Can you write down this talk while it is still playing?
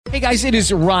Hey guys, it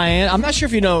is Ryan. I'm not sure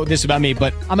if you know this about me,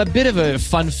 but I'm a bit of a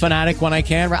fun fanatic when I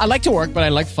can. I like to work, but I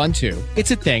like fun too. It's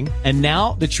a thing. And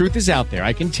now the truth is out there.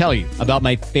 I can tell you about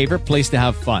my favorite place to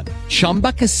have fun.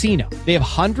 Chumba Casino. They have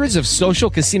hundreds of social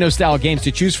casino style games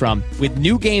to choose from with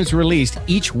new games released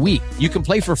each week. You can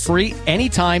play for free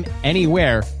anytime,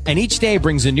 anywhere. And each day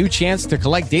brings a new chance to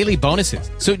collect daily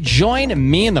bonuses. So join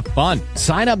me in the fun.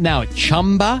 Sign up now at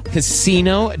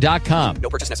ChumbaCasino.com. No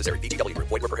purchase necessary. VGW.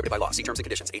 Void where prohibited by law. See terms and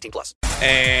conditions. 18+.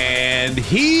 And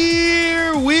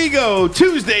here we go.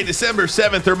 Tuesday, December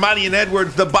 7th. Ermanni and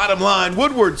Edwards, The Bottom Line.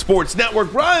 Woodward Sports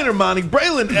Network. Ryan Ermanni,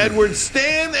 Braylon Edwards,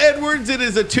 Stan Edwards. It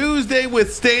is a Tuesday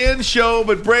with Stan show.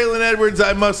 But Braylon Edwards,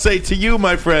 I must say to you,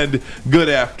 my friend, good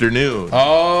afternoon.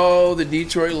 Oh, the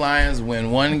Detroit Lions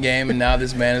win one game, and now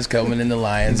this man is coming in the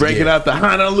Lions. Breaking out the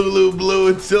Honolulu blue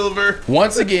and silver.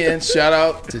 Once again, shout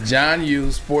out to John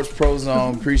Hughes, Sports Pro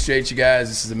Zone. Appreciate you guys.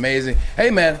 This is amazing.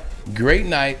 Hey, man, great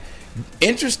night.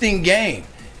 Interesting game.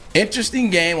 Interesting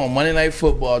game on Monday Night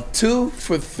Football. 2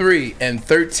 for 3 and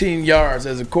 13 yards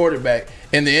as a quarterback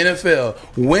in the NFL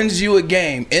wins you a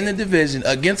game in the division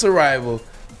against a rival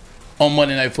on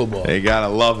Monday Night Football. You gotta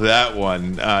love that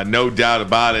one, no doubt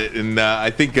about it. And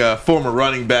I think a former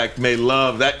running back may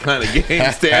love that kind of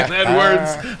game. Stan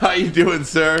Edwards, how you doing,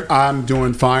 sir? I'm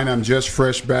doing fine. I'm just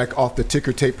fresh back off the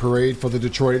ticker tape parade for the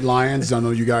Detroit Lions. I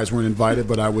know you guys weren't invited,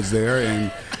 but I was there,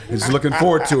 and is looking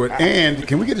forward to it. And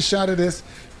can we get a shot of this?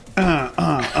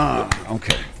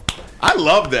 Okay. I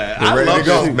love that. I love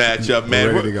this matchup, man.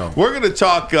 We're ready to go. We're going to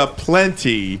talk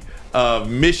plenty of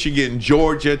Michigan,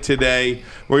 Georgia today.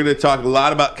 We're going to talk a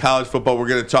lot about college football. We're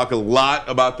going to talk a lot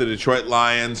about the Detroit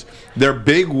Lions, their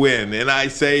big win, and I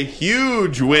say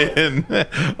huge win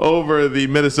over the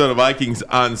Minnesota Vikings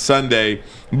on Sunday.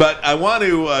 But I want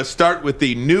to start with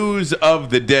the news of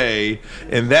the day,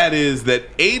 and that is that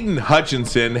Aidan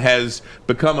Hutchinson has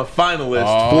become a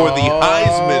finalist for the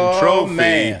Heisman Trophy.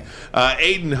 Man.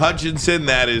 Aidan Hutchinson,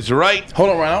 that is right. Hold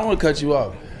on, Ryan. I don't want to cut you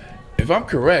off. If I'm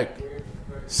correct,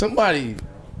 somebody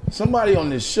on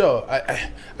this show, I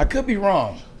could be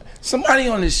wrong. Somebody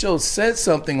on this show said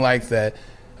something like that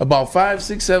about 5,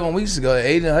 6, 7 weeks ago. That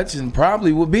Aidan Hutchinson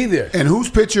probably would be there. And whose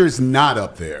picture is not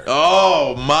up there?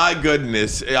 Oh, my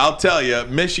goodness. I'll tell you,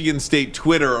 Michigan State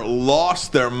Twitter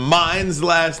lost their minds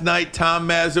last night. Tom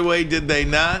Mazawey, did they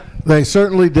not? They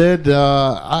certainly did.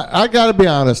 I got to be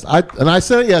honest. I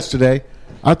said it yesterday.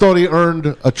 I thought he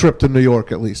earned a trip to New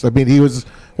York at least. I mean, he was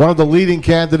one of the leading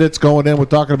candidates going in. We're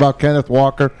talking about Kenneth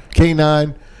Walker,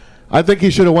 K9. I think he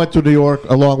should have went to New York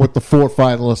along with the 4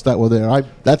 finalists that were there.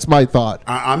 That's my thought.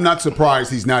 I'm not surprised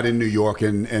he's not in New York,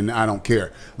 and I don't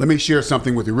care. Let me share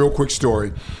something with you. Real quick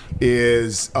story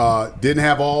is didn't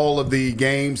have all of the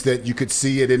games that you could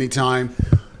see at any time.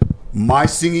 My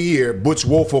senior year, Butch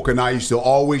Woolfolk and I used to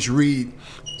always read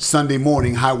Sunday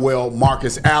morning how well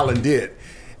Marcus Allen did.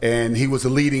 And he was the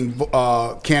leading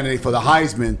candidate for the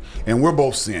Heisman, and we're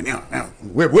both saying,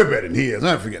 we're better than he is.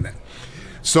 I forget that.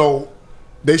 So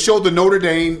they showed the Notre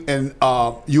Dame and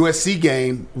USC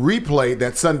game replay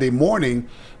that Sunday morning.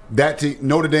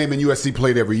 Notre Dame and USC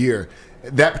played every year.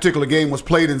 That particular game was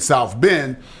played in South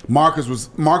Bend. Marcus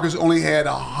only had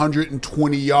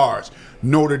 120 yards.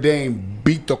 Notre Dame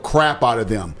beat the crap out of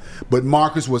them. But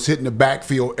Marcus was hitting the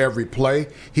backfield every play.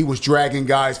 He was dragging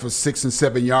guys for 6 and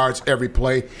 7 yards every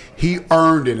play. He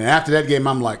earned it. And after that game,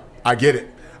 I'm like, I get it.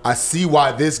 I see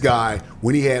why this guy,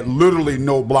 when he had literally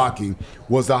no blocking,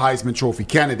 was the Heisman Trophy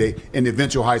candidate and the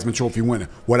eventual Heisman Trophy winner.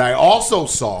 What I also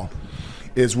saw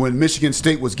is when Michigan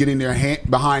State was getting their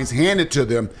behinds handed to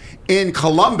them in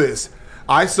Columbus,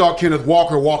 I saw Kenneth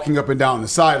Walker walking up and down the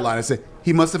sideline. I said,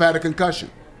 he must have had a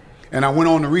concussion. And I went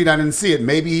on to read, I didn't see it.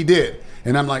 Maybe he did.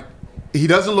 And I'm like, he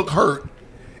doesn't look hurt,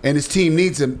 and his team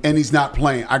needs him, and he's not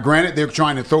playing. Granted, they're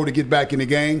trying to throw to get back in the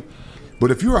game,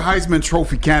 but if you're a Heisman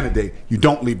Trophy candidate, you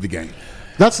don't leave the game.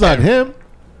 That's not him.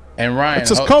 And Ryan. It's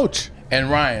his coach. And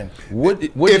Ryan,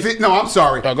 I'm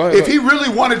sorry. Oh, go ahead, if he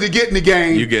really wanted to get in the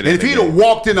game, and if he'd have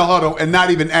walked in the huddle and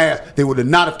not even asked, they would have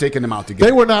not have taken him out the game.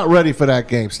 They were not ready for that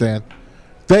game, Stan.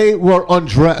 They were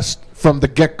undressed from the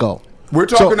get-go. We're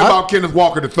talking about Kenneth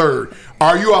Walker III.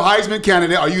 Are you a Heisman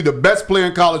candidate? Are you the best player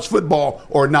in college football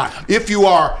or not? If you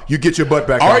are, you get your butt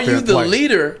back out there and play. Are you the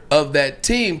leader of that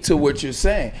team to what you're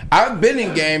saying? I've been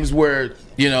in games where,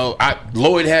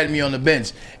 Lloyd had me on the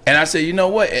bench. And I said, you know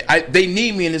what? They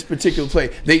need me in this particular play.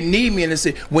 They need me in this.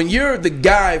 When you're the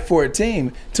guy for a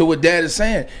team, to what Dad is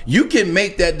saying, you can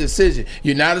make that decision.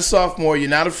 You're not a sophomore. You're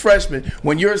not a freshman.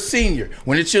 When you're a senior,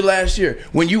 when it's your last year,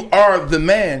 when you are the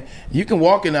man, you can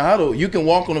walk in the huddle. You can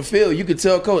walk on the field. You can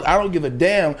tell coach, I don't give a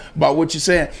damn about what you're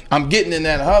saying. I'm getting in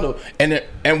that huddle, and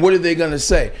what are they going to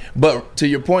say? But to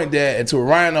your point, Dad, and to what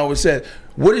Ryan always said,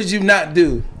 what did you not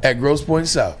do at Grosse Pointe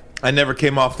South? I never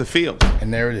came off the field.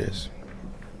 And there it is.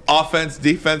 Offense,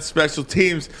 defense, special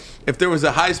teams. If there was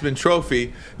a Heisman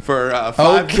Trophy for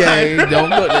 5 okay, times. don't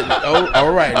look.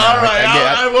 All right. All right,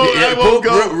 I won't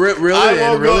go. Reel it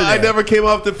in. I never came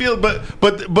off the field, but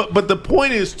the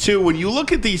point is too, when you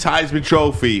look at these Heisman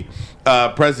Trophy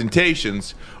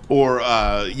presentations or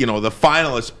the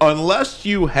finalists, unless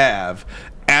you have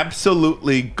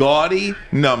absolutely gaudy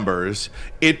numbers,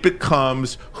 it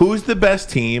becomes who's the best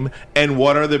team and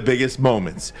what are the biggest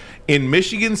moments. In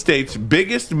Michigan State's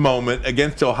biggest moment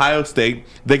against Ohio State,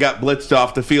 they got blitzed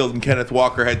off the field and Kenneth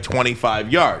Walker had 25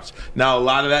 yards. Now, a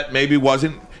lot of that maybe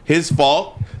wasn't his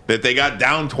fault, that they got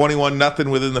down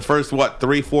 21-0 within the first,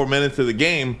 3-4 minutes of the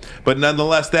game. But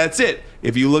nonetheless, that's it.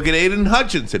 If you look at Aidan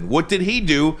Hutchinson, what did he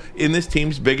do in this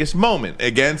team's biggest moment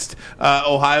against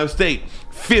Ohio State?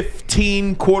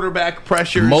 15 quarterback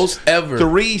pressures. Most ever.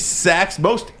 3 sacks.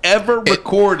 Most ever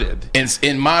recorded.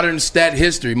 In modern stat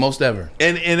history, most ever.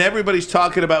 And everybody's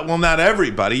talking about, well, not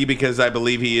everybody, because I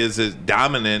believe he is as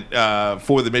dominant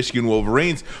for the Michigan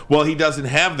Wolverines. Well, he doesn't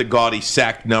have the gaudy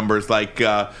sack numbers like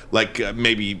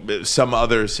maybe some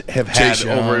others have had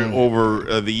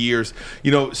over the years.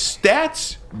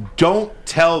 Stats don't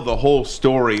tell the whole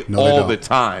story all the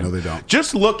time. No, they don't.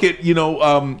 Just look at,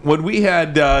 when we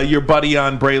had your buddy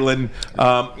on, Braylon,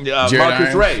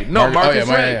 Marcus Ray. No, Marcus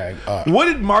Ray. What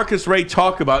did Marcus Ray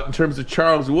talk about in terms of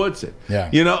Charles Woodson?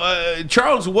 Yeah.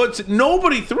 Charles Woodson,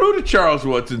 nobody threw to Charles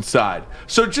Woodson's side.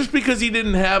 So just because he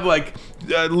didn't have,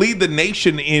 lead the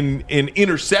nation in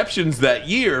interceptions that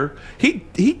year,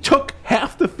 he took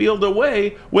half the field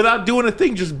away without doing a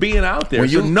thing, just being out there.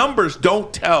 So numbers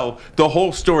don't tell the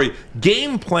whole story.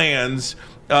 Game plans,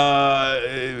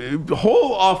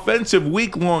 whole offensive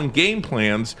week-long game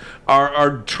plans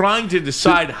are trying to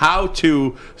decide how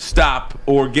to stop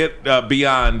or get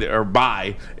beyond or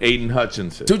by Aidan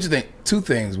Hutchinson. Two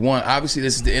things. One, obviously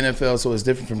this is the NFL, so it's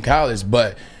different from college,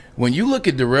 but when you look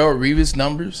at Darrelle Revis'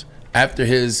 numbers after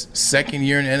his second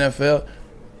year in the NFL,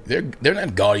 they're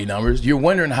not gaudy numbers. You're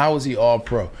wondering, how is he all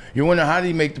pro? You're wondering, how did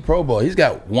he make the Pro Bowl? He's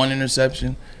got 1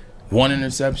 interception, 2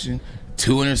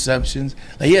 interceptions.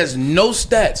 He has no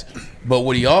stats, but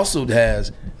what he also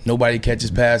has, nobody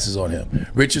catches passes on him.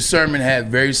 Richard Sherman had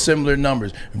very similar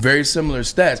numbers, very similar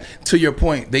stats. To your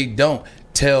point, they don't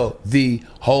tell the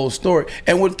whole story.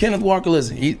 And with Kenneth Walker,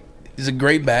 listen, he's a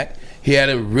great back. He had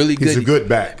a really good. He's a good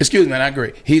back. Excuse me, not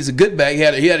great. He's a good back. He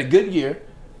had a good year,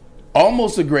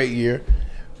 almost a great year,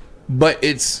 but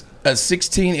it's a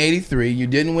 1683. You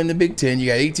didn't win the Big Ten. You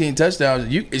got 18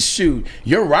 touchdowns.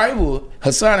 Your rival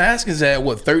Hassan Haskins had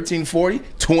 1340,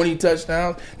 20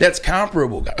 touchdowns. That's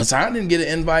comparable. Hassan didn't get an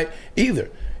invite either.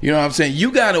 You know what I'm saying?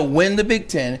 You got to win the Big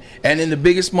Ten, and in the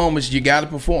biggest moments, you got to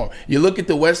perform. You look at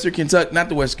you look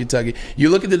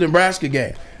at the Nebraska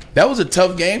game. That was a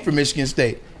tough game for Michigan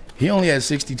State. He only had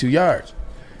 62 yards.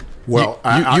 Well,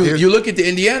 you look at the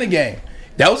Indiana game.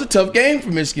 That was a tough game for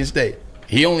Michigan State.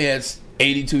 He only had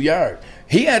 82 yards.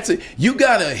 You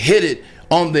got to hit it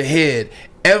on the head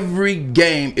every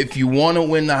game if you want to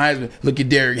win the Heisman. Look at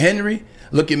Derrick Henry.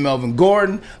 Look at Melvin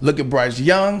Gordon. Look at Bryce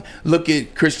Young. Look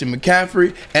at Christian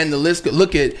McCaffrey. And the list.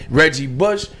 Look at Reggie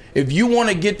Bush. If you want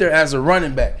to get there as a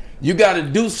running back, you got to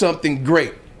do something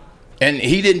great. And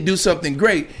he didn't do something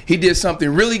great. He did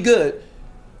something really good,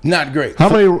 not great.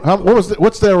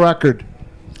 What's their record?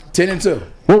 10-2.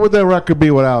 What would their record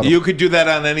be without him? You could do that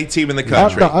on any team in the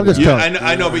country. I'm just telling you.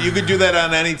 I know, but you could do that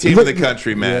on any team in the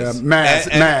country, Maz. Yeah,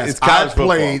 Maz. It's college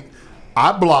football.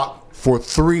 I blocked for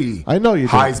 3 I know you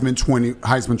did.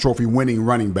 Heisman Trophy winning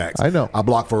running backs. I know. I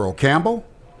blocked for Earl Campbell.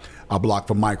 I blocked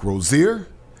for Mike Rozier.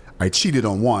 I cheated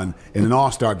on one in an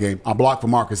All-Star game. I blocked for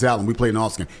Marcus Allen. We played an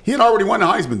All-Star game. He had already won the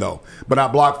Heisman, though, but I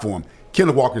blocked for him.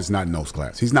 Kenneth Walker's not in those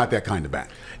class. He's not that kind of back.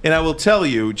 And I will tell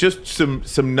you, just some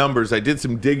numbers. I did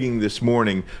some digging this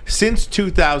morning. Since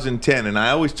 2010, and I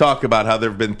always talk about how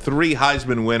there have been 3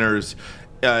 Heisman winners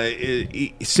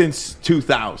since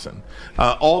 2000.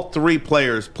 All 3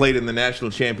 players played in the national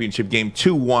championship game.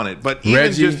 2 won it. But even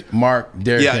Reggie, Mark,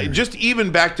 Derrick Henry. Just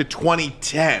even back to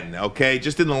 2010, okay?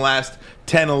 Just in the last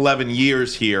 10, 11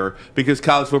 years here, because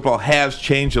college football has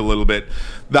changed a little bit.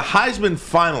 The Heisman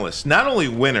finalists, not only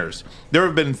winners, there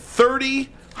have been 30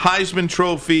 Heisman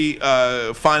Trophy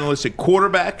finalists at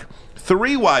quarterback,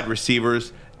 3 wide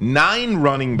receivers, 9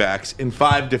 running backs and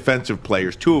 5 defensive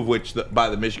players, 2 of which by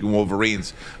the Michigan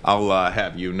Wolverines, I'll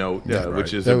have you note,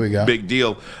 which is a big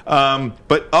deal.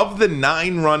 But of the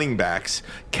 9 running backs,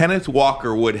 Kenneth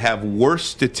Walker would have worse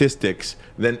statistics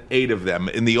than 8 of them.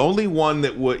 And the only one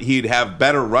that he'd have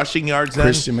better rushing yards than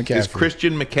is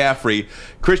Christian McCaffrey.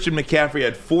 Christian McCaffrey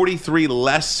had 43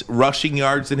 less rushing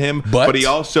yards than him, but he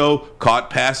also caught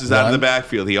passes out of the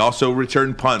backfield. He also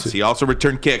returned punts. He also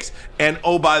returned kicks. And,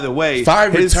 oh, by the way,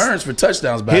 5 returns for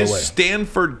touchdowns, by the way. His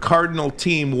Stanford Cardinal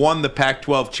team won the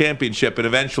Pac-12 championship and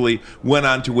eventually went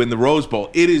on to win the Rose Bowl.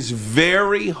 It is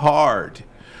very hard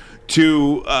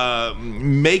to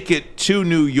make it to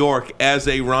New York as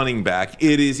a running back.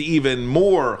 It is even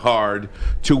more hard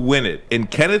to win it. And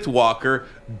Kenneth Walker,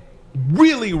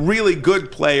 really, really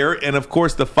good player. And, of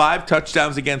course, the 5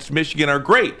 touchdowns against Michigan are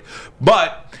great.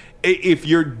 But if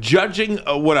you're judging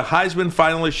what a Heisman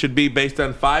finalist should be based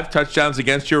on 5 touchdowns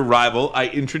against your rival, I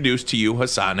introduce to you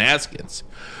Hassan Haskins,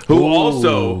 who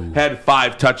also had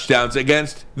 5 touchdowns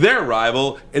against their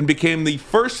rival and became the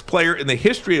first player in the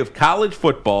history of college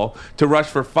football to rush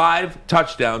for 5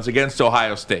 touchdowns against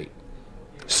Ohio State.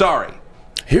 Sorry.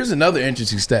 Here's another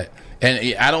interesting stat.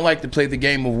 And I don't like to play the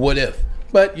game of what if.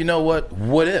 But you know what?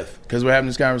 What if? Because we're having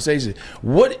this conversation.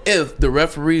 What if the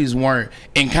referees weren't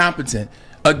incompetent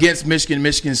against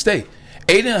Michigan State?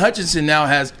 Aidan Hutchinson now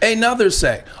has another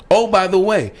sack. Oh, by the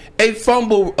way, a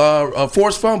fumble, a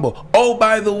forced fumble. Oh,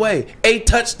 by the way, a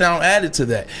touchdown added to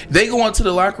that. They go into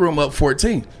the locker room up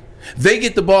 14. They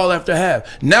get the ball after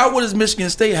half. Now what does Michigan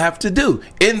State have to do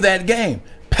in that game?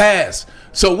 Pass.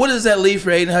 So what does that leave for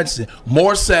Aidan Hutchinson?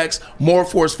 More sacks, more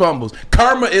forced fumbles.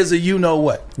 Karma is a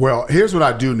you-know-what. Well, here's what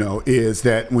I do know is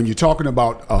that when you're talking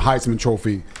about a Heisman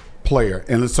Trophy player,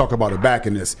 and let's talk about it back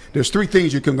in this, there's 3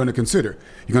 things you're going to consider.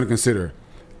 You're going to consider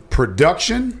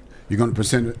production, you're going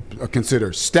to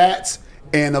consider stats,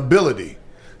 and ability.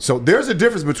 So there's a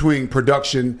difference between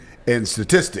production and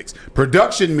statistics.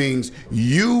 Production means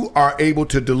you are able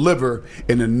to deliver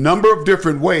in a number of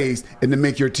different ways and to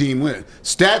make your team win.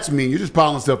 Stats mean you're just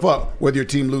piling stuff up whether your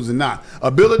team loses or not.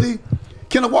 Ability,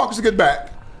 Kenneth Walker's a good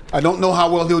back. I don't know how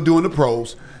well he'll do in the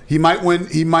pros. He might win.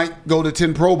 He might go to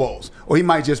 10 Pro Bowls, or he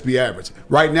might just be average.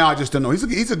 Right now, I just don't know.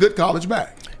 He's a good college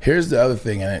back. Here's the other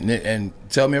thing, and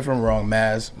tell me if I'm wrong,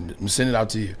 Maz. I'm sending it out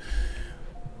to you.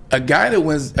 A guy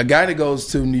that goes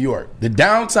to New York, the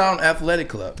Downtown Athletic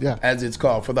Club, as it's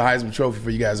called, for the Heisman Trophy,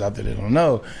 for you guys out there that don't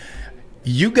know,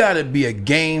 you got to be a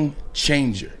game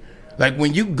changer. Like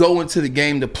when you go into the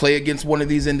game to play against one of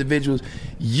these individuals,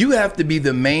 you have to be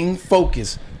the main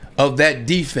focus of that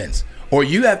defense, or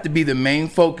you have to be the main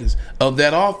focus of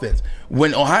that offense.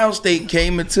 When Ohio State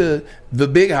came into the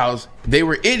big house, they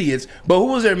were idiots, but who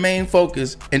was their main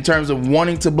focus in terms of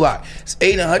wanting to block?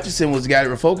 Aidan Hutchinson was the guy they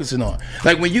were focusing on.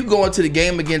 Like when you go into the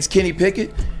game against Kenny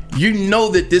Pickett, you know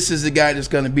that this is the guy that's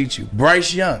going to beat you.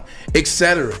 Bryce Young,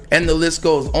 etc. And the list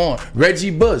goes on.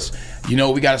 Reggie Bush,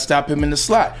 we got to stop him in the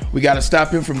slot. We got to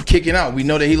stop him from kicking out. We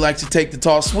know that he likes to take the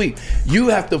tall sweep. You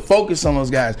have to focus on those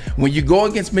guys. When you go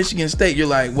against Michigan State, you're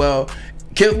like, well,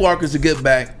 Kenneth Walker's a good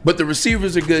back, but the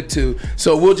receivers are good too.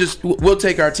 So we'll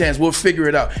take our chance. We'll figure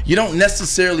it out. You don't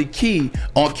necessarily key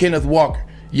on Kenneth Walker.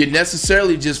 You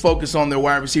necessarily just focus on their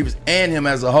wide receivers and him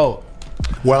as a whole.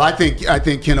 Well, I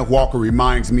think Kenneth Walker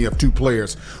reminds me of 2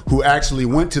 players who actually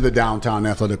went to the Downtown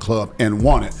Athletic Club and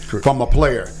won it from a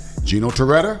player. Gino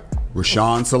Torretta,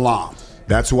 Rashaan Salam.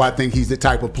 That's who I think he's the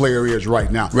type of player he is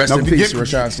right now. Rest in peace,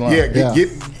 Rashaan Salam.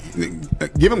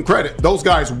 Give him credit. Those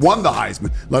guys won the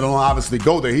Heisman, let alone obviously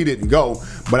go there. He didn't go.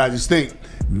 But I just think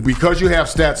because you have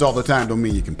stats all the time don't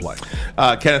mean you can play.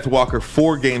 Kenneth Walker,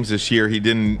 4 games this year, he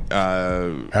didn't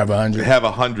have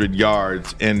 100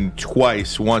 yards, and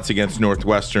twice, once against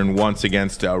Northwestern, once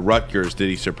against Rutgers, did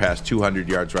he surpass 200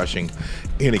 yards rushing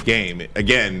in a game.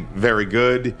 Again, very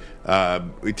good. To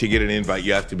get an invite,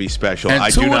 you have to be special.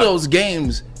 And 2 of those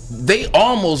games, they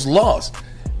almost lost.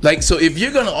 Like, so if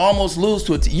you're going to almost lose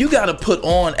to it, you got to put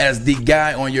on as the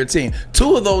guy on your team.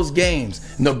 2 of those games,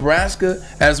 Nebraska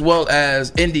as well as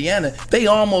Indiana, they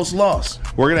almost lost.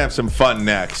 We're going to have some fun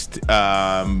next.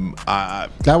 That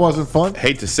wasn't fun?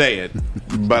 Hate to say it,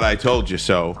 but I told you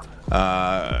so.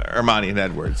 Ermanni and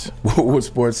Edwards. Woodward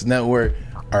Sports Network,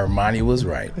 Ermanni was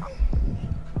right.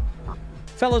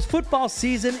 Fellas, football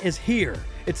season is here.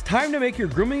 It's time to make your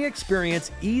grooming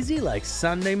experience easy like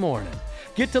Sunday morning.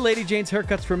 Get to Lady Jane's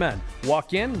Haircuts for Men.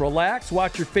 Walk in, relax,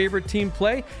 watch your favorite team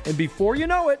play, and before you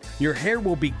know it, your hair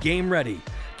will be game ready.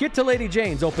 Get to Lady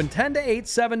Jane's, open 10 to 8,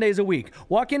 7 days a week.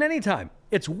 Walk in anytime.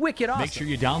 It's wicked awesome. Make sure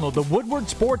you download the Woodward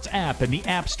Sports app in the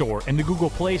App Store and the Google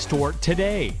Play Store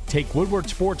today. Take Woodward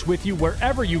Sports with you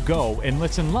wherever you go and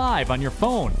listen live on your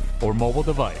phone or mobile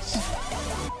device.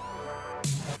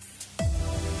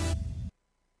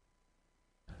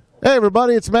 Hey,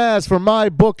 everybody, it's Maz from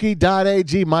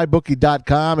MyBookie.ag,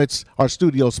 MyBookie.com. It's our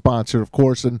studio sponsor, of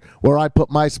course, and where I put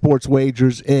my sports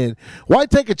wagers in. Why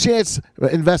take a chance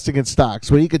investing in stocks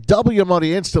where you could double your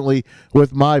money instantly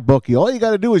with MyBookie? All you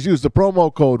got to do is use the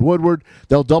promo code Woodward.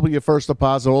 They'll double your first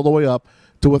deposit all the way up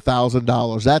to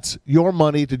 $1,000. That's your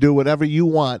money to do whatever you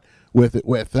want with it.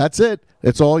 That's it.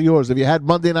 It's all yours. If you had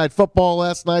Monday Night Football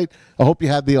last night, I hope you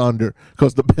had the under,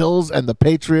 because the Bills and the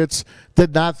Patriots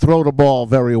did not throw the ball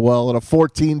very well in a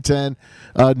 14-10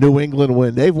 New England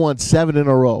win. They've won 7 in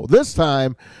a row. This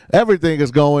time, everything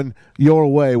is going your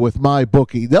way with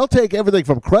MyBookie. They'll take everything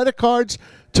from credit cards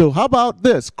to, how about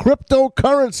this,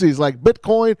 cryptocurrencies like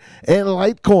Bitcoin and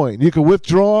Litecoin. You can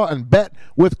withdraw and bet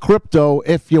with crypto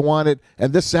if you want it.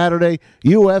 And this Saturday,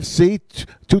 UFC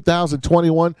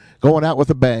 2021 going out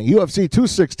with a bang. UFC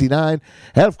 269,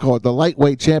 and of course, the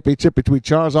lightweight championship between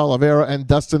Charles Oliveira and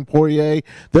Dustin Poirier.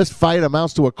 This fight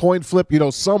amounts to a coin flip. You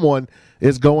know someone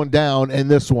is going down in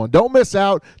this one. Don't miss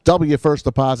out. Double your first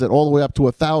deposit all the way up to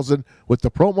 $1,000 with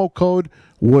the promo code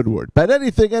Woodward. Bet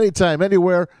anything, anytime,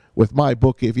 anywhere with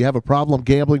MyBookie. If you have a problem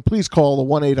gambling, please call the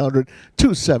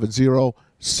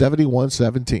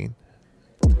 1-800-270-7117.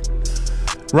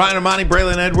 Ryan Ermanni,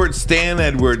 Braylon Edwards, Stan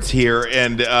Edwards here,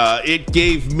 and it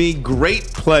gave me great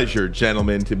pleasure,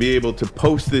 gentlemen, to be able to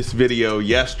post this video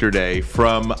yesterday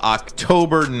from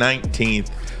October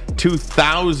 19th,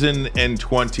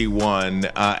 2021.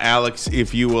 Alex,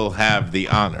 if you will have the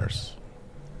honors.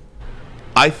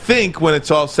 I think when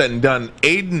it's all said and done,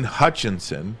 Aidan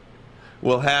Hutchinson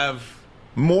will have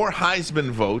more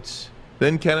Heisman votes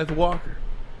than Kenneth Walker.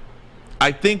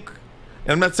 I think,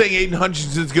 and I'm not saying Aidan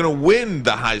Hutchinson is going to win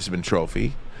the Heisman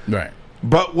Trophy. Right.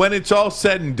 But when it's all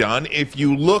said and done, if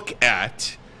you look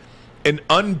at an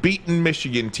unbeaten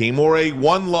Michigan team or a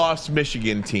one-loss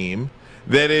Michigan team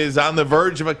that is on the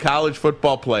verge of a college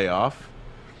football playoff,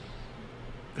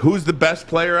 who's the best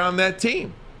player on that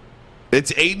team?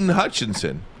 It's Aidan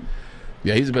Hutchinson.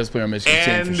 Yeah, he's the best player on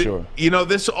Michigan team for sure. You know,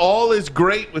 this all is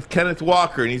great with Kenneth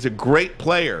Walker, and he's a great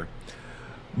player.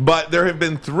 But there have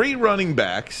been 3 running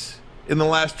backs in the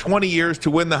last 20 years to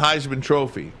win the Heisman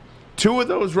Trophy. 2 of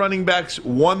those running backs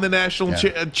won the national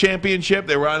championship.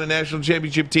 They were on a national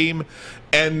championship team.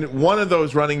 And one of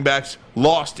those running backs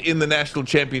lost in the national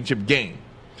championship game.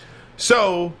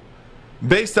 So,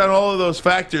 based on all of those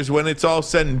factors, when it's all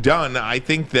said and done, I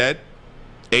think that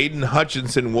Aidan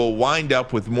Hutchinson will wind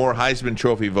up with more Heisman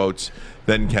Trophy votes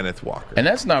than Kenneth Walker. And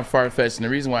that's not far-fetched. And the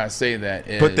reason why I say that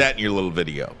is... Put that in your little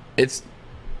video. It's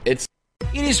It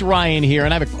is Ryan here,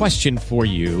 and I have a question for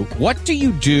you. What do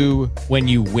you do when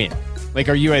you win? Like,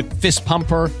 are you a fist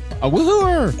pumper, a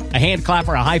woohooer, a hand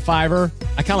clapper, a high fiver?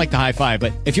 I kind of like the high five,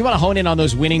 but if you want to hone in on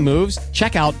those winning moves,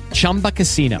 check out Chumba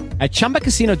Casino. At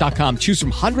ChumbaCasino.com, choose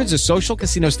from hundreds of social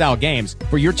casino-style games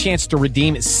for your chance to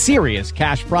redeem serious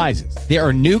cash prizes. There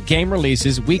are new game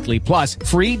releases weekly, plus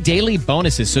free daily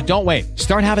bonuses. So don't wait.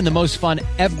 Start having the most fun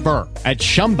ever at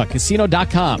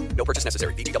ChumbaCasino.com. No purchase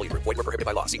necessary. VGW Group. Void where prohibited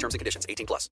by law. See terms and conditions.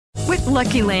 18+. With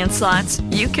Lucky Land Slots,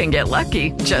 you can get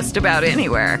lucky just about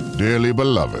anywhere. Dearly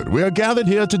beloved, we are gathered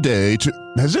here today to...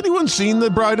 Has anyone seen the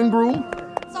bride and groom?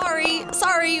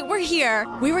 Sorry, we're here.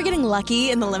 We were getting lucky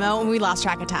in the limo and we lost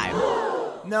track of time.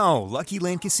 No, Lucky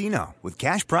Land Casino, with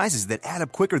cash prizes that add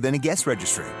up quicker than a guest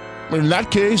registry. In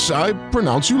that case, I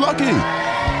pronounce you lucky.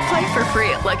 Play for free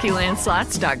at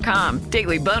LuckyLandSlots.com.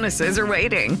 Daily bonuses are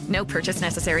waiting. No purchase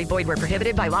necessary. Void where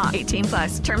prohibited by law.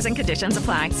 18+. Terms and conditions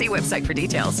apply. See website for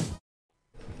details.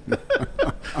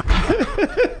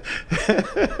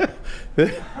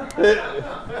 Thank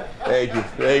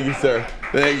you, sir.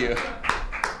 Thank you.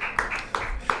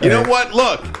 You know what?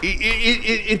 Look,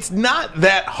 it's not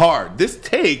that hard. This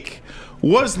take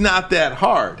was not that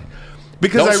hard.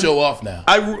 Because Don't show off now.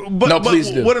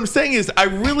 Please do. What I'm saying is I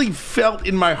really felt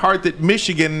in my heart that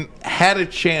Michigan had a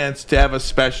chance to have a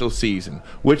special season,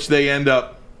 which they ended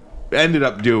up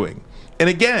doing. And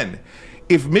again,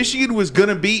 if Michigan was going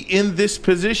to be in this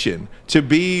position to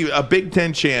be a Big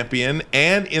Ten champion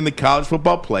and in the college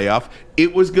football playoff,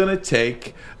 it was going to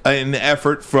take an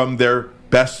effort from their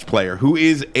best player, who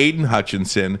is Aidan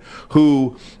Hutchinson,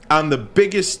 who on the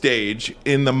biggest stage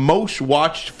in the most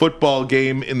watched football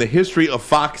game in the history of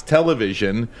Fox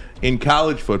television in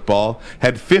college football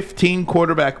had 15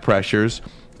 quarterback pressures,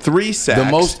 3 sacks.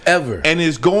 The most ever. And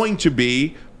is going to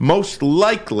be most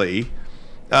likely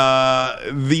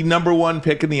the number 1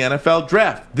 pick in the NFL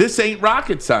draft. This ain't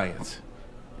rocket science.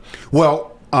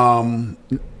 Well,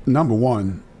 number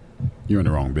one, you're in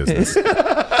the wrong business.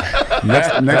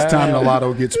 next time the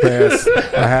lotto gets past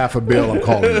 $500 million, I'm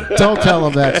calling you. Don't tell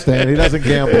him that, Stan. He doesn't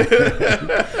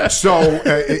gamble. So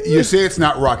you say it's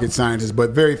not rocket science,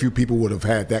 but very few people would have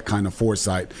had that kind of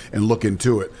foresight and look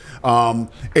into it.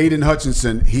 Aidan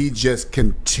Hutchinson, he just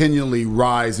continually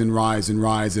rise,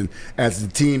 and as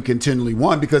the team continually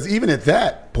won, because even at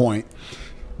that point,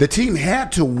 the team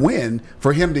had to win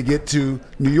for him to get to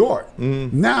New York.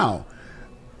 Now,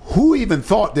 who even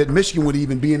thought that Michigan would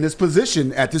even be in this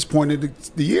position at this point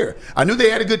of the year? I knew they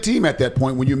had a good team at that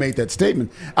point when you made that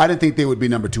statement. I didn't think they would be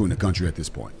number 2 in the country at this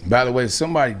point. By the way,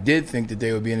 somebody did think that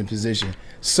they would be in a position.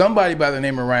 Somebody by the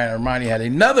name of Ermanni had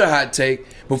another hot take.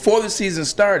 Before the season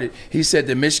started, he said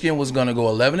that Michigan was going to go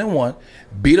 11-1,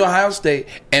 beat Ohio State,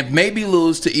 and maybe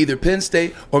lose to either Penn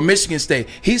State or Michigan State.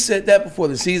 He said that before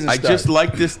the season started. I just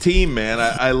like this team, man.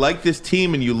 I like this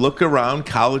team, and you look around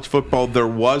college football, there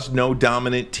was no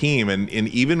dominant team. And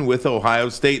even with Ohio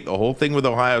State, the whole thing with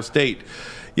Ohio State,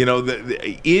 you know,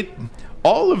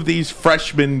 all of these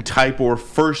freshman type or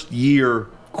first year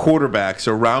quarterbacks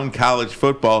around college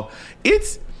football,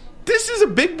 this is a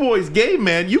big boys game,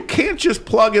 man. You can't just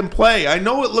plug and play. I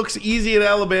know it looks easy at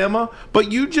Alabama,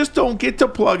 but you just don't get to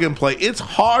plug and play. It's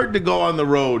hard to go on the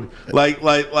road like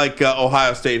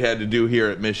Ohio State had to do here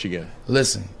at Michigan.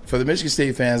 Listen, for the Michigan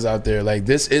State fans out there, like,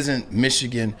 this isn't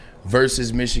Michigan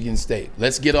versus Michigan State.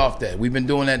 Let's get off that. We've been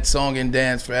doing that song and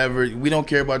dance forever. We don't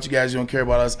care about you guys. You don't care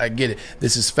about us. I get it.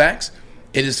 This is facts.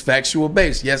 It is factual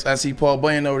based. Yes, I see Paul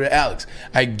Bunyan over there, Alex.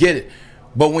 I get it.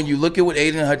 But when you look at what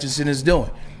Aidan Hutchinson is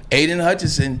doing, Aidan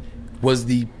Hutchinson was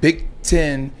the Big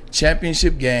Ten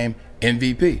championship game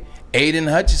MVP. Aidan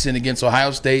Hutchinson against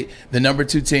Ohio State, the number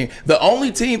 2 team. The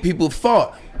only team people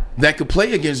thought that could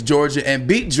play against Georgia and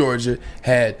beat Georgia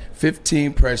had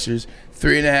 15 pressures,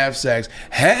 3.5 sacks,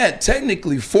 had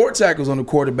technically 4 tackles on the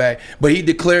quarterback, but he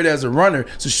declared as a runner,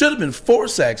 so should have been 4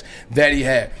 sacks that he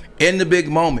had in the big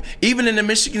moment. Even in the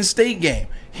Michigan State game,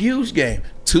 huge game,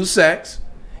 2 sacks,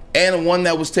 and one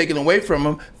that was taken away from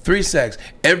him, 3 sacks.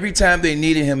 Every time they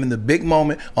needed him in the big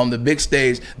moment on the big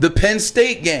stage, the Penn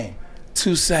State game,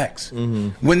 2 sacks.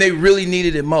 When they really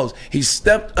needed it most, he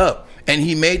stepped up and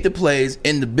he made the plays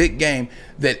in the big game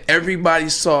that everybody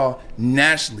saw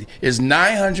nationally. There's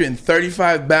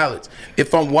 935 ballots.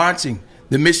 If I'm watching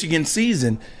the Michigan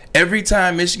season, every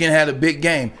time Michigan had a big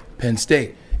game, Penn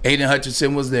State, Aidan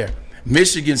Hutchinson was there.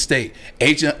 Michigan State,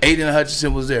 Aidan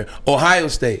Hutchinson was there. Ohio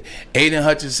State, Aidan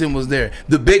Hutchinson was there.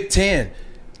 The Big Ten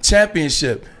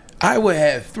championship, Iowa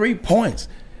had 3 points.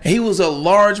 He was a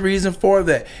large reason for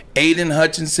that. Aidan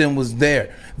Hutchinson was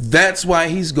there. That's why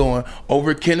he's going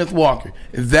over Kenneth Walker.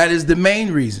 That is the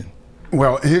main reason.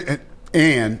 Well,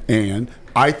 and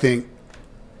I think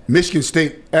Michigan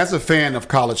State, as a fan of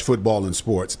college football and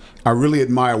sports, I really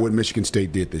admire what Michigan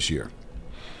State did this year.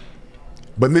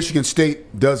 But Michigan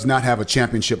State does not have a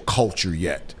championship culture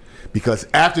yet, because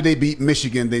after they beat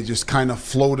Michigan, they just kind of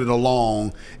floated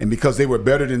along, and because they were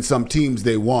better than some teams,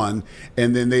 they won,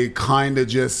 and then they kind of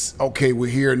just, okay,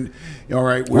 we're here, all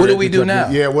right. What do we do now?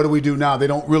 Yeah, what do we do now? They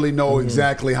don't really know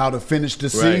exactly how to finish the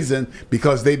season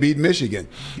because they beat Michigan,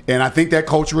 and I think that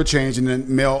culture will change, and then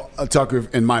Mel Tucker,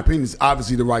 in my opinion, is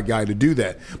obviously the right guy to do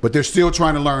that, but they're still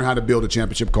trying to learn how to build a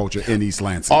championship culture in East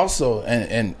Lansing. Also,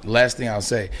 and last thing I'll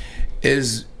say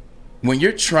is, when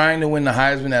you're trying to win the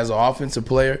Heisman as an offensive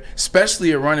player,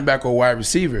 especially a running back or wide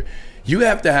receiver, you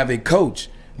have to have a coach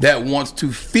that wants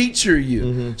to feature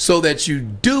you so that you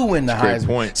do win the Heisman.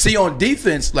 Point. See, on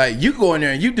defense, like, you go in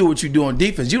there and you do what you do on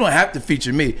defense. You don't have to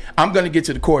feature me. I'm going to get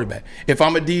to the quarterback. If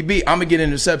I'm a DB, I'm going to get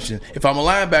interception. If I'm a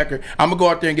linebacker, I'm going to go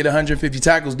out there and get 150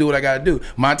 tackles, do what I got to do,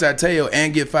 Monte Teo,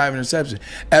 and get 5 interceptions.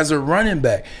 As a running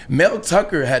back, Mel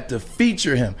Tucker had to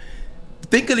feature him.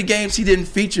 Think of the games he didn't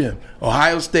feature him.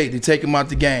 Ohio State, they take him out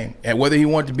the game. And whether he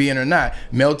wanted to be in or not,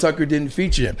 Mel Tucker didn't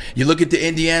feature him. You look at the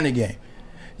Indiana game.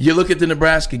 You look at the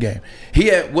Nebraska game. He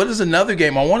had, what is another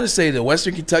game? I want to say the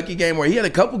Western Kentucky game, where he had a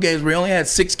couple games where he only had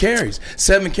 6 carries,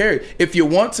 7 carries. If you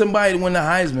want somebody to win the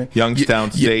Heisman,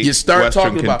 Youngstown State, you start Western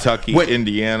talking Kentucky, about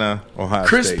Indiana, Ohio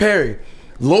Chris State. Perry.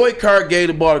 Lloyd Carr gave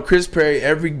the ball to Chris Perry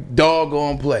every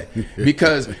doggone play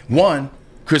because, 1,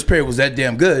 Chris Perry was that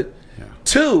damn good.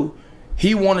 2,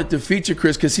 he wanted to feature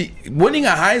Chris because winning a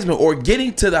Heisman or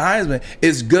getting to the Heisman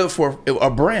is good for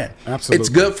a brand. Absolutely. It's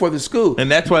good for the school.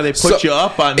 And that's why they put you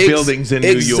up on buildings in New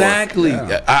York. Exactly.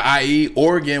 I.e.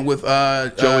 Oregon with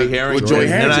Joey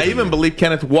Harrington. And I even believe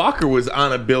Kenneth Walker was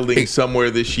on a building somewhere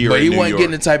this year in New York. But he wasn't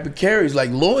getting the type of carries. Like,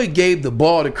 Lloyd gave the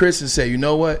ball to Chris and said, you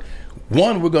know what?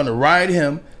 One, we're going to ride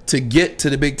him to get to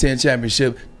the Big Ten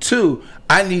championship. Two,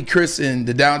 I need Chris in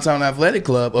the Downtown Athletic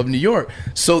Club of New York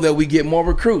so that we get more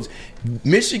recruits.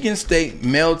 Michigan State,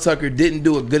 Mel Tucker didn't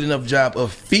do a good enough job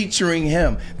of featuring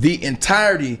him the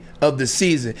entirety of the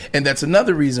season, and that's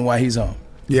another reason why he's home.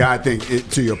 Yeah, I think,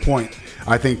 to your point,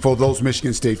 I think for those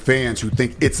Michigan State fans who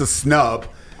think it's a snub,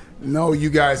 no, you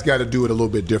guys got to do it a little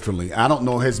bit differently. I don't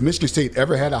know, has Michigan State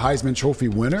ever had a Heisman Trophy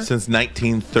winner? Since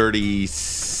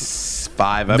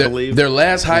 1935, I believe. Their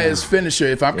last highest finisher,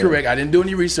 if I'm correct, I didn't do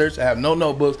any research, I have no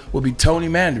notebooks, would be Tony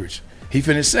Mandridge. He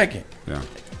finished second. Yeah.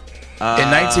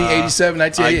 In 1987,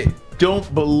 1988. I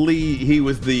don't believe he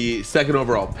was the second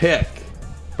overall pick,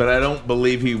 but I don't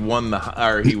believe he won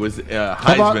he was Heisman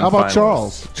How about finalist.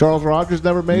 Charles? Charles Rogers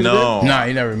never made it? No,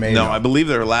 he never made it. No, I believe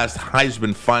their last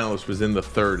Heisman finalist was in the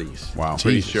 30s. Wow.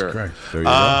 Pretty Jesus sure. Christ. There you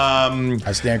go.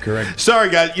 I stand corrected.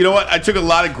 Sorry, guys. You know what? I took a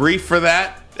lot of grief for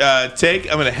that take.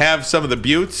 I'm going to have some of the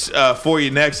buttes for you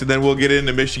next, and then we'll get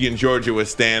into Michigan, Georgia with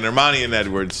Stan, Ermanni, and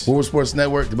Edwards. Woodward Sports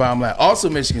Network, the bottom line.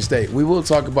 Also Michigan State. We will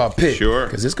talk about Pitt. Sure.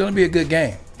 Because it's going to be a good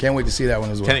game. Can't wait to see that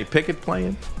one as well. Kenny Pickett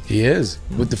playing? He is,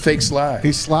 with the fake slide.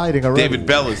 He's sliding already. David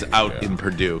Bell is out in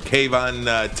Purdue. Kayvon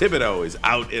Thibodeau is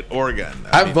out at Oregon.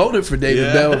 I voted for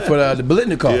David Bell for the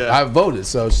Biletnikoff. Yeah. I voted.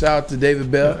 So shout out to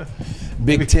David Bell,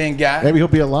 Big Ten guy. Maybe he'll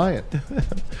be a Lion.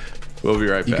 We'll be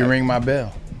right back. You can ring my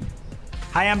bell.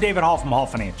 Hi, I'm David Hall from Hall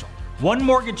Financial. One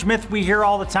mortgage myth we hear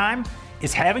all the time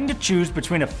is having to choose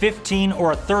between a 15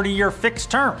 or a 30-year fixed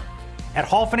term. At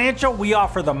Hall Financial, we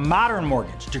offer the modern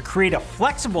mortgage to create a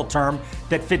flexible term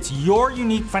that fits your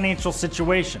unique financial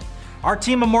situation. Our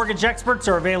team of mortgage experts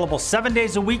are available 7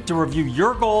 days a week to review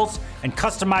your goals and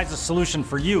customize a solution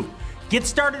for you. Get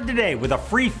started today with a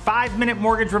free 5-minute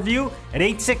mortgage review at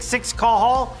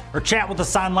 866-CALL-HALL or chat with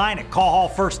us online at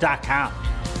callhallfirst.com.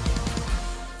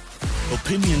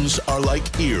 Opinions are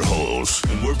like ear holes,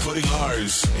 and we're putting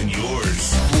ours in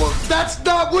yours. Well, that's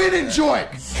not winning, joint.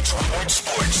 It's Woodward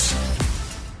Sports.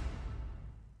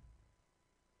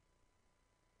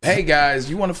 Hey guys,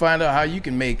 you want to find out how you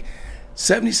can make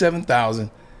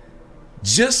 $77,000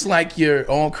 just like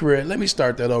your own career? Let me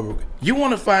start that over. You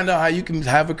want to find out how you can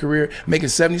have a career making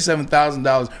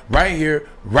 $77,000 right here,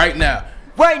 right now.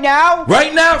 Right now?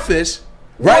 Right now, Fish.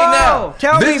 Right now.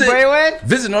 Tell me, Braylon.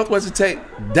 Visit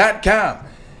NorthwesternTech.com.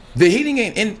 The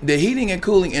heating and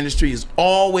cooling industry is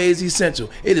always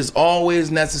essential. It is always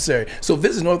necessary. So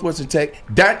visit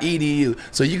NorthwesternTech.edu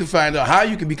so you can find out how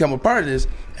you can become a part of this,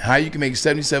 how you can make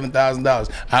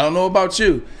 $77,000. I don't know about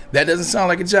you. That doesn't sound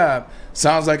like a job.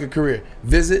 Sounds like a career.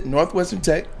 Visit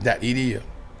NorthwesternTech.edu.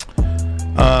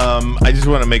 I just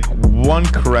want to make one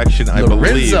correction. I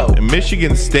believe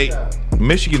Michigan State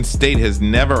has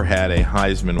never had a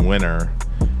Heisman winner.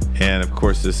 And, of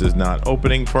course, this is not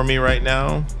opening for me right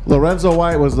now. Lorenzo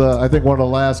White was, I think, one of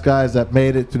the last guys that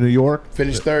made it to New York.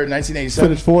 Finished third in 1987.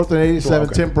 Finished fourth in 87. Oh,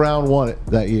 okay. Tim Brown won it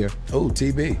that year. Oh,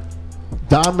 TB.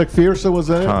 Don McPherson was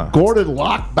in it. Gordon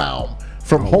Lockbaum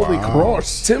from Holy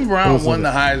Cross. Tim Brown won the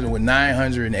Heisman with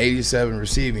 987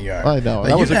 receiving yards. I know.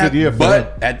 That was a good year for him.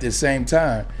 But at the same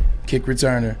time, kick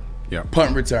returner,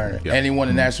 punt returner, and he won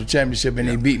the national championship, and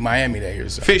they beat Miami that year.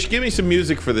 So. Fish, give me some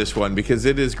music for this one, because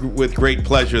it is with great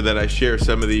pleasure that I share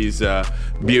some of these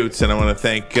buttes, and I want to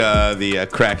thank the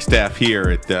crack staff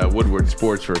here at Woodward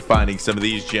Sports for finding some of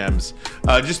these gems.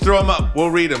 Just throw them up. We'll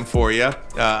read them for you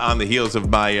on the heels of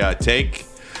my take.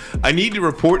 I need to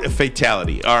report a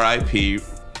fatality, R.I.P.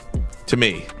 to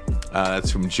me. That's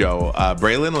from Joe.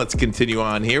 Braylon, let's continue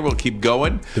on here. We'll keep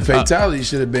going. The fatality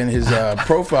should have been his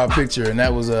profile picture, and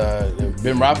that was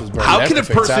Ben Roethlisberger. How can a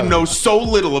person know so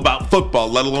little about football,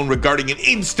 let alone regarding an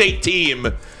in-state team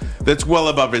that's well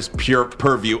above his pure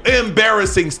purview?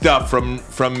 Embarrassing stuff from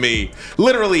me.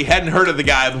 Literally hadn't heard of the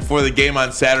guy before the game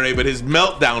on Saturday, but his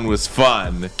meltdown was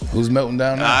fun. Who's melting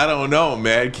down now? I don't know,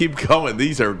 man. Keep going.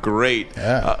 These are great.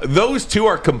 Yeah. Those two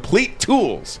are complete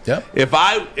tools. Yep. If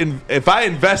I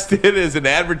invested as an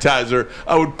advertiser,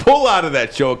 I would pull out of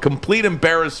that show a complete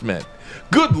embarrassment.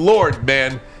 Good Lord,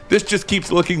 man. This just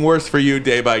keeps looking worse for you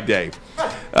day by day.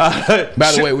 By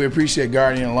the way, we appreciate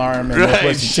Guardian Alarm and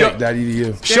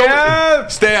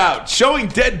NorthwesternTech.edu. Stay out. Showing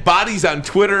dead bodies on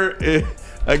Twitter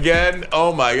again.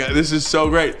 Oh, my God. This is so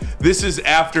great. This is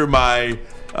after my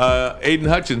Aidan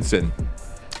Hutchinson.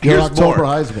 Your Here's October more.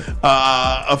 Heisman.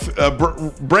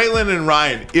 Braylon and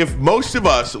Ryan, if most of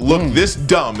us look this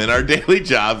dumb in our daily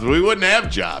jobs, we wouldn't have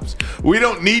jobs. We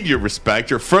don't need your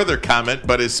respect or further comment,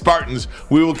 but as Spartans,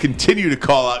 we will continue to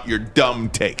call out your dumb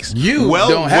takes. You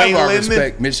don't have our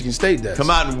respect. Michigan State does.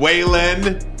 Come on,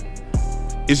 Waylon.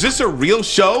 Is this a real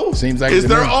show? Seems like Is it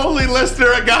their to me. only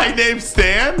listener a guy named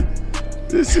Stan?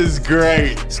 This is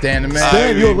great. Stan the man.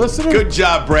 Stan, you a listener? Good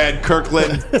job, Brad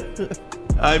Kirkland.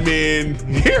 I mean,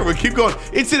 here we keep going.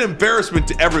 It's an embarrassment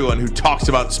to everyone who talks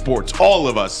about sports. All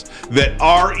of us that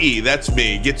RE, that's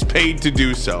me, gets paid to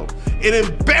do so. An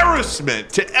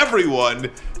embarrassment to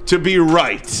everyone to be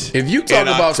right. If you talk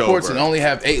about sports and only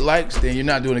have 8 likes, then you're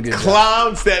not doing a good job.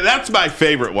 Clowns, that's my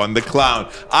favorite one, the clown.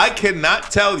 I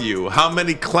cannot tell you how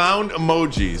many clown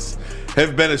emojis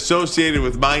have been associated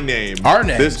with my name Our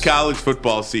names. This college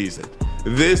football season.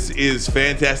 This is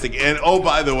fantastic. And, oh,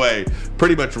 by the way,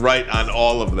 pretty much right on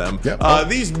all of them. Yep.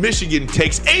 These Michigan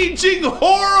takes aging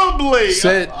horribly.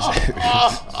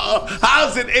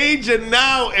 How's it aging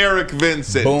now, Eric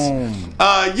Vincent? Boom.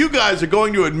 You guys are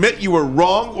going to admit you were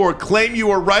wrong or claim you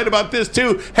were right about this,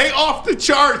 too. Hey, off the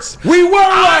charts. We were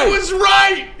right. I was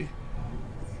right.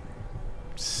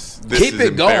 This Keep is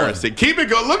it going. embarrassing. Keep it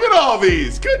going. Look at all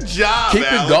these. Good job,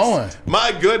 Keep Alex. it going.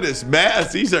 My goodness,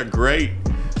 Mass, these are great.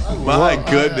 My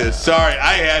goodness. Sorry,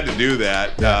 I had to do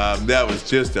that. That was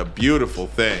just a beautiful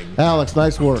thing. Alex,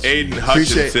 nice work. Aidan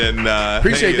Hutchinson.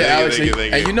 Appreciate that, Alex. Thank you.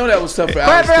 And you know that was tough for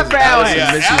Alex. Alex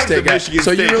is Michigan State guy. Michigan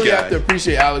So you State really guy. have to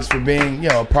appreciate Alex for being,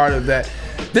 a part of that.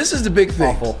 This is the big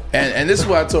thing. And this is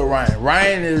what I told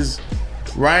Ryan.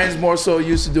 Ryan's more so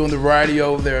used to doing the variety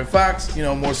over there at Fox,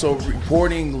 more so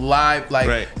reporting live,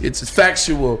 like it's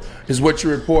factual is what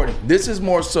you're reporting. This is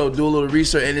more so do a little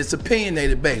research, and it's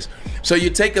opinionated based. So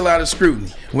you take a lot of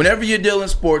scrutiny. Whenever you're dealing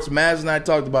sports, Maz and I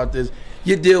talked about this,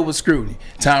 you deal with scrutiny.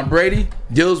 Tom Brady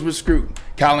deals with scrutiny.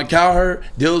 Colin Cowherd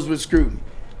deals with scrutiny.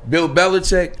 Bill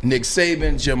Belichick, Nick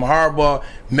Saban, Jim Harbaugh,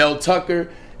 Mel Tucker,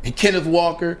 and Kenneth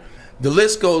Walker. The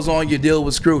list goes on, you deal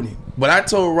with scrutiny. But I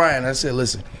told Ryan, I said,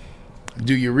 listen,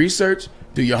 do your research,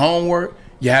 do your homework,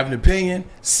 you have an opinion,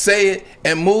 say it,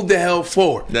 and move the hell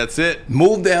forward. That's it.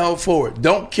 Move the hell forward.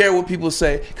 Don't care what people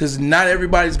say, because not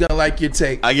everybody's going to like your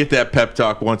take. I get that pep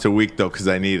talk once a week, though, because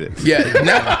I need it. Yeah,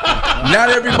 not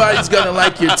everybody's going to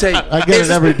like your take. I get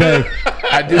it every day.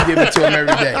 I do give it to him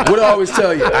every day. What I always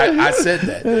tell you, I said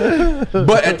that.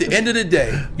 But at the end of the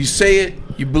day, you say it,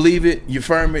 you believe it, you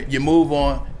affirm it, you move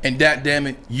on, and that damn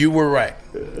it, you were right.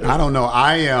 I don't know.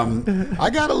 I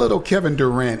got a little Kevin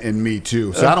Durant in me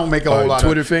too, so I don't make a whole lot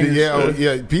Twitter of fingers.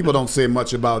 Yeah. People don't say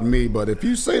much about me, but if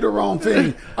you say the wrong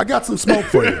thing, I got some smoke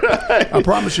for you. I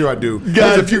promise you, I do.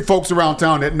 There's a few folks around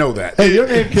town that know that. Hey, your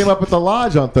name came up at the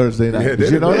lodge on Thursday night. Yeah,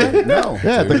 Did you know that? No.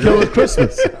 Yeah, the Killer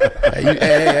Christmas.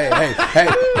 Hey,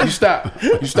 you stop.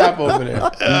 You stop over there. You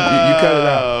cut it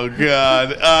out. Oh,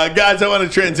 God. Guys, I want to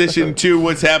transition to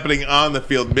what's happening on the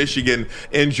field, Michigan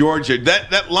and Georgia.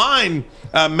 That line,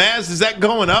 Maz, is that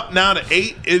going up now to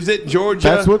 8? Is it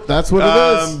Georgia? That's what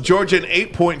it is. Georgia an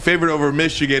 8-point favorite over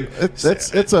Michigan.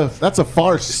 That's a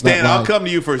farce. Stan, I'll come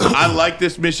to you first. I like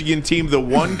this Michigan team. The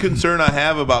one concern I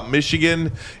have about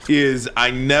Michigan is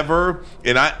I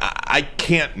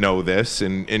can't know this,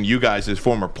 and you guys as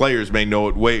former players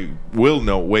will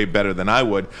know it way better than I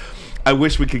would. I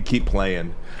wish we could keep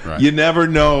playing. Right. You never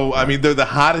know. I mean, they're the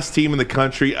hottest team in the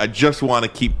country. I just want to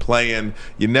keep playing.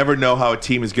 You never know how a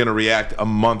team is going to react a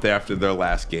month after their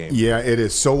last game. Yeah, it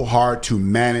is so hard to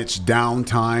manage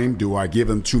downtime. Do I give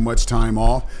them too much time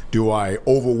off? Do I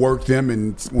overwork them,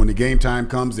 and when the game time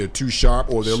comes, they're too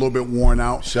sharp or they're a little bit worn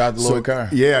out? Shout out to Lloyd Carr.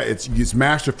 Yeah, it's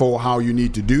masterful how you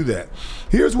need to do that.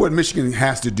 Here's what Michigan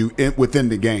has to do within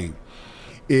the game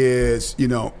is,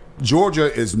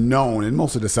 Georgia is known, in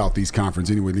most of the Southeast Conference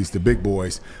anyway, at least the big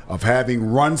boys, of having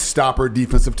run-stopper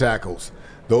defensive tackles.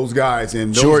 Those guys,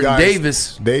 Jordan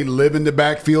Davis, they live in the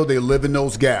backfield. They live in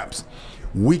those gaps.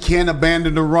 We can't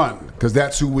abandon the run because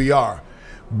that's who we are.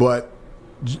 But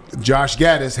Josh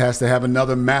Gaddis has to have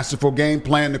another masterful game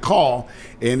plan to call.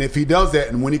 And if he does that,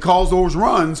 and when he calls those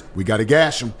runs, we got to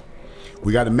gash him.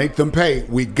 We got to make them pay.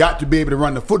 We got to be able to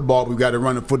run the football. We got to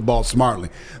run the football smartly.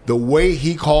 The way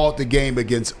he called the game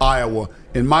against Iowa,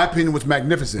 in my opinion, was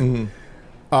magnificent.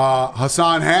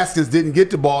 Hassan Haskins didn't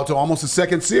get the ball until almost the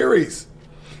second series.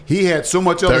 He had so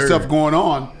much other stuff going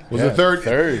on. Was the third.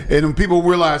 And when people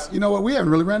realized, you know what, we haven't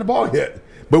really ran the ball yet.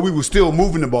 But we were still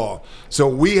moving the ball. So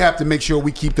we have to make sure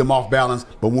we keep them off balance.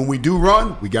 But when we do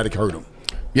run, we got to hurt them.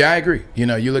 Yeah, I agree. You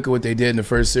look at what they did in the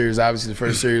first series. Obviously, the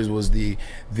first series was the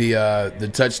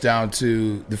touchdown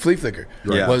to the flea flicker.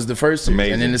 Right. Was the first series.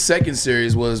 Amazing. And then the second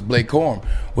series was Blake Corum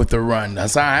with the run.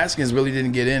 Hassan Haskins really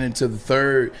didn't get in until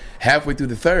halfway through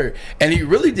the third. And he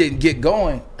really didn't get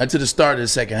going until the start of the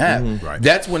second half. Mm-hmm. Right.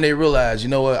 That's when they realized, you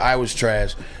know what, I was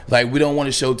trash. Like, we don't want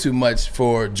to show too much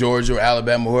for Georgia or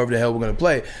Alabama, or whoever the hell we're going to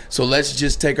play. So let's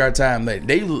just take our time.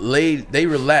 They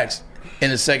relaxed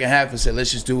in the second half and said,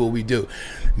 let's just do what we do.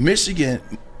 Michigan,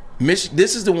 this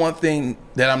is the one thing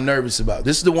that I'm nervous about.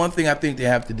 This is the one thing I think they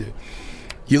have to do.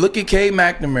 You look at Cade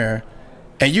McNamara,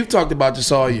 and you've talked about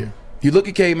this all year. You look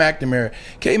at Cade McNamara.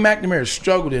 Cade McNamara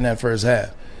struggled in that first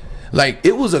half. Like,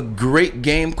 it was a great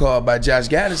game call by Josh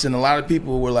Gaddis, and a lot of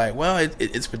people were like, well,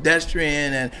 it's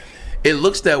pedestrian, and it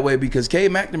looks that way because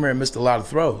Cade McNamara missed a lot of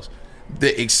throws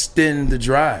that extend the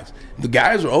drives. The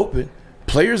guys were open.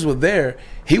 Players were there.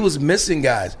 He was missing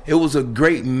guys. It was a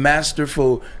great,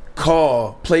 masterful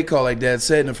play call, like Dad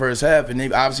said, in the first half, and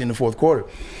then obviously in the fourth quarter.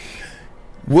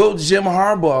 Will Jim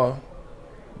Harbaugh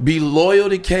be loyal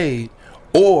to Cade,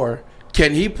 or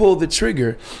can he pull the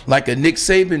trigger like a Nick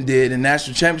Saban did in the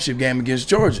national championship game against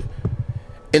Georgia?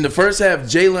 In the first half,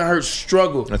 Jalen Hurts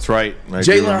struggled. That's right.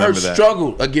 Jalen Hurts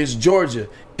struggled against Georgia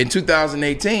in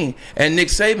 2018, and Nick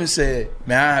Saban said,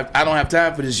 man, I don't have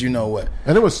time for this, you know what.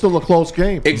 And it was still a close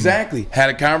game. Exactly.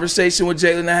 Had a conversation with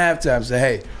Jalen at halftime, said,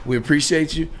 hey, we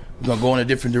appreciate you. We're going to go in a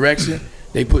different direction.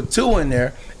 They put Tua in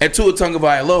there, and Tua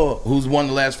Tagovailoa, who's won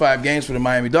the last 5 games for the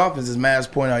Miami Dolphins, as Maz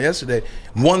pointed out yesterday,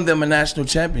 won them a national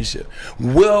championship.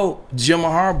 Will Jim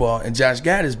Harbaugh and Josh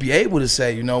Gaddis be able to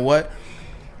say, you know what,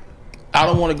 I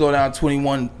don't want to go down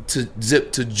 21 to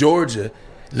zip to Georgia.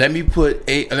 Let me put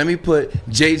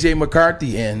J.J.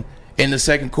 McCarthy in the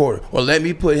second quarter, or let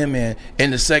me put him in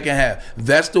the second half.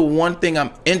 That's the one thing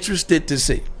I'm interested to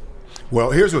see.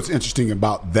 Well, here's what's interesting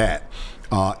about that,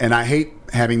 and I hate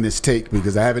having this take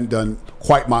because I haven't done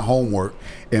quite my homework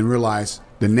and realized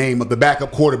the name of the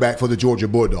backup quarterback for the Georgia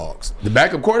Bulldogs. The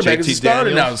backup quarterback is the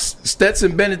starter now.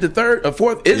 Stetson Bennett the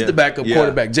fourth is the backup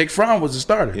quarterback. Jake Fromm was the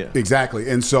starter. Yeah. Exactly.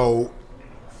 And so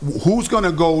who's going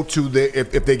to go to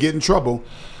if they get in trouble,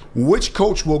 which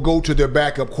coach will go to their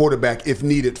backup quarterback if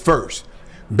needed first?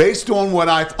 Based on what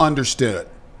I've understood,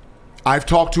 I've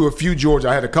talked to a few Georgia.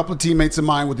 I had a couple of teammates of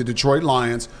mine with the Detroit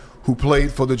Lions who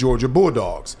played for the Georgia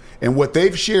Bulldogs. And what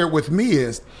they've shared with me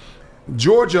is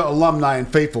Georgia alumni and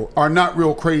faithful are not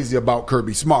real crazy about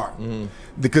Kirby Smart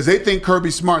because they think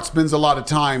Kirby Smart spends a lot of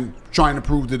time trying to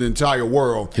prove to the entire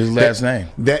world his last name.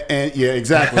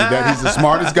 Exactly. That he's the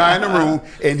smartest guy in the room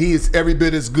and he is every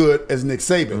bit as good as Nick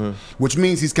Saban, which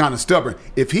means he's kind of stubborn.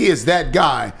 If he is that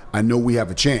guy, I know we have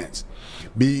a chance.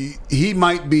 He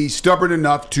might be stubborn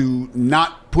enough to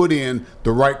not put in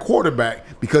the right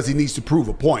quarterback because he needs to prove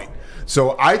a point.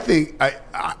 So I think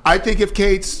if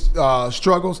Cade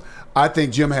struggles, I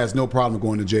think Jim has no problem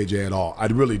going to JJ at all. I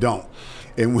really don't.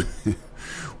 And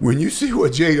when you see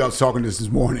what I was talking this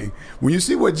morning, when you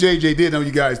see what JJ did, I know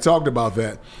you guys talked about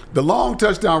that. The long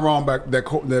touchdown run back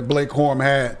that Blake Corum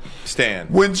had.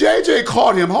 When JJ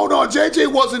caught him, hold on,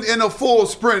 JJ wasn't in a full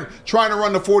sprint trying to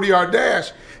run the 40-yard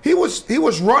dash. He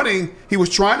was running. He was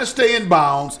trying to stay in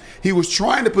bounds. He was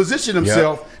trying to position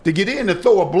himself to get in to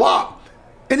throw a block.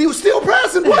 And he was still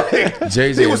passing Blake.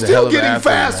 He was still getting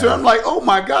faster. I'm like, oh,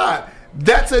 my God.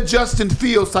 That's a Justin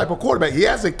Fields type of quarterback. He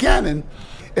has a cannon.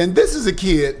 And this is a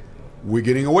kid, we're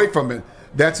getting away from it,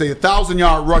 that's a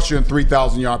 1,000-yard rusher and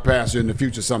 3,000-yard passer in the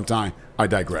future sometime. I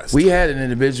digress. We had an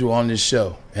individual on this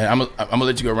show, and I'm going to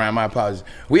let you go, Ryan. My apologies.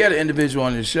 We had an individual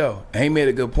on this show, and he made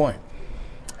a good point.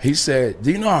 He said,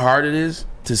 do you know how hard it is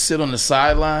to sit on the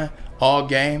sideline all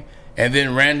game and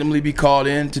then randomly be called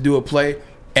in to do a play?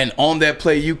 And on that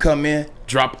play, you come in,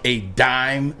 drop a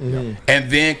dime,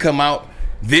 and then come out,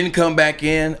 then come back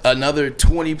in another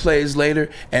 20 plays later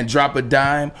and drop a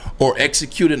dime or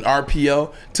execute an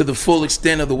RPO to the full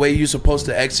extent of the way you're supposed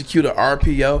to execute an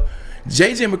RPO.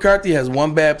 J.J. McCarthy has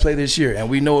one bad play this year, and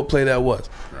we know what play that was.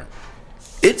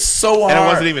 It's so hard. And it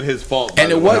wasn't even his fault.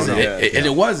 And it wasn't. And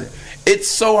it wasn't. It's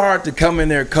so hard to come in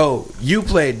there cold. You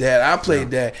played that. I played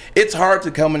that. It's hard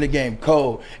to come in the game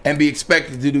cold and be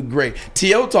expected to do great.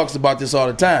 T.O. talks about this all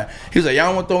the time. He's like,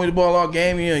 y'all want to throw me the ball all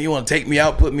game? You want to take me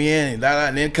out, put me in,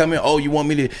 and then come in. Oh, you want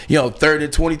me to, 3rd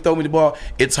and 20, throw me the ball?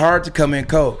 It's hard to come in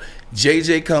cold.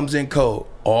 JJ comes in cold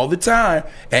all the time,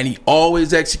 and he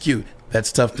always executes.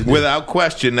 That's tough to do. Without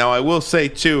question. Now, I will say,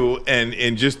 too,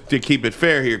 and just to keep it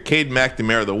fair here, Cade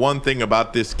McNamara, the one thing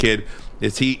about this kid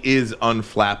is he is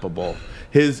unflappable.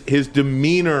 His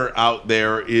demeanor out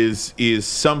there is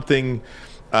something,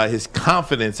 his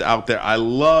confidence out there. I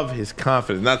love his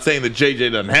confidence. Not saying that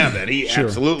JJ doesn't have that. He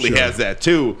absolutely has that,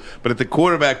 too. But at the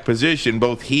quarterback position,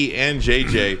 both he and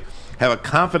JJ have a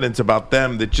confidence about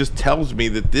them that just tells me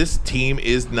that this team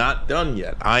is not done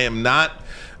yet. I am not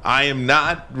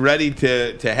ready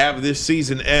to have this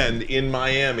season end in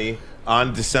Miami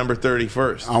on December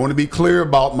 31st. I want to be clear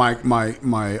about my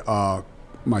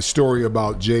my story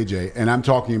about JJ, and I'm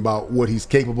talking about what he's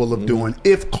capable of doing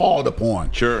if called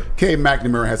upon. Sure. Cade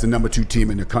McNamara has the number 2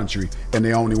 team in the country, and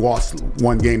they only lost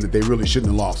one game that they really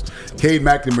shouldn't have lost. Cade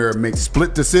McNamara makes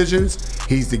split decisions.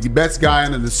 He's the best guy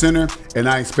under the center, and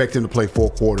I expect him to play 4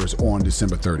 quarters on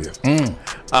December 30th.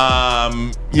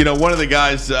 One of the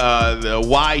guys, the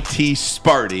YT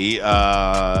Sparty,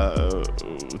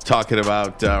 talking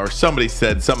about, or somebody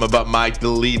said something about my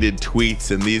deleted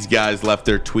tweets, and these guys left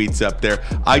their tweets up there.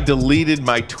 I deleted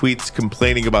my tweets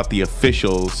complaining about the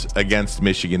officials against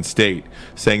Michigan State,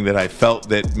 saying that I felt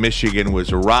that Michigan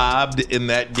was robbed in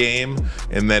that game,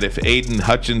 and that if Aidan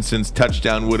Hutchinson's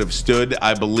touchdown would have stood,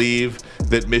 I believe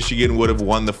that Michigan would have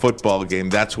won the football game.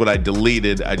 That's what I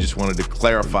deleted. I just wanted to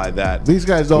clarify that. These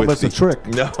guys don't miss a trick.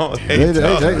 No, they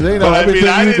know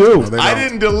everything you do. I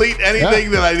didn't delete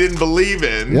anything that I didn't believe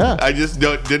in. Yeah. I just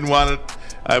didn't want to.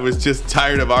 I was just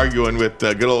tired of arguing with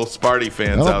good old Sparty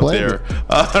fans out there.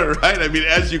 All right. I mean,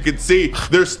 as you can see,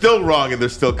 they're still wrong and they're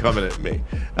still coming at me.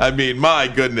 I mean, my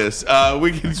goodness.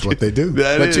 That's what they do.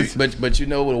 But you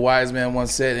know what a wise man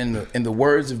once said in the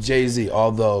words of Jay-Z,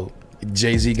 although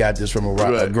Jay-Z got this from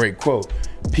a great quote.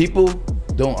 People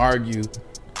don't argue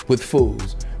with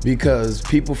fools because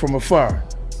people from afar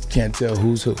can't tell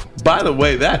who's who. By the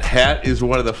way, that hat is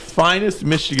one of the finest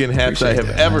Michigan hats I have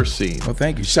ever seen. Well,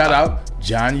 thank you. Shout out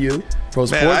John Yu. Pro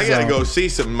Sports Man, I got to Zone. go see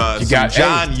some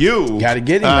John Yu. Got to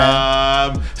get him,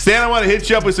 man. Stan, I want to hit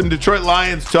you up with some Detroit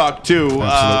Lions talk, too,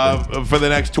 for the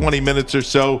next 20 minutes or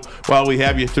so while we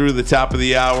have you through the top of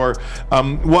the hour.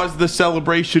 Was the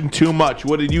celebration too much?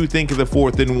 What did you think of the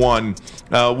 4th and 1?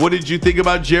 What did you think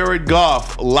about Jared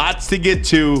Goff? Lots to get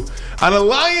to on a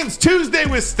Lions Tuesday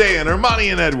with Stan,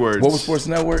 Ermanni and Edwards. Woodward Sports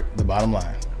Network, the bottom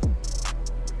line.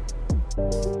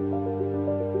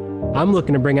 I'm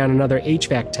looking to bring on another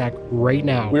HVAC tech right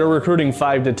now. We are recruiting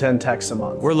 5 to 10 techs a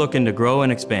month. We're looking to grow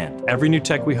and expand. Every new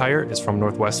tech we hire is from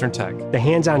Northwestern Tech. The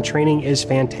hands-on training is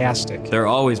fantastic. They're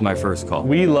always my first call.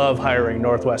 We love hiring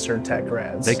Northwestern Tech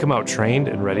grads. They come out trained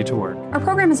and ready to work. Our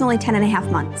program is only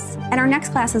 10.5 months, and our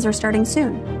next classes are starting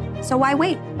soon. So why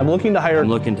wait? I'm looking to hire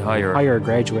a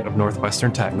graduate of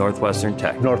Northwestern Tech. Northwestern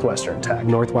Tech. Northwestern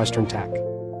Tech.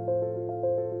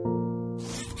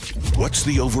 What's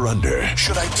the over-under?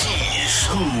 Should I tease?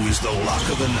 Who is the lock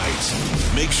of the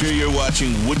night? Make sure you're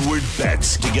watching Woodward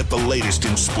Bets to get the latest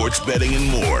in sports betting and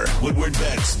more. Woodward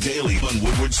Bets, daily on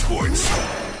Woodward Sports.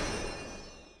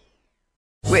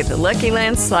 With the Lucky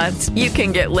Land Slots, you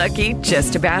can get lucky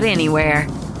just about anywhere.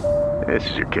 This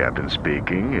is your captain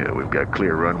speaking. We've got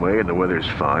clear runway and the weather's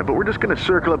fine, but we're just going to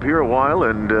circle up here a while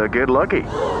and get lucky.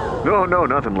 No,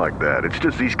 nothing like that. It's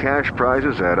just these cash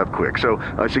prizes add up quick. So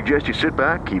I suggest you sit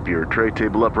back, keep your tray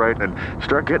table upright, and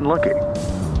start getting lucky.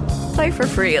 Play for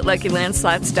free at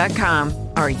LuckyLandSlots.com.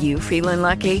 Are you feeling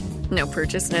lucky? No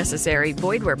purchase necessary.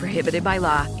 Void where prohibited by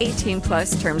law.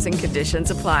 18+ terms and conditions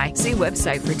apply. See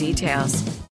website for details.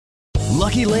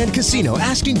 Lucky Land Casino,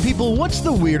 asking people, what's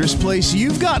the weirdest place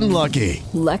you've gotten lucky?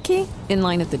 Lucky? In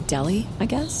line at the deli, I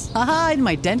guess? Aha, in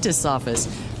my dentist's office.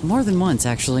 More than once,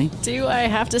 actually. Do I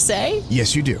have to say?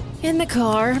 Yes, you do. In the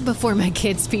car before my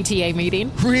kids' PTA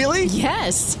meeting. Really?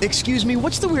 Yes. Excuse me,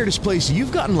 what's the weirdest place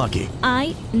you've gotten lucky?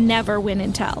 I never win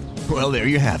and tell. Well, there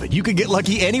you have it. You can get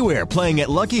lucky anywhere, playing at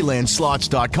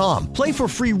LuckyLandSlots.com. Play for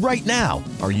free right now.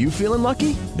 Are you feeling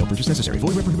lucky? No purchase necessary. Void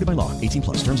where prohibited by law.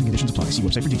 18+. Terms and conditions apply. See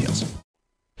website for details.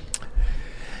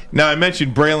 Now, I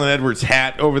mentioned Braylon Edwards'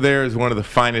 hat over there is one of the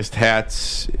finest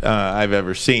hats I've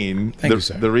ever seen. Thank you,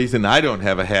 sir. The reason I don't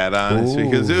have a hat on is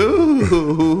because,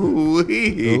 look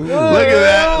at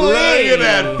that. Look at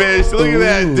that fish. Look at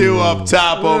that dew up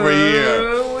top over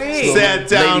here. Sat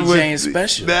down Lady Jane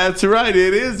special. That's right.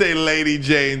 It is a Lady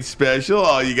Jane special.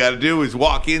 All you got to do is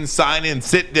walk in, sign in,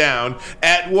 sit down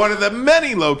at one of the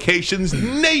many locations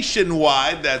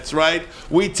nationwide. That's right.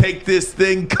 We take this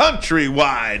thing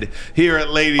countrywide here at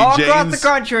Lady Jane's. All across the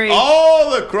country.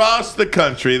 All across the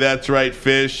country. That's right,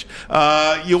 Fish.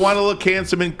 You want to look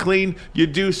handsome and clean? You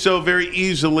do so very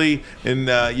easily,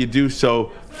 and you do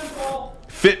so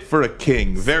fit for a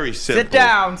king. Very simple. Sit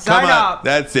down. Sign up.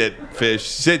 That's it, Fish.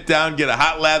 Sit down, get a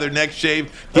hot lather neck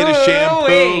shave, get a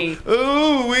shampoo.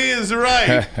 Ooh-wee is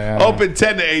right. Open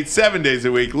 10 to 8, 7 days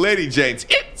a week. Lady Jane's,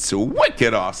 it's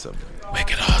wicked awesome.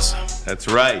 Wicked awesome. That's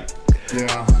right.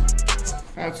 Yeah.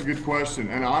 That's a good question.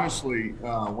 And honestly,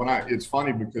 it's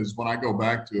funny because when I go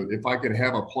back to it, if I could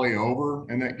have a play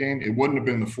over in that game, it wouldn't have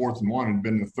been the 4th and 1. It would have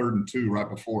been the 3rd and 2 right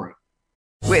before it.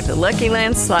 With the Lucky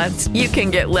Land Slots, you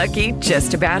can get lucky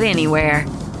just about anywhere.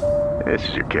 This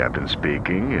is your captain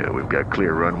speaking. We've got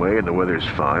clear runway and the weather's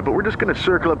fine, but we're just going to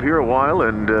circle up here a while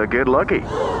and get lucky.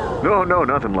 No,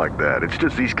 nothing like that. It's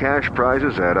just these cash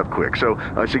prizes add up quick. So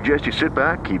I suggest you sit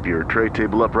back, keep your tray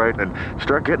table upright, and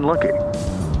start getting lucky.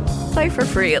 Play for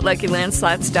free at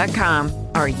LuckyLandSlots.com.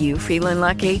 Are you feeling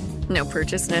lucky? No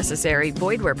purchase necessary.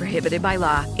 Void where prohibited by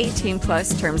law.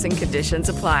 18+ terms and conditions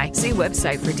apply. See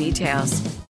website for details.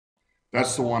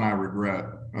 That's the one I regret.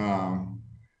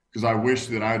 Because I wish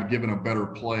that I had given a better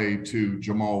play to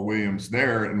Jamal Williams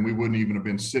there, and we wouldn't even have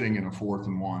been sitting in a 4th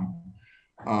and 1.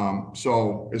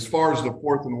 So as far as the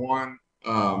 4th and 1,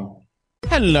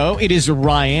 Hello, it is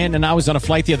Ryan, and I was on a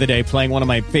flight the other day playing one of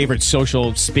my favorite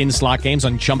social spin slot games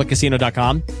on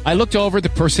ChumbaCasino.com. I looked over at the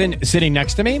person sitting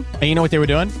next to me, and you know what they were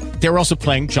doing? They were also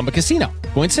playing Chumba Casino.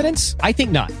 Coincidence? I think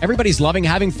not. Everybody's loving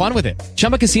having fun with it.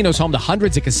 Chumba Casino is home to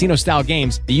hundreds of casino-style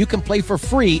games that you can play for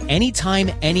free anytime,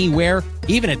 anywhere,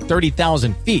 even at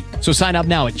 30,000 feet. So sign up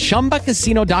now at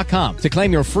ChumbaCasino.com to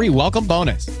claim your free welcome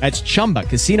bonus. That's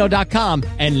ChumbaCasino.com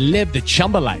and live the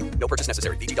Chumba life. No purchase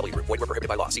necessary. VGW. Void where prohibited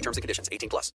by law. See terms and conditions.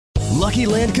 18+. Lucky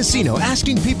Land Casino,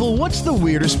 asking people, what's the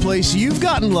weirdest place you've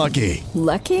gotten lucky?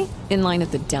 Lucky? In line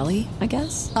at the deli, I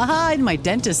guess? Aha, in my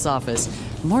dentist's office.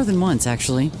 More than once,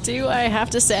 actually. Do I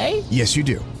have to say? Yes, you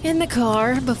do. In the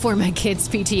car before my kids'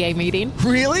 PTA meeting.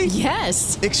 Really?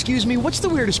 Yes. Excuse me, what's the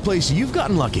weirdest place you've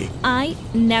gotten lucky? I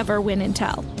never win and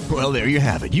tell. Well, there you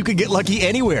have it. You can get lucky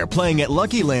anywhere, playing at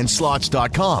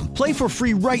LuckyLandSlots.com. Play for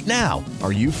free right now.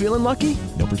 Are you feeling lucky?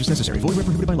 No purchase necessary. Void where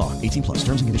prohibited by law. 18+.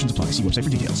 Terms and conditions apply. See website for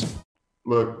details.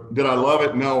 Look, did I love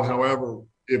it? No. However,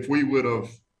 if we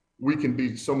can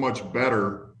be so much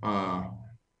better, on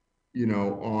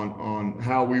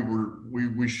how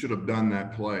we should have done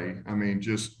that play. I mean,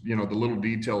 just, the little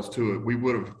details to it, we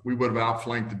would have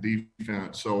outflanked the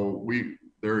defense. So we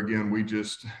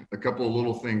just a couple of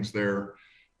little things there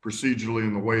procedurally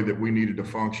in the way that we needed to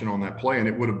function on that play, and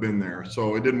it would have been there.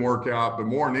 So it didn't work out, but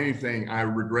more than anything, I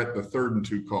regret the 3rd and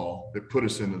 2 call that put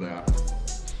us into that.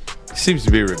 Seems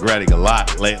to be regretting a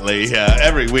lot lately.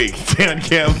 Every week, Dan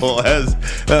Campbell has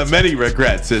many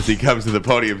regrets as he comes to the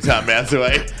podium. Tom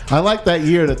Mazawey. I like that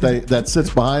year that sits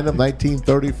behind him,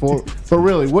 1934. But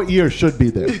really, what year should be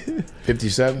there?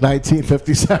 57.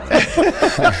 1957.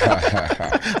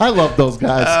 I love those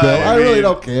guys still. I really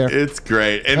don't care. It's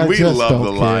great, and we love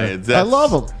the Lions. I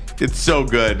love them. It's so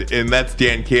good, and that's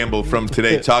Dan Campbell from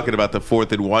today talking about the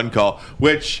 4th and 1 call,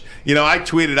 which, I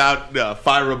tweeted out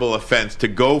fireable offense to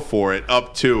go for it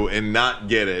up to and not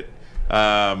get it.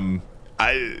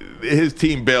 His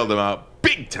team bailed him out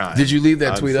big time. Did you leave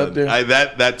that tweet up there?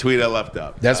 That tweet I left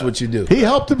up. That's what you do. He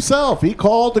helped himself. He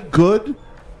called a good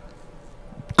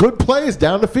plays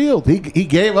down the field. He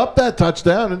gave up that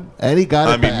touchdown and he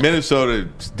got it back.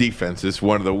 Minnesota's defense is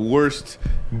one of the worst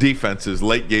defenses,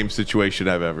 late game situation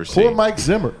I've ever seen. Poor Mike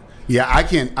Zimmer. Yeah,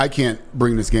 I can't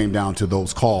bring this game down to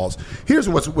those calls. Here's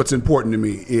what's important to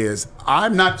me is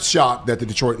I'm not shocked that the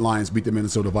Detroit Lions beat the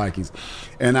Minnesota Vikings,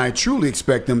 and I truly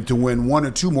expect them to win 1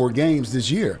 or 2 more games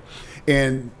this year.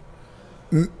 And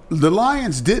the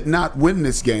Lions did not win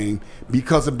this game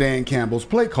because of Dan Campbell's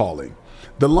play calling.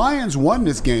 The Lions won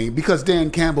this game because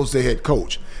Dan Campbell's the head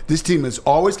coach. This team is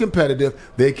always competitive.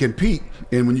 They compete.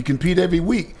 And when you compete every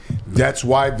week, that's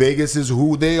why Vegas is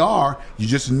who they are. You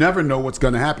just never know what's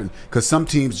going to happen because some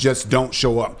teams just don't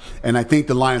show up. And I think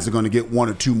the Lions are going to get 1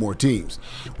 or 2 more teams.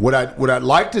 What I'd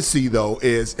like to see, though,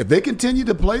 is if they continue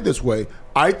to play this way,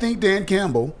 I think Dan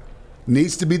Campbell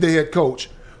needs to be the head coach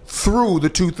through the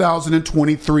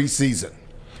 2023 season.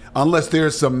 Unless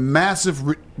there's some massive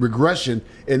regression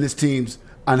in this team's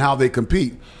on how they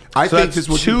compete. I think this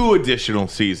was 2 additional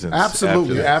seasons.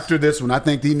 Absolutely. After this one, I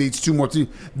think he needs 2 more teams.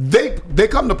 They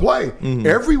come to play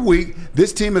every week.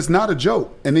 This team is not a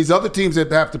joke, and these other teams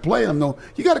that have to play them, though,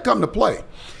 you got to come to play.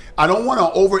 I don't want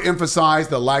to overemphasize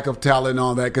the lack of talent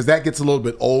on that because that gets a little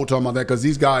bit old talking about that because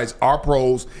these guys are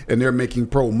pros and they're making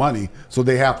pro money, so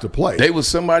they have to play. They was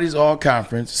somebody's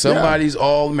all-conference, somebody's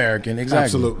all-American. Exactly.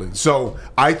 Absolutely. So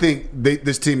I think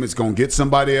this team is going to get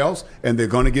somebody else, and they're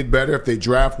going to get better if they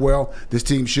draft well. This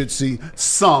team should see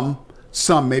some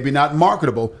maybe not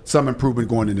marketable, some improvement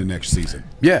going into next season.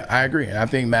 Yeah, I agree. And I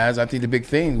think, Maz, the big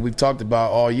thing we've talked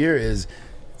about all year is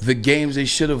the games they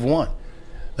should have won.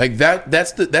 Like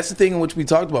that's the thing in which we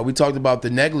talked about. We talked about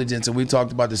the negligence and we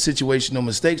talked about the situational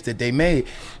mistakes that they made.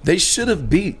 They should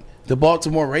have beat the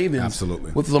Baltimore Ravens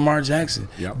with Lamar Jackson.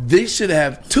 Yep. They should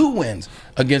have 2 wins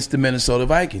against the Minnesota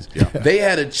Vikings. Yep. They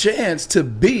had a chance to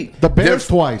beat the Bears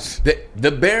twice.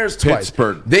 The Bears twice.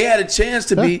 Pittsburgh. They had a chance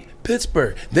to beat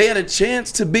Pittsburgh. They had a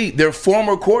chance to beat their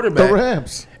former quarterback. The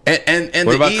Rams. And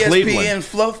the ESPN Cleveland?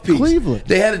 fluff piece. Cleveland.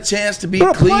 They had a chance to beat They're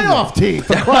a Cleveland. playoff team,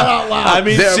 for crying out loud. I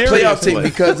mean, they're seriously. a playoff team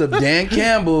because of Dan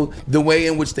Campbell, the way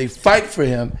in which they fight for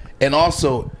him, And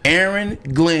also, Aaron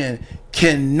Glenn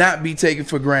cannot be taken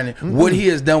for granted what he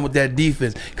has done with that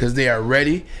defense, because they are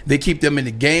ready. They keep them in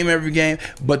the game every game.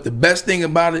 But the best thing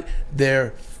about it,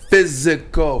 they're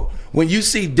physical. When you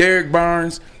see Derek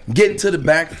Barnes get into the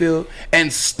backfield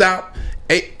and stop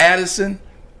Addison.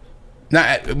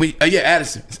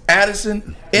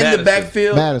 Addison in the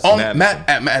backfield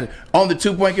on the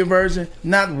 2-point conversion,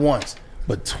 not once,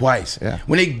 but twice. Yeah.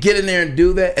 When they get in there and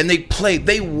do that, and they play,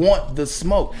 they want the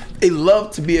smoke. They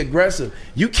love to be aggressive.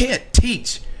 You can't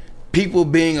teach people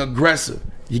being aggressive.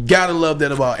 You gotta love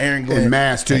that about Aaron Glenn. And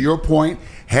Mass, to your point,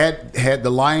 had the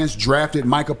Lions drafted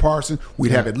Micah Parsons,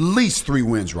 we'd have at least 3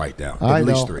 wins right now. At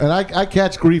least 3. And I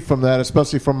catch grief from that,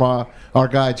 especially from our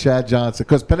guy Chad Johnson,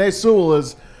 because Penei Sewell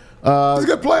is. He's a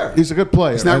good player. He's a good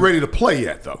player. He's not ready to play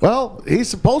yet, though. Well, he's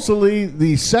supposedly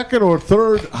the 2nd or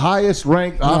 3rd highest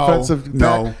ranked offensive.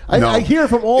 No. I hear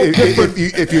from all different.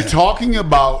 If you're talking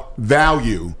about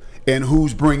value and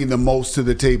who's bringing the most to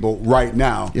the table right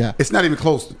now, it's not even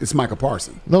close. It's Micah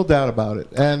Parsons. No doubt about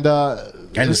it. And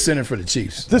the center for the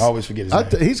Chiefs. I always forget his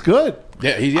name. He's good.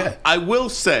 Yeah. I will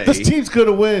say this team's going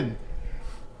to win.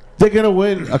 They're going to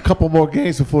win a couple more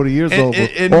games before the year's over.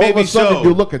 And all maybe of a sudden, so.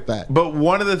 you look at that. But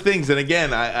one of the things, and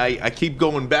again, I keep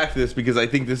going back to this because I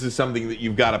think this is something that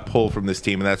you've got to pull from this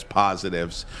team, and that's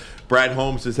positives. Brad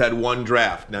Holmes has had 1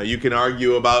 draft. Now, you can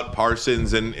argue about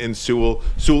Parsons and Sewell.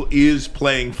 Sewell is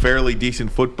playing fairly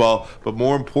decent football, but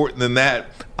more important than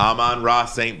that, Amon-Ra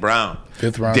St. Brown,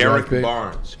 5th round Derek pick.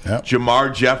 Barnes,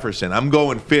 Jamar Jefferson. I'm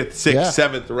going 5th,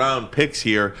 6th, 7th round picks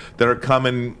here that are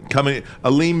coming.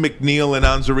 Aleem McNeil and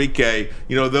Anzarike,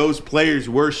 those players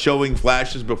were showing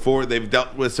flashes before. They've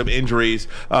dealt with some injuries.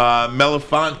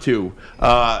 Melifontu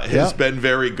has been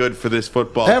very good for this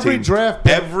football team.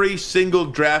 Every single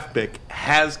draft pick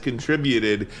has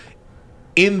contributed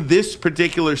in this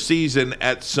particular season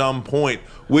at some point,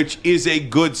 which is a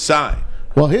good sign.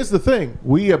 Well, here's the thing.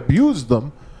 We abused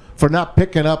them for not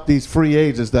picking up these free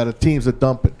agents that teams are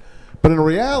dumping. But in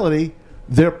reality,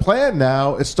 their plan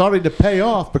now is starting to pay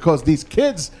off because these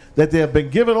kids that they have been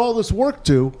giving all this work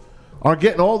to are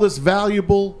getting all this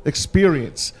valuable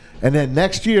experience. And then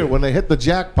next year when they hit the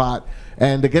jackpot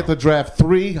and they get to draft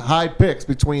 3 high picks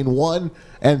between 1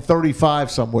 and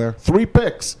 35 somewhere, 3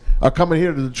 picks are coming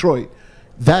here to Detroit.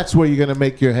 That's where you're going to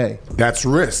make your hay. That's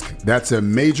risk. That's a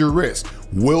major risk.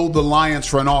 Will the Lions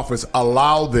front office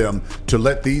allow them to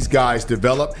let these guys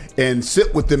develop and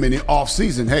sit with them in the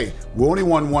offseason? Hey, we only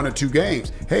won 1 or 2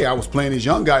 games. Hey, I was playing these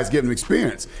young guys, getting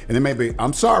experience. And it may be,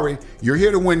 I'm sorry, you're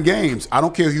here to win games. I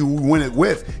don't care who you win it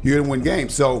with. You're here to win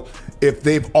games. So if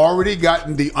they've already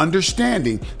gotten the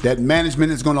understanding that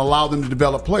management is going to allow them to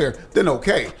develop player, then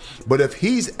okay. But if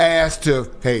he's asked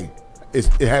to, hey, it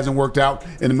hasn't worked out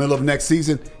in the middle of next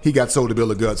season, he got sold a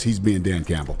bill of guts. He's being Dan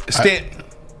Campbell.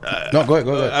 No, go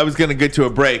ahead. I was going to get to a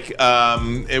break.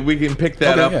 And we can pick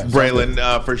that up,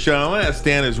 Braylon, for sure. I want to ask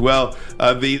Stan as well.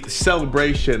 The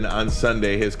celebration on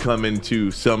Sunday has come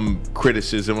into some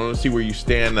criticism. I want to see where you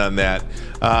stand on that.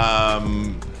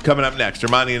 Coming up next,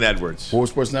 Ermanni and Edwards. Woodward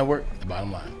Sports Network, The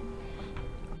Bottom Line.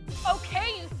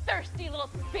 Okay, you thirsty little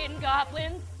spin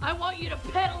goblins. I want you to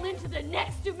pedal into the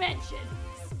next dimension.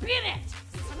 Spin it!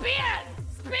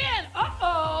 Spin!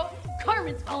 Uh-oh!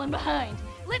 Carmen's falling behind.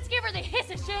 Let's give her the hiss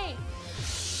of shame.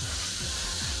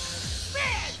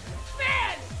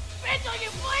 Spin till you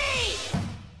bleed!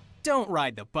 Don't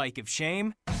ride the bike of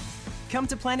shame. Come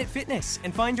to Planet Fitness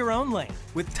and find your own lane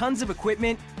with tons of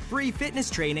equipment, free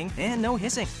fitness training, and no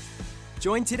hissing.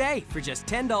 Join today for just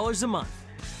 $10 a month.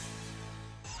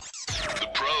 The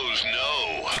pros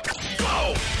know.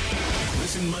 Go!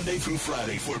 Listen Monday through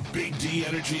Friday for Big D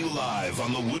Energy Live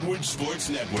on the Woodward Sports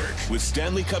Network with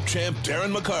Stanley Cup champ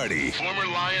Darren McCarty, former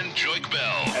Lion Joik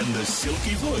Bell, and the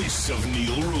silky voice of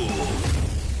Neil Rule.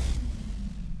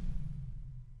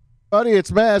 Buddy,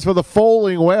 it's Maz for the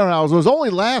Folding Warehouse. It was only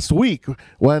last week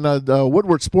when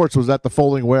Woodward Sports was at the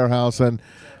Folding Warehouse, and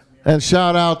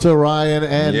shout out to Ryan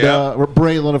and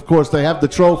Braylon. Of course, they have the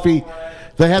trophy.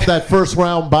 They had that first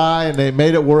round bye, and they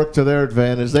made it work to their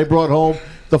advantage. They brought home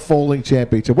the folding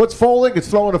championship. What's folding? It's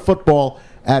throwing a football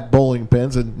at bowling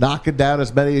pins and knocking down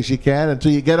as many as you can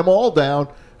until you get them all down,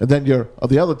 and then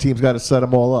the other team's got to set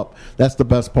them all up. That's the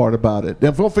best part about it.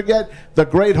 And don't forget, the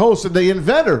great host and the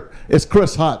inventor is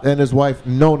Chris Hutt and his wife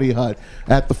Noni Hutt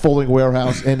at the Folding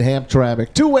Warehouse in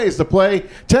Hamtramck. 2 ways to play: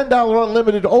 $10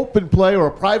 unlimited open play or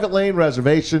a private lane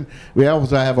reservation. We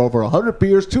also have over 100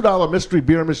 beers, $2 mystery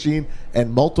beer machine,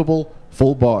 and multiple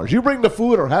full bars. You bring the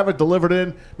food or have it delivered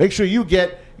in, make sure you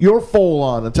get your fold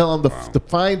on and tell them the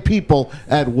fine people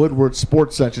at Woodward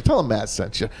Sports sent you. Tell them Matt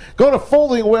sent you. Go to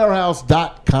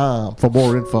foldingwarehouse.com for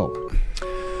more info.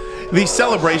 The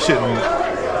celebration,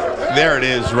 there it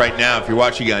is right now if you're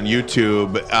watching on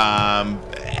YouTube.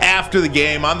 After the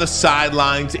game, on the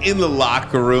sidelines, in the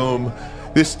locker room,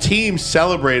 this team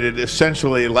celebrated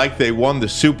essentially like they won the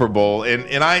Super Bowl.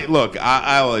 And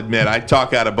I'll admit, I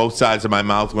talk out of both sides of my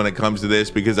mouth when it comes to this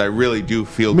because I really do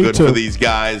feel good for these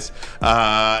guys.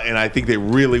 And I think they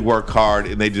really work hard,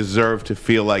 and they deserve to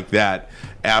feel like that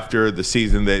after the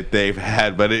season that they've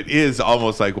had. But it is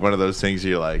almost like one of those things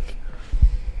you're like,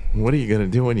 what are you going to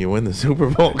do when you win the Super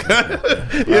Bowl?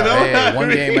 One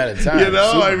game at a time. You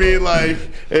know, I mean, like,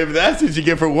 if that's what you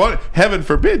get for one, heaven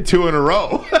forbid, 2 in a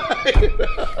row.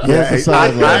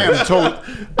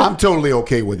 I'm totally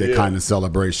okay with that kind of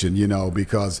celebration, you know,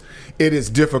 because it is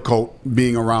difficult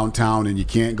being around town and you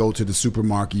can't go to the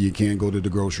supermarket, you can't go to the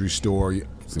grocery store, you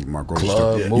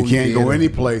can't go any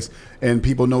place, and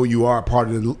people know you are a part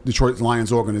of the Detroit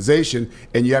Lions organization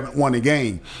and you haven't won a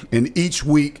game. And each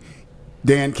week,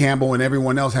 Dan Campbell and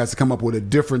everyone else has to come up with a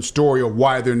different story of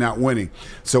why they're not winning.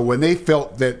 So when they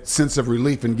felt that sense of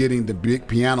relief in getting the big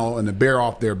piano and the bear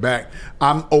off their back,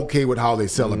 I'm okay with how they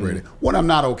celebrated. What I'm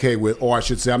not okay with, or I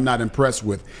should say I'm not impressed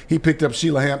with, he picked up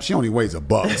Sheila Hamp. She only weighs a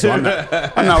buck, so I'm not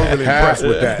really impressed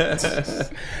with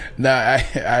that. No,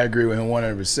 I agree with him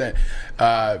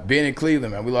 100%. Being in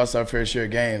Cleveland, man, we lost our fair share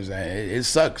of games, and it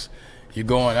sucks. You're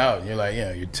going out, and you're like,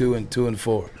 you're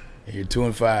 2-4. And you're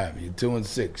 2-5, you're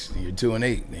 2-6, and you're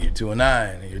 2-8, and you're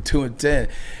 2-9, and you're 2-10.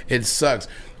 It sucks.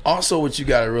 Also, what you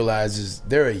got to realize is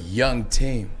they're a young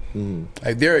team.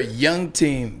 Like, they're a young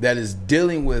team that is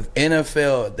dealing with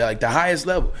NFL, like the highest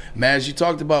level. Man, as you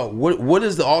talked about, what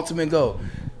is the ultimate goal?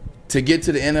 To get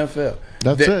to the NFL.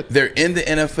 They're in the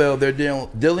NFL. They're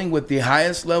dealing with the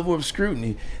highest level of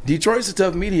scrutiny. Detroit's a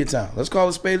tough media town. Let's call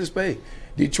a spade a spade.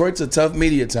 Detroit's a tough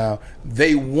media town.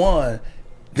 They won.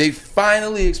 They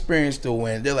finally experienced a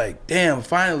win. They're like, damn,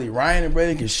 finally, Ryan and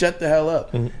Braylon can shut the hell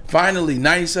up. Finally,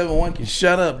 97-1 can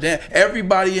shut up. Damn,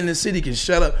 everybody in the city can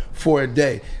shut up for a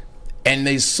day. And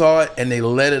they saw it, and they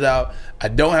let it out. I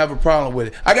don't have a problem with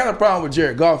it. I got a problem with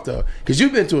Jared Goff, though, because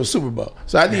you've been to a Super Bowl,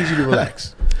 so I need you to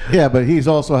relax. Yeah, but he's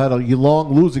also had a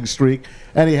long losing streak,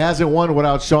 and he hasn't won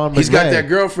without Sean McVay. He's got that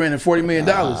girlfriend and $40 million,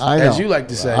 as you like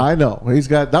to say. I know.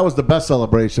 That was the best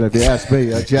celebration, if you ask me,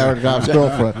 Jared Goff's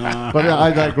girlfriend. But I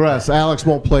digress. Alex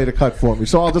won't play the cut for me,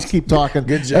 so I'll just keep talking.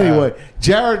 Good job. Anyway,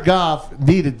 Jared Goff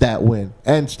needed that win.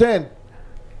 And Stan,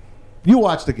 you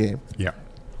watched the game. Yeah.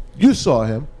 You saw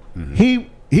him.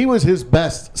 He was his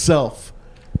best self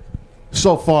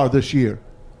so far this year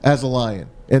as a Lion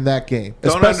in that game.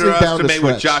 Don't underestimate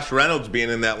with Josh Reynolds being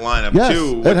in that lineup,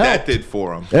 too, what that did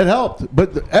for him. It helped.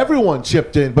 But everyone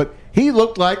chipped in. But he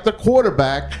looked like the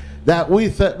quarterback that we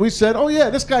said, oh, yeah,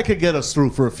 this guy could get us through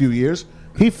for a few years.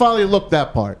 He finally looked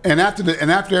that part. And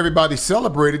after everybody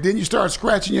celebrated, then you start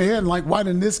scratching your head and like, why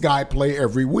didn't this guy play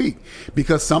every week?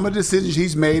 Because some of the decisions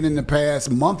he's made in the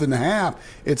past month and a half,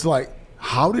 it's like,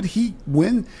 how did he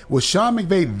win? Was Sean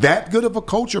McVay that good of a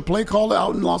coach or play caller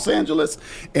out in Los Angeles?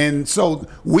 And so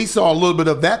we saw a little bit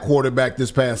of that quarterback this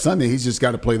past Sunday. He's just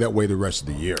got to play that way the rest of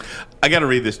the year. I got to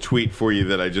read this tweet for you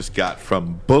that I just got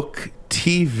from Book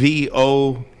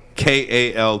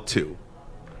TVOKAL2.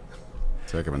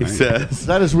 He says, is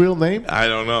that his real name? I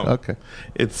don't know. Okay.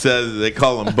 It says they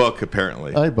call him Book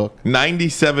apparently. Hi, Book.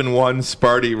 97.1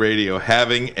 Sparty Radio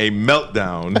having a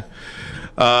meltdown.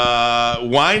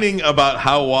 Whining about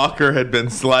how Walker had been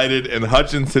slighted and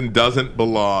Hutchinson doesn't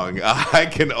belong. I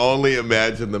can only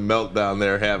imagine the meltdown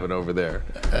they're having over there.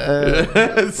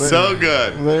 It's so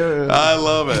good. I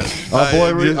love it. Our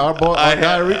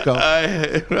guy Rico.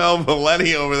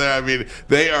 Valeni over there, I mean,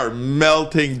 they are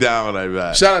melting down, I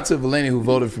bet. Shout out to Valeni who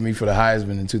voted for me for the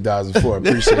Heisman in 2004.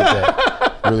 Appreciate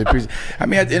that. Really appreciate it. I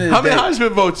mean, at the end of the day, how many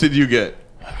Heisman votes did you get?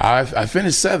 I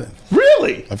finished 7th.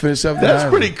 Really? I finished 7th. That's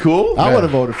pretty cool. I would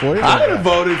have voted for you. I would have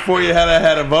voted for you had I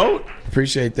had a vote.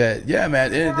 Appreciate that. Yeah, man.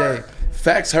 At the end of the day,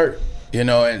 facts hurt. You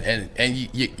know, and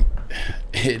you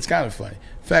it's kind of funny.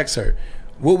 Facts hurt.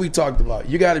 What we talked about,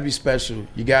 you got to be special.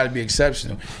 You got to be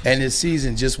exceptional. And this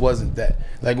season just wasn't that.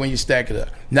 Like when you stack it up.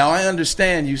 Now I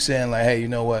understand you saying like, hey, you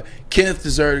know what? Kenneth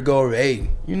deserved to go over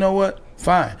Aidan. You know what?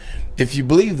 Fine. If you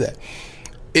believe that.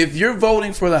 If you're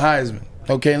voting for the Heisman,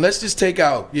 okay, and let's just take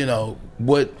out, you know,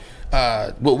 what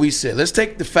we said. Let's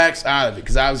take the facts out of it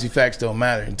because obviously facts don't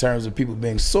matter in terms of people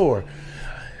being sore.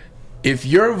 If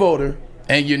you're a voter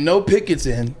and you know Pickett's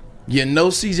in, you know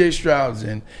C.J. Stroud's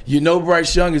in, you know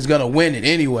Bryce Young is going to win it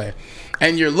anyway,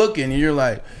 and you're looking and you're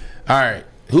like, all right,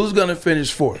 who's going to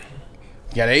finish fourth?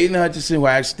 You got Aidan Hutchinson, who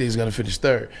I actually think is going to finish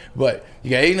third. But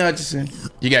you got Aidan Hutchinson,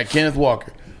 you got Kenneth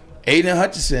Walker. Aidan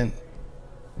Hutchinson,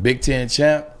 Big Ten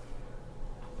champ,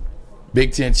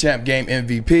 Big Ten champ game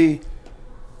MVP,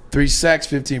 3 sacks,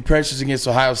 15 pressures against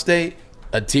Ohio State,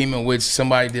 a team in which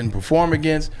somebody didn't perform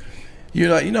against. You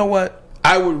know what?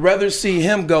 I would rather see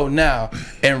him go now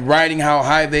and writing how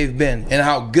high they've been and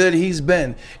how good he's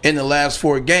been in the last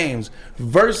 4 games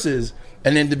versus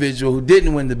an individual who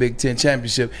didn't win the Big Ten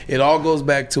championship. It all goes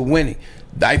back to winning.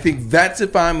 I think that's,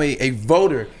 if I'm a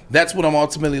voter, that's what I'm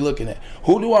ultimately looking at.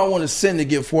 Who do I want to send to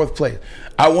get 4th place?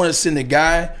 I want to send the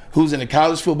guy who's in the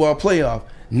college football playoff,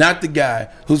 not the guy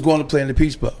who's going to play in the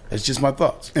Peach Bowl. That's just my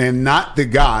thoughts. And not the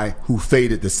guy who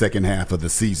faded the second half of the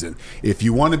season. If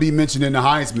you want to be mentioned in the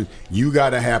Heisman, you got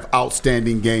to have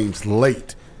outstanding games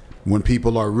late when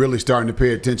people are really starting to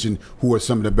pay attention who are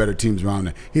some of the better teams around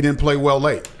there. He didn't play well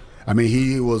late. I mean,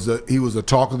 he was a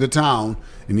talk of the town,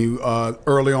 and he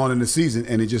early on in the season,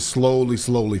 and it just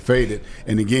slowly faded.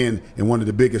 And again, in one of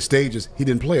the biggest stages, he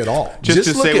didn't play at all.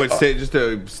 Just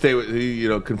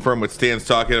to confirm what Stan's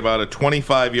talking about, a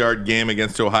 25-yard game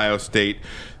against Ohio State.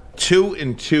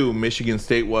 2-2 Michigan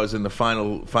State was in the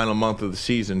final month of the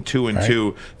season.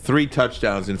 2-2, 3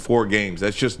 touchdowns in 4 games.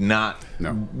 That's just not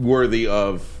worthy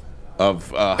of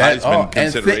Heisman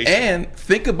consideration. And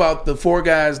think about the 4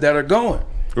 guys that are going.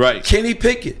 Right. Kenny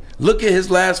Pickett. Look at his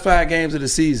last 5 games of the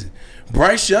season.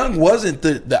 Bryce Young wasn't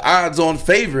the odds-on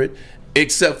favorite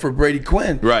except for Brady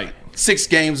Quinn. Right. 6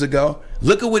 games ago.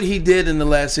 Look at what he did in the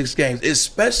last 6 games,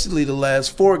 especially the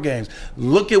last 4 games.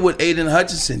 Look at what Aidan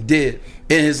Hutchinson did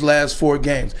in his last 4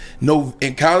 games.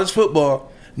 In college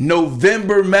football,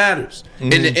 November matters.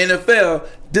 Mm-hmm. In the NFL,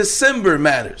 December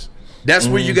matters. That's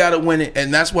where you got to win it,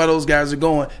 and that's why those guys are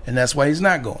going, and that's why he's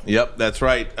not going. Yep, that's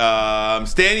right.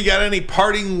 Stan, you got any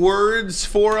parting words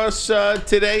for us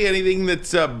today? Anything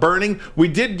that's burning? We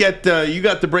did get you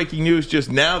got the breaking news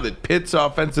just now that Pitt's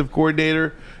offensive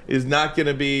coordinator is not going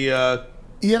to be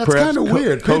that's kind of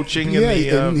weird. Coaching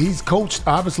and he's coached,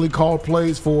 obviously called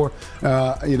plays for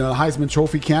Heisman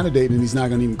Trophy candidate, and he's not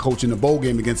going to even coach in the bowl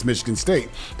game against Michigan State.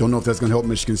 Don't know if that's going to help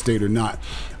Michigan State or not.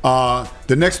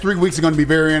 The next 3 weeks are going to be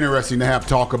very interesting to have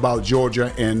talk about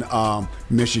Georgia and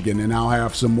Michigan, and I'll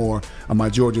have some more of my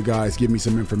Georgia guys give me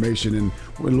some information, and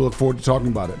we'll look forward to talking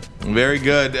about it. Very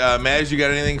good. Maz, you got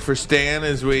anything for Stan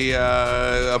as we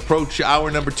approach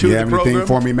hour number 2 of the program? You have anything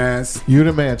for me, Maz? You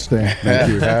the man, Stan. Thank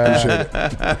you. Appreciate it.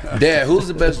 Dad, who's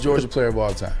the best Georgia player of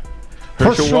all time?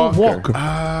 Herschel Walker.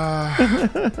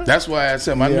 That's why I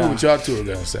said I knew what y'all two were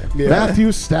going to say. Yeah.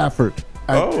 Matthew Stafford.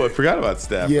 I forgot about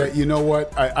Stafford. Yeah, you know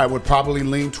what? I would probably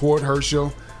lean toward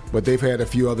Herschel, but they've had a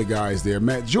few other guys there.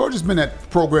 Georgia's been that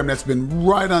program that's been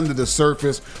right under the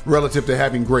surface relative to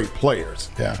having great players.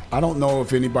 Yeah. I don't know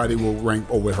if anybody will rank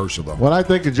over Herschel, though. When I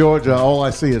think of Georgia, all I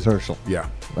see is Herschel. Yeah.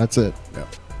 That's it. Yeah.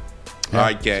 All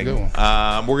right, gang.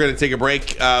 We're going to take a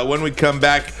break. When we come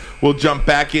back, we'll jump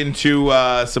back into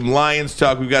some Lions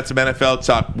talk. We've got some NFL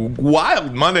talk.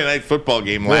 Wild Monday Night Football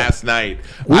game last night.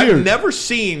 Weird. I've never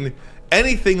seen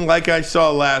anything like I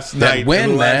saw last night. That win, in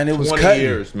the last man, it was 20 cutting.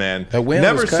 years, man. That win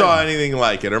never was saw cutting. anything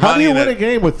like it. How do you win a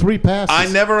game with 3 passes? I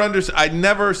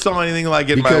never saw anything like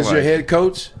it in my life. Because your head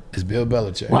coach is Bill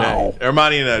Belichick. Wow.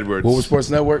 Ermanni and Edwards. Woodward Sports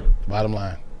Network, bottom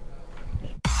line.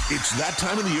 It's that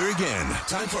time of the year again.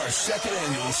 Time for our second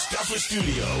annual Stuffer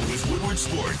Studio with Woodward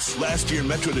Sports. Last year,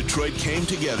 Metro Detroit came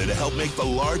together to help make the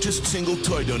largest single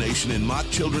toy donation in Mott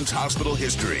Children's Hospital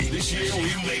history. This year,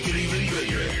 we make it even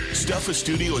bigger. Stuffer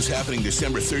Studio is happening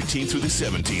December 13th through the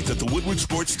 17th at the Woodward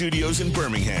Sports Studios in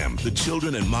Birmingham. The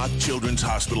children in Mott Children's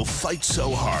Hospital fight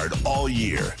so hard all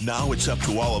year. Now it's up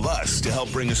to all of us to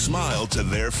help bring a smile to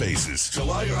their faces. So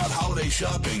while you're out holiday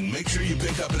shopping, make sure you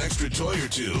pick up an extra toy or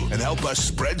two and help us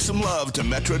spread some love to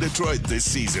Metro Detroit this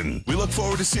season. We look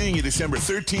forward to seeing you December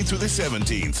 13th through the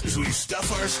 17th as we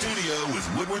stuff our studio with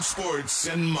Woodward Sports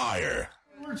and Meyer.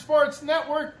 Woodward Sports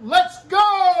Network, let's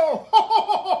go!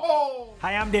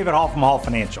 Hi, I'm David Hall from Hall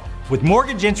Financial. With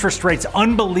mortgage interest rates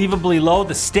unbelievably low,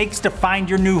 the stakes to find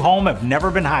your new home have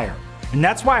never been higher. And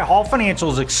that's why Hall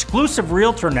Financial's exclusive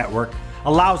realtor network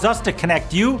allows us to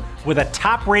connect you with a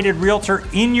top-rated realtor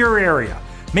in your area,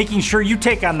 making sure you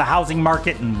take on the housing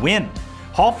market and win.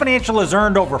 Hall Financial has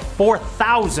earned over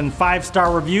 4,000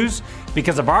 five-star reviews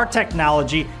because of our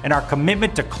technology and our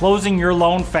commitment to closing your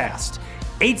loan fast.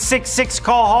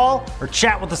 866-CALL-HALL or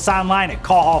chat with us online at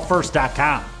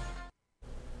callhallfirst.com.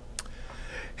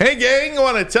 Hey, gang, I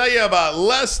want to tell you about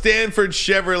Les Stanford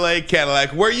Chevrolet Cadillac,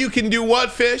 where you can do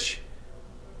what, Fish?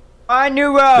 Find new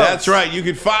roads. That's right. You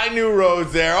can find new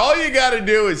roads there. All you got to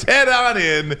do is head on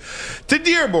in to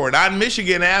Dearborn on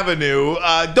Michigan Avenue.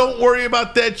 Don't worry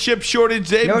about that chip shortage.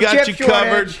 They've got you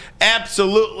covered.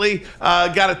 Absolutely.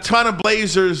 Got a ton of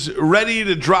Blazers ready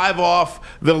to drive off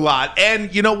the lot.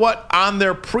 And you know what? On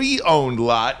their pre-owned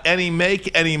lot, any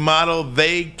make, any model,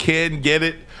 they can get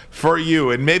it for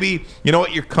you. And maybe, you know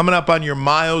what, you're coming up on your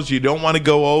miles, you don't want to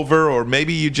go over, or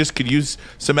maybe you just could use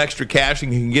some extra cash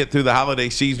and you can get through the holiday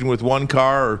season with one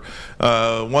car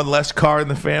or one less car in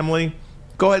the family.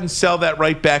 Go ahead and sell that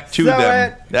right back to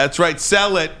them. That's right,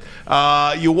 sell it.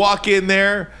 You walk in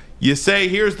there, you say,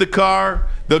 here's the car.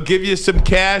 They'll give you some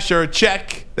cash or a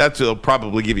check. They'll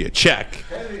probably give you a check.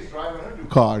 Kennedy's driving her new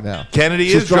car now. Kennedy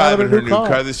is driving her new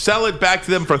car. They sell it back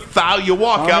to them for you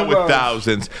walk out with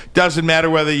thousands. Doesn't matter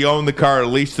whether you own the car or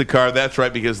lease the car. That's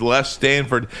right, because Les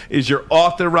Stanford is your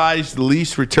authorized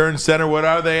lease return center. What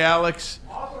are they, Alex?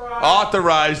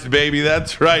 Authorized, baby.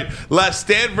 That's right.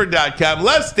 LesStanford.com.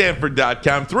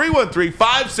 LesStanford.com.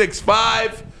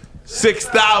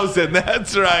 313-565-6000.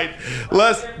 That's right.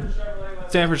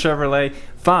 Stanford Chevrolet.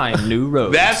 Find new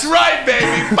roads. That's right,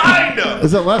 baby. Find them.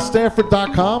 Is it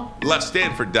LesStanford.com?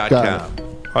 LesStanford.com.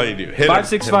 All you do. Hit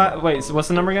 565. Wait, so what's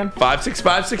the number again?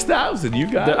 565-6000.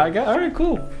 You got it. I got. All right,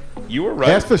 cool. You were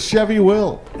right. Ask for Chevy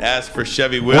Will. Ask for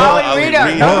Chevy Will. Ollie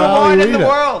Rita, number one in the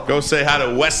world. Go say hi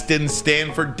to Weston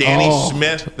Stanford, Danny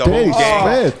Smith, the Danny whole gang.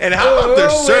 Smith. And how about their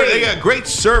service? They got great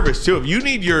service too. If you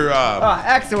need your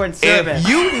excellent service.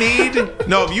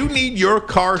 If you need your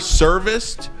car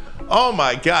serviced, oh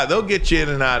my God, they'll get you in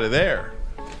and out of there.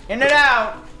 In and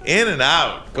out. In and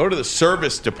out. Go to the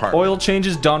service department. Oil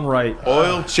changes done right.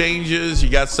 Oil changes. You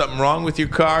got something wrong with your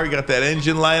car. You got that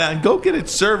engine light on. Go get it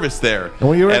serviced there. And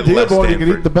when you're in Dearborn, you can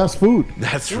eat the best food.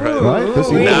 That's right.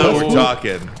 Now we're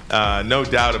talking. No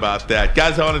doubt about that.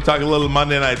 Guys, I want to talk a little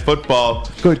Monday Night Football.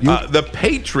 Good. The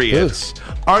Patriots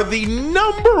are the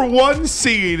number one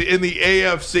seed in the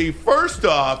AFC. First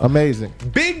off, amazing.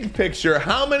 Big picture,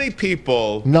 how many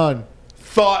people? None.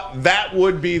 Thought that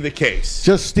would be the case.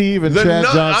 Just Steve and Chad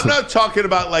Johnson. I'm not talking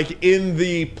about like in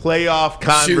the playoff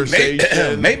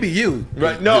conversation. Maybe you.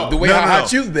 Right? No, the way how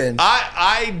hot you've been.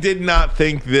 I did not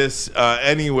think this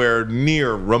anywhere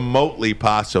near remotely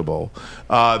possible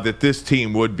that this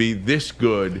team would be this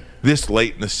good this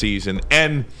late in the season.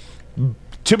 And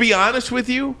to be honest with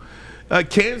you,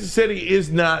 Kansas City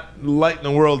is not lighting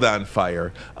the world on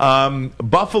fire.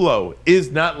 Buffalo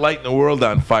is not lighting the world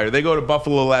on fire. They go to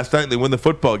Buffalo last night and they win the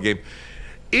football game.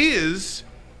 Is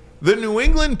the New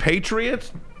England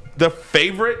Patriots the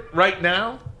favorite right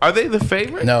now? Are they the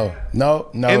favorite? No.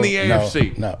 In the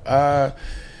AFC? No.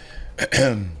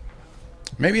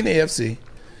 Maybe in the AFC.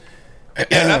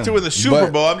 Yeah, not to win the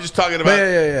Super Bowl. I'm just talking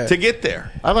about to get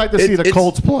there. I'd like to see the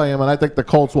Colts play them, and I think the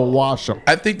Colts will wash them.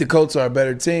 I think the Colts are a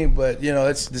better team, but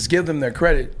let's give them their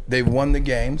credit. They've won the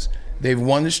games. They've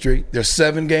won the streak. There's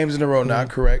 7 games in a row now,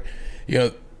 correct?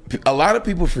 A lot of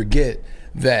people forget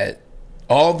that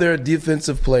all their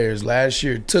defensive players last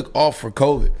year took off for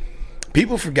COVID.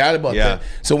 People forgot about that.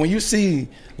 So when you see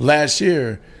last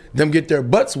year them get their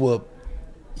butts whooped,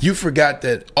 you forgot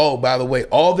that, oh, by the way,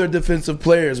 all their defensive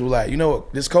players were like, you know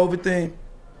what, this COVID thing,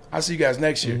 I'll see you guys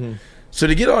next year. Mm-hmm. So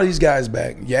to get all these guys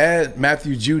back, you add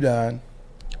Matthew Judon.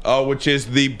 Oh, which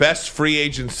is the best free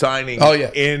agent signing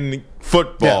in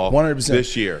football 100%.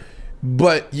 This year.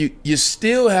 But you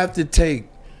still have to take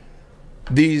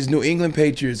these New England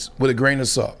Patriots with a grain of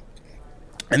salt.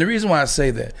 And the reason why I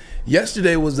say that,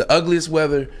 yesterday was the ugliest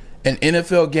weather an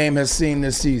NFL game has seen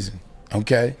this season,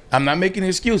 okay? I'm not making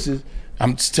excuses.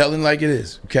 I'm just telling like it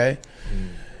is, okay?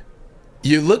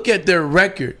 You look at their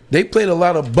record, they played a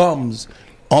lot of bums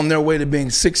on their way to being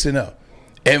 6-0.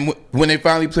 And when they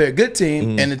finally play a good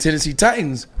team and the Tennessee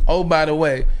Titans, oh, by the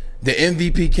way, the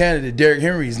MVP candidate, Derrick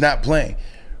Henry, is not playing.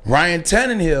 Ryan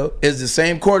Tannehill is the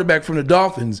same quarterback from the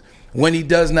Dolphins when he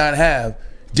does not have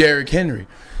Derrick Henry.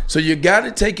 So you got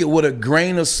to take it with a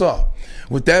grain of salt.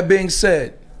 With that being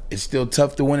said, it's still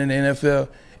tough to win in the NFL.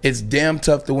 It's damn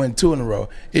tough to win 2 in a row.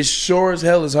 It sure as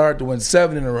hell is hard to win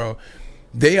 7 in a row.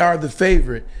 They are the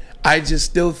favorite. I just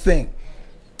still think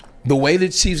the way the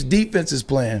Chiefs' defense is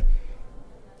playing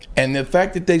and the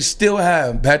fact that they still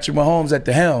have Patrick Mahomes at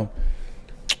the helm,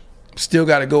 still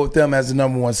got to go with them as the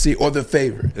number 1 seed or the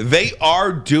favorite. They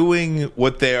are doing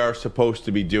what they are supposed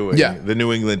to be doing, the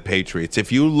New England Patriots.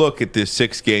 If you look at this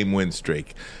 6-game win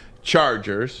streak,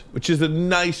 Chargers, which is a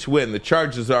nice win. The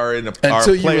Chargers are in our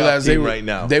Until you playoff realize team right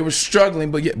now. They were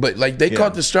struggling, but like they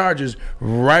caught the Chargers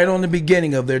right on the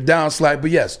beginning of their downslide.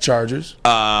 But yes, Chargers.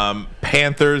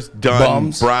 Panthers done,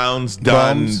 Bums. Browns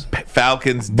done, Bums.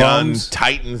 Falcons Bums. done,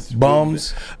 Titans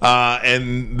Bums.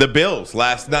 And the Bills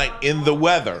last night in the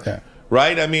weather,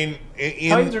 right? I mean,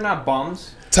 Titans are not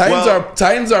bums.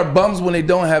 Titans are bums when they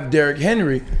don't have Derrick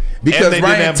Henry because and they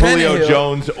Ryan didn't have Julio Tannehill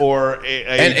Jones or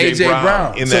AJ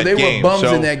Brown in that so they game. were bums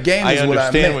So in that game. I Is what I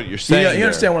understand meant. what you're saying. You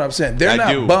understand what I'm saying? They're I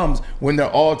not do. bums when they're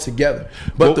all together,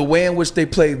 but the way in which they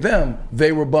played them,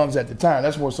 they were bums at the time.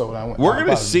 That's more so what I went. We're going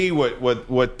to see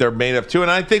what they're made of too,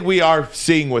 and I think we are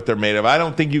seeing what they're made of. I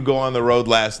don't think you go on the road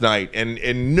last night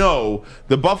and know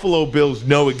the Buffalo Bills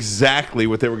know exactly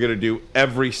what they were going to do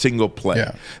every single play.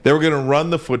 Yeah. They were going to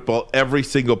run the football every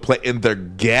single play, and they're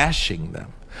gashing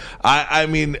them. I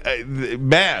mean,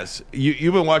 Maz,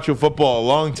 you've been watching football a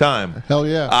long time. Hell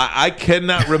yeah. I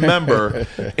cannot remember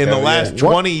in the last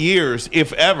 20 years,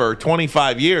 if ever,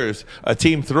 25 years, a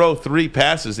team throw 3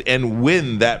 passes and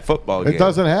win that football game. It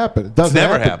doesn't happen. It doesn't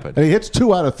never happen. happened. And he hits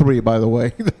 2 out of 3, by the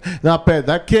way. Not bad.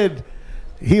 That kid,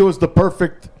 he was the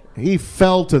perfect. He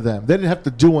fell to them. They didn't have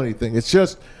to do anything. It's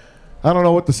just, I don't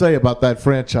know what to say about that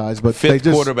franchise, but they Fifth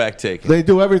just quarterback taken. They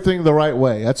do everything the right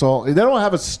way. That's all. They don't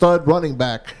have a stud running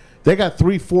back. They got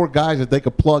 3-4 guys that they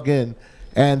could plug in,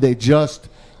 and they just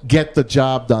get the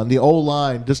job done. The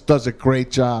O-line just does a great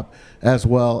job as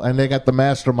well, and they got the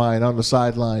mastermind on the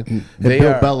sideline. And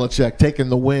Bill Belichick taking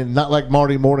the win, not like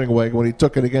Marty Morningweg when he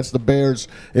took it against the Bears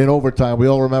in overtime. We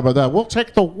all remember that. We'll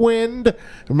take the wind.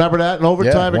 Remember that in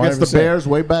overtime against the Bears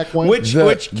way back when? Which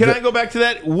can I go back to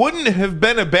that? Wouldn't have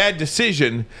been a bad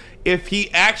decision if he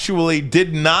actually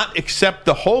did not accept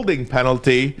the holding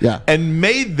penalty and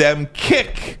made them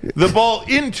kick the ball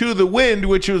into the wind,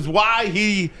 which was why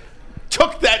he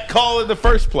took that call in the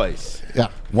first place. Yeah.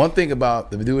 One thing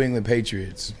about the New England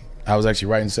Patriots, I was actually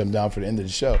writing something down for the end of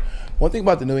the show. One thing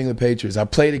about the New England Patriots, I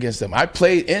played against them. I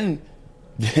played in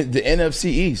the NFC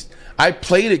East. I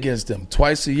played against them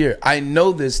twice a year. I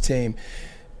know this team.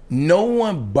 No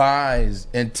one buys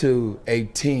into a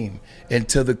team,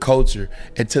 into the culture,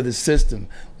 into the system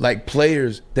like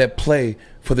players that play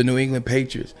for the New England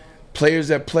Patriots, players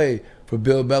that play for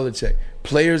Bill Belichick,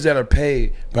 players that are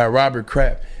paid by Robert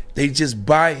Kraft. They just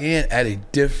buy in at a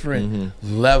different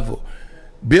level.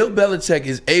 Bill Belichick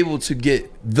is able to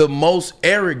get the most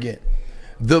arrogant,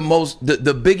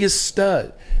 the biggest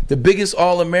stud, the biggest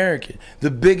All-American,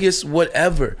 the biggest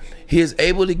whatever. He is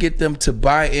able to get them to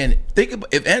buy in. Think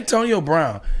about if Antonio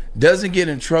Brown doesn't get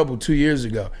in trouble 2 years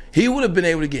ago, he would have been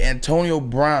able to get Antonio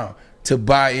Brown to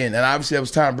buy in. And obviously that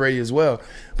was Tom Brady as well.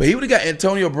 But he would have got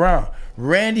Antonio Brown,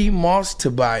 Randy Moss to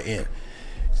buy in.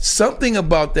 Something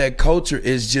about that culture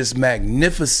is just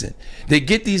magnificent. They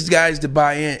get these guys to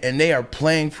buy in, and they are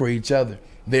playing for each other.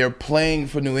 They are playing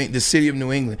for the city of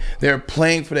New England. They are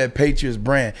playing for that Patriots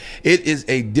brand. It is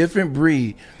a different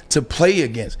breed to play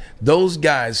against. Those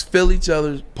guys feel each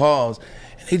other's paws,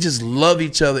 and they just love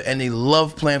each other, and they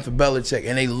love playing for Belichick,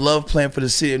 and they love playing for the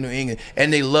city of New England,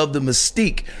 and they love the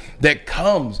mystique that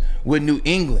comes with New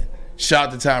England. Shout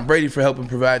out to Tom Brady for helping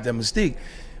provide that mystique.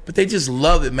 But they just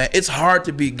love it, man. It's hard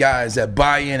to beat guys that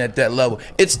buy in at that level.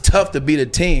 It's tough to beat a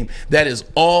team that is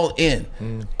all in,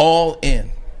 all in.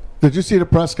 Did you see the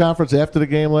press conference after the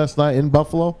game last night in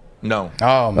Buffalo? No.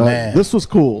 Oh, man. This was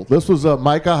cool. This was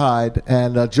Micah Hyde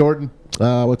and Jordan,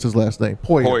 what's his last name?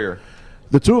 Poyer.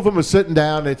 The two of them are sitting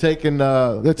down. They're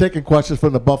taking questions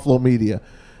from the Buffalo media.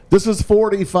 This is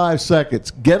 45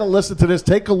 seconds. Get a listen to this.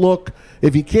 Take a look.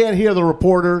 If you can't hear the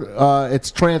reporter,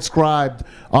 it's transcribed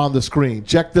on the screen.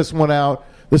 Check this one out.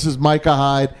 This is Micah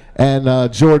Hyde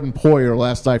and Jordan Poyer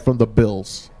last night from the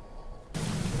Bills.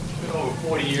 It's been over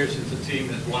 40 years since a team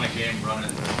has won a game running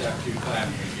that few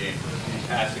times in a game. He's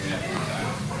passing that few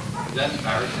times. Is that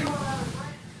embarrassing?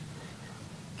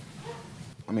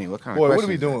 I mean, what kind of Boy, question? what are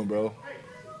we doing, bro?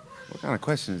 What kind of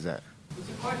question is that? It's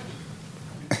a question.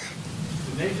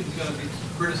 The nation's going to be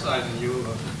criticizing you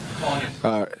of calling it.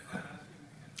 All right.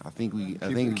 I think we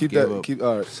keep gave that. up Keep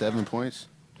all right. 7 points.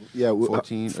 Yeah,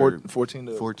 14 14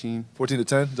 to 14. 14 to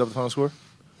 10. Is that the final score?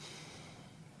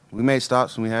 We made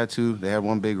stops when we had to. They had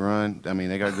one big run. I mean,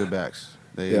 they got good backs.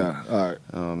 Yeah.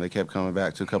 All right. They kept coming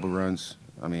back to a couple runs.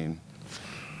 I mean,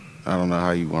 I don't know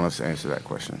how you want us to answer that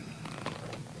question.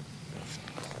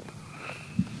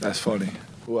 That's funny.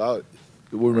 Well,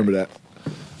 we'll remember that.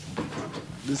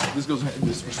 This goes with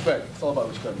this respect. It's all about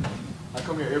respect. I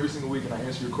come here every single week and I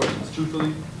answer your questions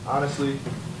truthfully, honestly.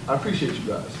 I appreciate you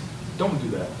guys. Don't do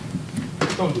that.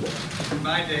 Don't do that.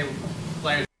 My day,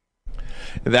 players.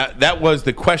 that was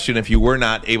the question. If you were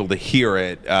not able to hear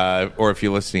it, or if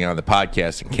you're listening on the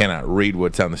podcast and cannot read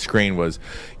what's on the screen, was,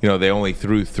 they only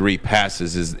threw 3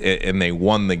 passes and they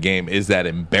won the game. Is that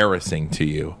embarrassing to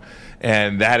you?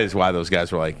 And that is why those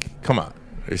guys were like, come on.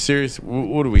 Are you serious?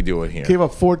 What are we doing here? Gave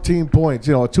up 14 points,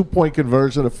 a 2-point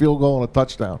conversion, a field goal, and a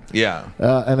touchdown. Yeah.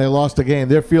 And they lost the game.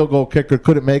 Their field goal kicker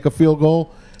couldn't make a field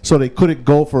goal, so they couldn't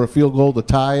go for a field goal to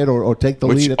tie it or take the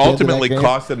lead at the end of that game. Which ultimately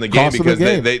cost them the game because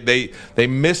they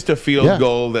missed a field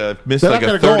goal, missed like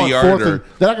a 30-yarder.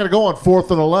 They're not going to go on 4th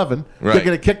and 11. Right. They're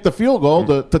going to kick the field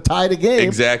goal to tie the game.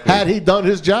 Exactly. Had he done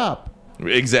his job.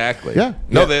 Exactly. Yeah.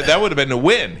 No, that would have been a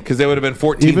win because they would have been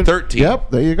 14-13. Yep,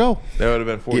 there you go. They would have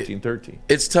been 14-13.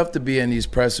 It's tough to be in these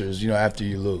pressers, after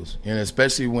you lose,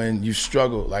 especially when you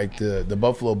struggle like the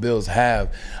Buffalo Bills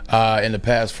have in the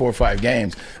past 4 or 5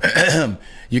 games.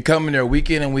 You come in there week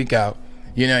in and week out.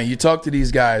 You talk to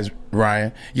these guys,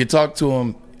 Ryan. You talk to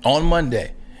them on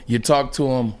Monday. You talk to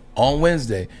them on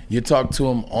Wednesday, you talk to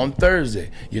him on Thursday,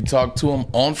 you talk to him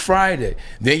on Friday,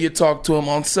 then you talk to him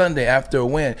on Sunday after a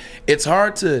win. It's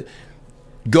hard to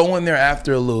go in there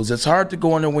after a lose. It's hard to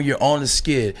go in there when you're on the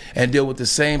skid and deal with the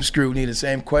same scrutiny, the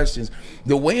same questions.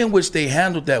 The way in which they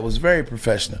handled that was very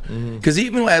professional. Because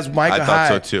even as Micah Hyde, I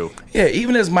thought so too. Yeah,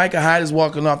 even as Micah Hyde is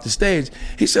walking off the stage,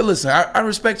 he said, "Listen, I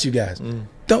respect you guys.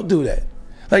 Don't do that.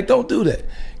 Don't do that.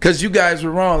 Because you guys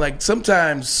were wrong.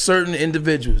 Sometimes certain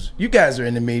individuals, you guys are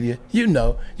in the media, you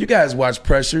guys watch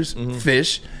pressures,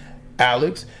 Fish,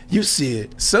 Alex, you see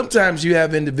it. Sometimes you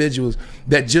have individuals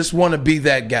that just want to be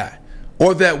that guy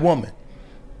or that woman.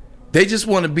 They just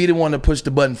want to be the one to push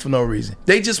the button for no reason.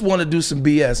 They just want to do some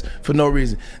BS for no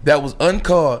reason. That was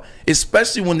uncalled,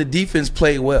 especially when the defense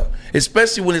played well,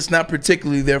 especially when it's not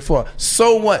particularly their fault.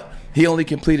 So what? He only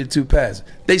completed 2 passes.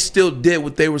 They still did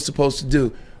what they were supposed to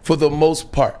do for the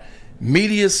most part.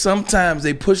 Media, sometimes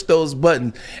they push those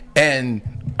buttons, and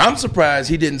I'm surprised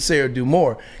he didn't say or do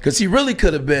more because he really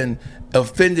could have been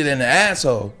offended and an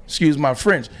asshole, excuse my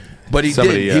French, but he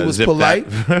didn't. He was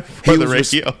polite. For the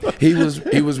radio.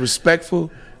 He was respectful,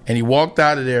 and he walked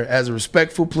out of there as a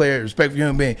respectful player, respectful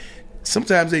human being.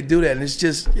 Sometimes they do that, and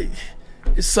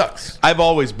it sucks. I've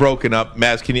always broken up.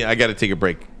 Maz, I got to take a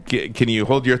break. Can you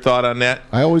hold your thought on that?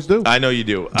 I always do. I know you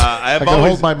do. I can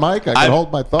hold my mic. I can hold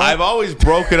my thought. I've always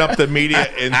broken up the media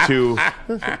into.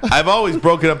 I've always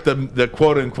broken up the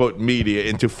quote unquote media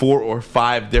into 4 or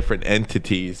 5 different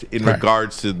entities in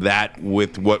regards to that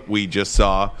with what we just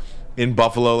saw in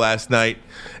Buffalo last night,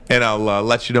 and I'll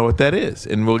let you know what that is,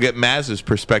 and we'll get Maz's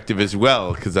perspective as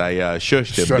well because I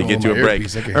shushed him to get to a break.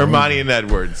 Ermanni and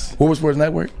Edwards. Woodward Sports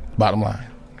Network. Bottom line.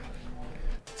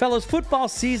 Fellas, football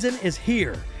season is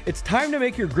here. It's time to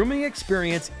make your grooming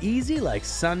experience easy like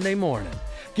Sunday morning.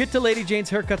 Get to Lady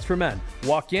Jane's Haircuts for Men.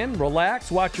 Walk in,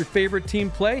 relax, watch your favorite team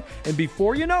play, and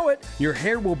before you know it, your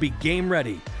hair will be game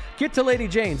ready. Get to Lady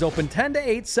Jane's, open 10 to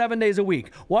 8, 7 days a week.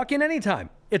 Walk in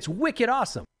anytime. It's wicked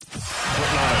awesome. Putting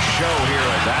on a show here,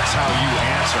 and that's how you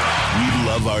answer. We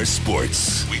love our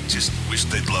sports. We just wish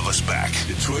they'd love us back.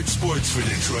 Detroit sports for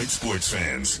Detroit sports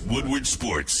fans. Woodward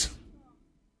Sports.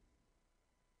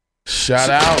 Shout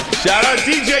out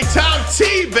DJ Tom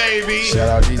T, baby. Shout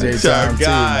out DJ Tom T,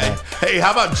 man. Hey,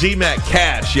 how about G-Mac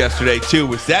Cash yesterday too?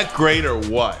 Was that great or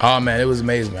what? Oh man, it was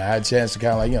amazing, man. I had a chance to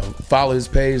kind of follow his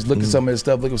page, look at some of his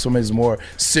stuff, look at some of his more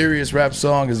serious rap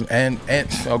songs, and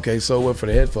okay, so what for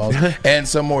the headphones, and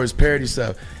some more of his parody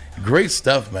stuff. Great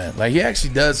stuff, man. He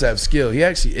actually does have skill. He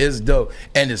actually is dope.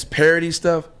 And his parody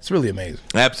stuff, it's really amazing.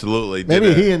 Absolutely.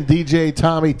 Maybe he and DJ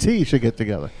Tommy T should get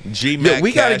together. G-Mac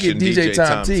we got to Cash get and DJ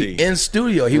Tom T in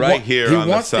studio. He right here He on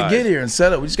the wants to side. get here and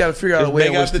set up. We just got to figure out a way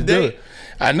in which to do it.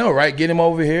 I know, right? Get him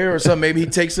over here or something. Maybe he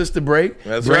takes us to break,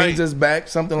 brings us back,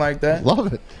 something like that.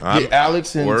 Love it. Get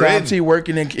Alex and Tom T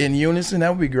working in unison. That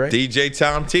would be great. DJ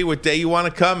Tom T, what day you want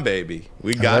to come, baby?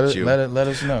 We got you. Let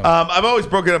us know. I've always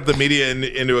broken up the media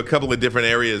into a couple of different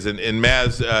areas, and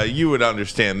Maz, you would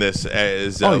understand this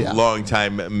as a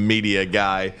longtime media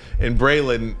guy, and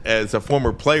Braylon as a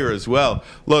former player as well.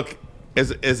 Look, as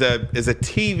a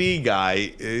TV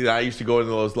guy, I used to go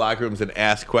into those locker rooms and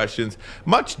ask questions.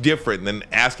 Much different than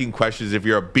asking questions if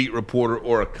you're a beat reporter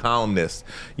or a columnist.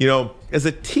 As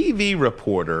a TV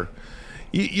reporter,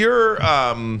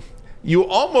 you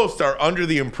almost are under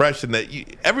the impression that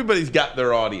everybody's got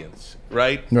their audience,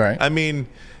 right? Right. I mean,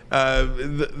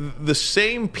 the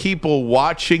same people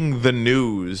watching the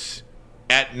news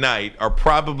at night are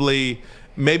probably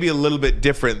maybe a little bit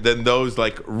different than those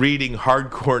reading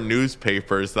hardcore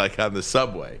newspapers on the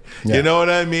subway. Yeah. You know what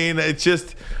I mean? It's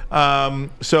just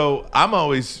so I'm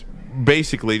always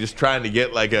basically just trying to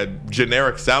get like a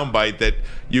generic soundbite that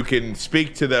you can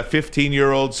speak to the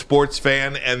 15-year-old sports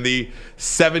fan and the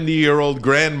 70-year-old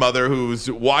grandmother who's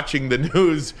watching the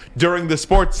news during the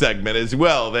sports segment as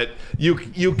well. That you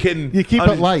keep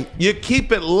it light. You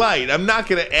keep it light. I'm not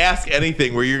going to ask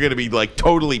anything where you're going to be like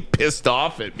totally pissed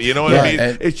off at me. You know what I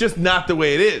mean? It's just not the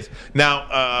way it is. Now,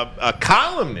 a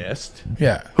columnist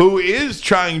who is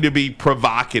trying to be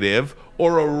provocative,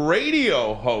 or a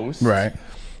radio host,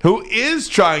 who is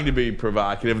trying to be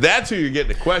provocative, that's who you're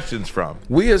getting the questions from.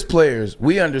 We as players,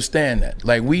 we understand that.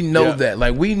 Like, we know that.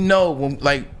 Like, we know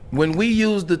when we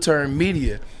use the term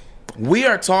media, we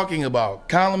are talking about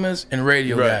columnists and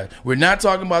radio guys. We're not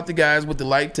talking about the guys with the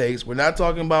light takes. We're not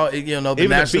talking about the Even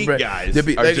national the beat guys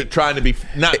are just trying to be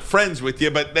not friends with you,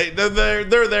 but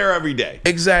they're there every day.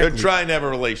 Exactly. They're trying to have a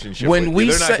relationship with you.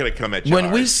 They're not going to come at you When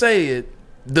hard. we say it,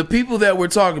 the people that we're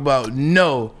talking about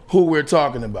know who we're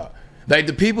talking about. Like,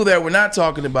 the people that we're not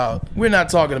talking about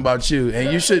you,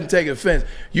 and you shouldn't take offense.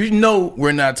 You know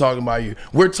we're not talking about you.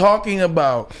 We're talking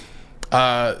about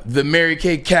the Mary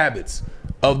Kay Cabots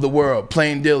of the world,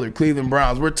 Plain Dealer, Cleveland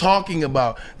Browns. We're talking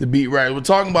about the beat writers. We're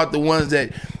talking about the ones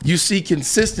that you see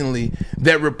consistently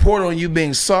that report on you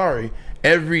being sorry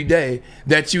every day,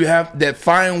 that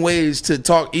find ways to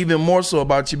talk even more so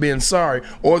about you being sorry,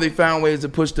 or they found ways to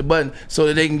push the button so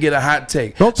that they can get a hot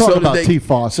take. Don't talk about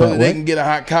T-Foss so that that way. they can get a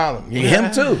hot column.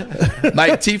 Him too.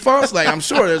 Like T-Foss, like, I'm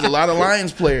sure there's a lot of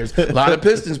Lions players, a lot of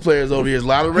Pistons players over here, a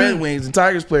lot of Red Wings and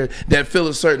Tigers players that feel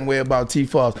a certain way about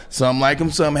T-Foss. Some like him,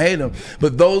 some hate him.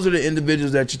 But those are the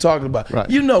individuals that you're talking about. Right.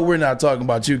 You know we're not talking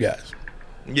about you guys.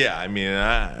 Yeah, I mean,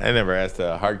 I never asked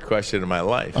a hard question in my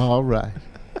life. All right.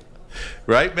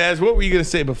 Right, Maz? What were you going to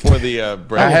say before the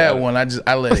break? I had one.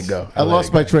 I let it go. I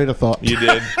lost my train of thought. You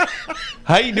did?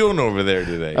 How you doing over there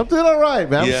today? I'm doing all right,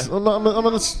 man. Yeah. I'm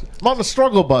on the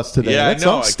struggle bus today. Yeah, That's I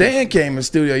know. all. Stan came in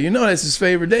studio. You know that's his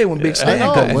favorite day when Big I Stan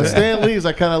know. comes When in. Stan leaves,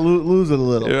 I kind of lose it a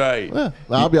little. Right. Yeah,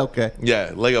 I'll be okay.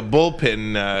 Yeah, like a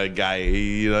bullpen guy.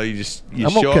 You know, you I'm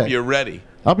show okay. up, you're ready.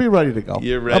 I'll be ready to go.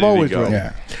 You're ready I'm always to go. ready.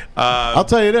 Yeah. I'll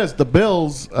tell you this: the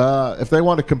Bills, if they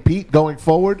want to compete going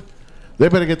forward, they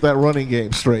better get that running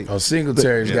game straight. Oh,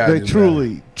 Singletary's got to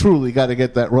They truly got to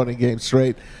get that running game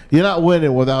straight. You're not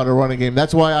winning without a running game.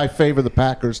 That's why I favor the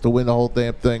Packers to win the whole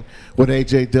damn thing with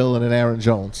A.J. Dillon and Aaron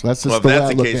Jones. That's just the way I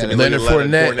look at it. Leonard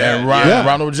Fournette and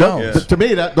Ronald Jones. But to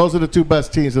me, those are the two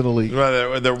best teams in the league.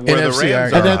 Where the Rams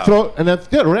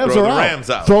the Rams are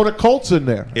out. Throw the Colts in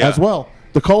there as well.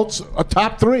 The Colts are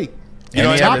top three. You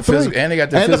know, top three. And they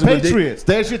got the and the physical Patriots.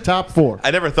 There's your top four.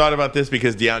 I never thought about this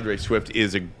because DeAndre Swift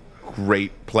is a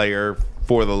great player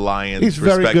for the Lions. He's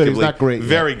very good. He's not great.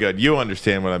 Very good. You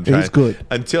understand what I'm trying. He's good.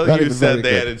 Until Not you even said very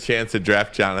they good. had a chance to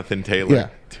draft Jonathan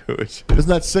Taylor. Yeah. Isn't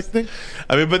that sickening?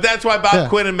 I mean, but that's why Bob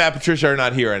Quinn and Matt Patricia are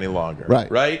not here any longer.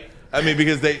 Right? I mean,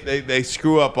 because they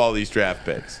screw up all these draft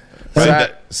picks.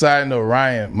 Side note,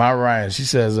 Ryan, she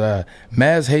says,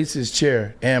 Maz hates his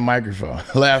chair and microphone.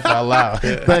 Laugh out loud.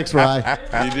 Thanks, Ryan.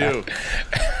 You do.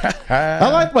 I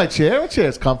like my chair. My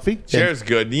chair's comfy. Chair's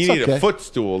good. You need a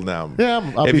footstool now.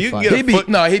 Yeah, I'll if be you fine. can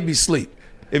get he'd be asleep.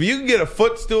 If you can get a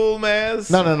footstool, Maz.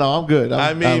 No, I'm good.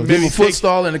 I mean, maybe a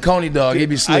footstool and a coney dog. He'd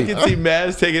be asleep. I can see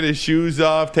Maz taking his shoes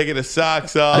off, taking his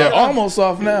socks off. They're almost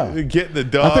off now. Getting the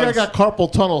dogs. I think I got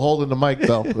carpal tunnel holding the mic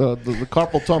though. the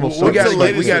carpal tunnel. We got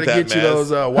to get you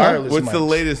those wireless. What's mics. the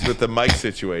latest with the mic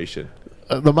situation?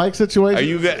 The mic situation. Are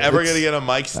you ever going to get a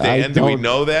mic stand? Do we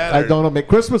know that? I don't know.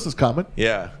 Christmas is coming.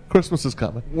 Yeah. Christmas is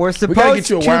coming. We're supposed we gotta get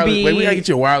you a to wireless, be. Wait, we gotta get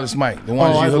you a wireless mic. The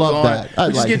ones you I hook love on. that. I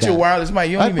We just like get you a that. wireless mic.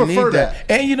 You don't I even need prefer that.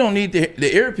 And you don't need the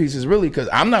earpieces really, because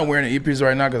I'm not wearing an earpiece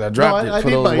right now because I dropped it I for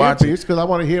need those my watching. earpiece because I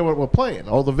want to hear what we're playing,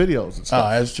 all the videos and stuff. Oh,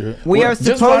 that's true. We are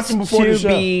Just watch them supposed before the to show.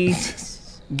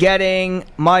 be getting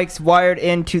mics wired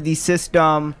into the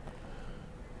system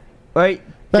right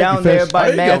Thank down you, there Fish.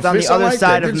 by There you Maz go, on Fish. the I other like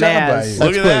side that. of Good job by Maz. you.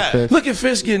 Look at that. Fish. Look at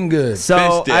Fish getting good.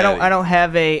 So Fish I daddy. don't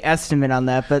have a estimate on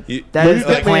that, but that Well, is you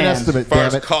the get me an plan. estimate, As far damn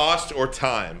as it. cost or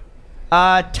time?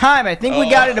 Time. I think we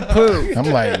got it approved. I'm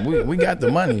like, we got the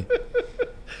money.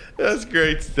 That's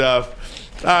great stuff.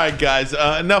 All right, guys,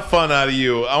 enough fun out of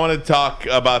you. I want to talk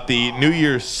about the New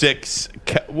Year's 6.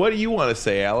 What do you want to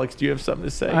say, Alex? Do you have something to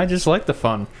say? I just like the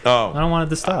fun. Oh. I don't want it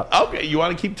to stop. Okay, you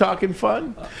want to keep talking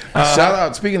fun? Shout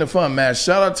out, speaking of fun, man,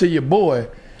 shout out to your boy.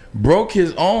 Broke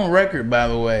his own record, by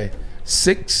the way.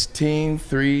 16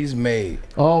 threes made.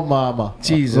 Oh, mama.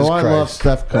 Jesus I Christ. love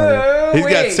Steph Curry. He's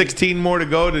got 16 more to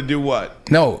go to do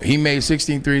what? No, he made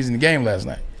 16 threes in the game last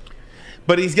night.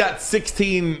 But he's got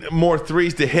 16 more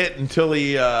threes to hit until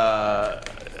he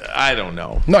I don't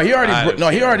know. No, he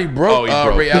already broke Ray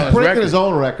Allen's record. He's breaking his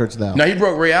own records now. No, he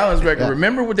broke Ray Allen's record. Yeah.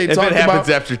 Remember what they talked about? If it happens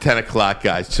after 10 o'clock,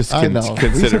 guys, just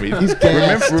consider me.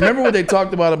 Remember what they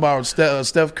talked about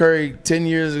Steph Curry 10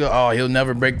 years ago? Oh, he'll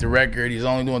never break the record. He's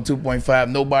only doing 2.5.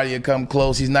 Nobody will come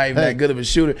close. He's not even that good of a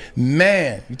shooter.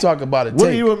 Man, you talk about it.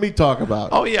 What do you and me talk about?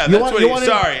 Oh, yeah.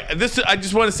 Sorry. I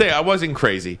just want to say I wasn't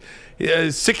crazy.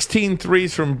 16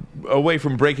 threes away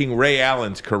from breaking Ray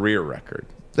Allen's career record.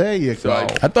 There you go.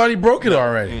 I thought he broke it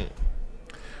already.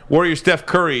 Warrior Steph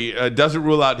Curry doesn't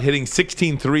rule out hitting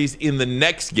 16 threes in the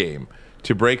next game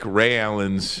to break Ray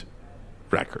Allen's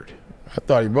record. I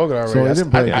thought he broke it already. So he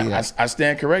didn't break it yet. I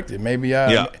stand corrected. Maybe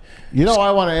I want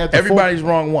to add everybody's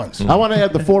wrong once. I want to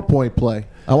add the 4-point play.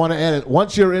 I want to add it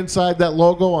once you're inside that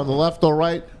logo on the left or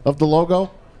right of the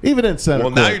logo, even in center.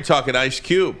 Well, now you're talking Ice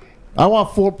Cube. I want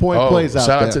 4-point plays out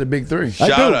there. Shout out to the big three.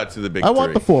 Shout out to the big three. I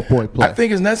want the 4-point play. I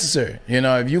think it's necessary.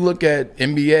 If you look at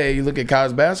NBA, you look at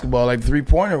college basketball, like the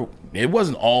three-pointer, it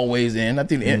wasn't always in. I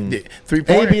think the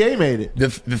three-pointer. ABA made it. The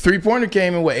three-pointer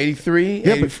came in, 83?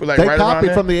 Yeah, but like they right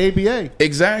copied from the ABA.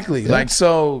 Exactly. Yeah.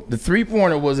 So the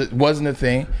three-pointer wasn't a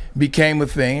thing, became a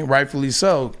thing, rightfully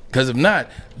so. Because if not,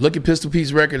 look at Pistol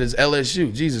Pete's record as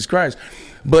LSU. Jesus Christ.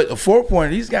 But a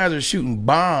 4-pointer, these guys are shooting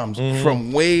bombs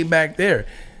from way back there.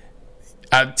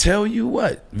 I tell you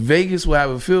what, Vegas will have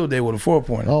a field day with a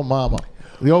 4-pointer. Oh, mama.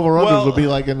 The over-unders would be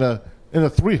like in the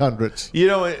 300s.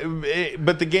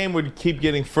 But the game would keep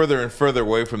getting further and further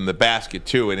away from the basket,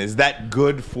 too. And is that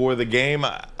good for the game?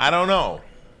 I don't know.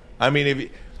 I mean,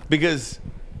 because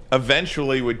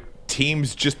eventually would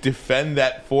teams just defend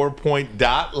that 4-point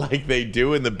dot like they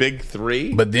do in the big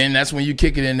three? But then that's when you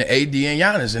kick it into AD and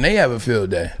Giannis, and they have a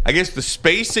field day. I guess the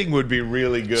spacing would be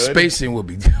really good. Spacing would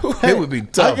be it would be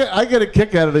tough. I get a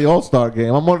kick out of the All-Star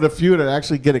game. I'm one of the few that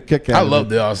actually get a kick out of it. I love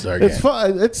the All-Star game. It's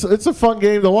fun. It's a fun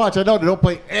game to watch. I know they don't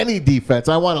play any defense.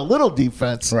 I want a little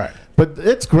defense. Right. But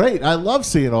it's great. I love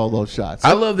seeing all those shots.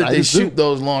 I love that they shoot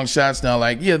those long shots now.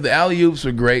 Like, the alley-oops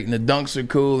are great and the dunks are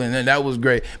cool, and then that was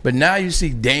great. But now you see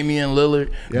Damian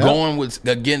Lillard going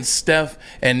against Steph,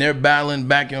 and they're battling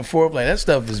back and forth. Like, that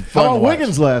stuff is fun to watch.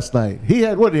 Wiggins last night? He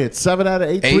had 7 out of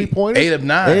 8 3-pointers? 8 of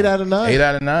 9. 8 out of 9. 8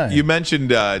 out of 9. You mentioned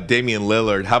Damian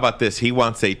Lillard. How about this? He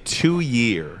wants a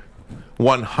 2-year,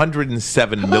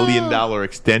 $107 million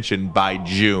extension by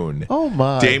June. Oh,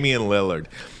 my. Damian Lillard.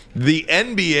 The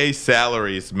NBA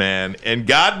salaries, man, and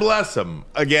God bless them.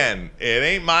 Again, it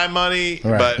ain't my money,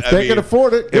 but if they can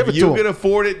afford it, give it to them. If you can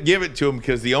afford it, give it to them,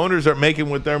 because the owners are making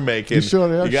what they're making. You got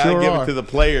to give it to the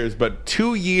players. But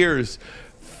 2 years,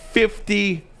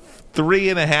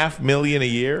 $53.5 million a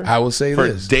year. I will say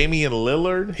this: for Damian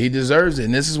Lillard, he deserves it,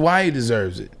 and this is why he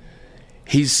deserves it.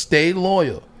 He stayed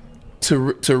loyal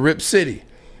to Rip City.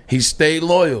 He stayed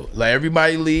loyal. Like,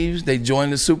 everybody leaves, they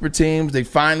join the super teams, they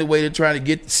find a way to try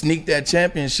to sneak that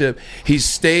championship. He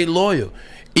stayed loyal.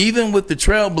 Even with the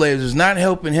Trailblazers not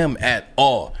helping him at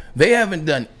all. They haven't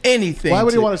done anything. Why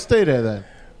would he want to stay there then?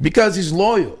 Because he's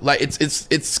loyal. Like,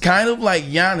 it's kind of like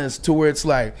Giannis, to where it's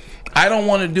like, I don't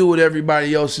want to do what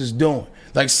everybody else is doing.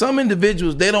 Like, some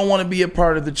individuals, they don't want to be a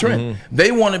part of the trend.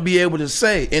 They want to be able to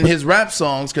say in his rap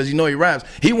songs, because he raps,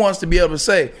 he wants to be able to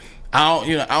say, I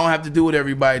don't have to do what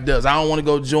everybody does. I don't want to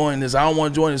go join this. I don't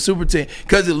want to join the super team,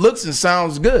 because it looks and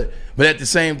sounds good. But at the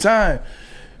same time,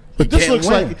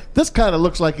 this kind of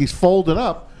looks like he's folding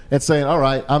up and saying, all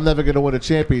right, I'm never going to win a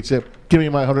championship. Give me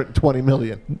my $120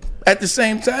 million. At the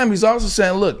same time, he's also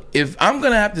saying, look, if I'm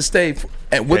going to have to stay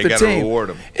with the team,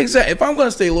 reward him. Exactly. If I'm going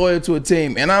to stay loyal to a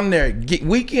team and I'm there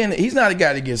week in, he's not a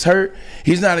guy that gets hurt.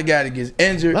 He's not a guy that gets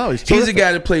injured. No, he's a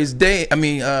guy that plays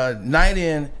night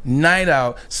in, night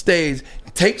out, stays,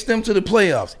 takes them to the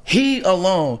playoffs. He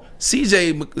alone,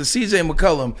 CJ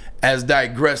McCollum, has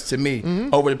digressed to me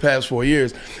over the past 4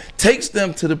 years, takes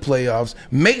them to the playoffs,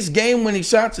 makes game-winning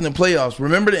shots in the playoffs.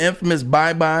 Remember the infamous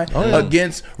bye-bye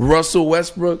against Russell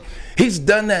Westbrook? He's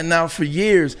done that now for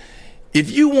years. If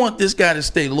you want this guy to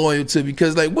stay loyal to,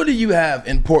 because, like, what do you have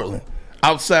in Portland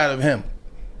outside of him?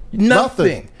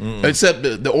 Nothing. Except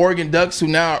the Oregon Ducks, who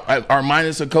now are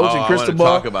minus a coach in Cristobal.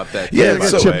 I want to talk about that. Yeah,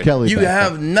 so Chip Kelly you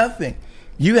have nothing.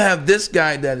 You have this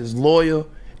guy that is loyal,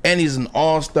 and he's an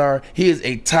all-star. He is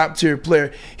a top-tier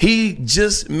player. He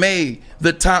just made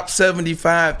the top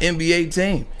 75 NBA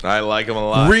team. I like him a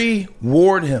lot.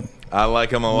 Reward him. I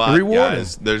like him a lot,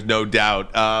 guys. There's no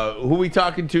doubt. Who we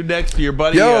talking to next? Your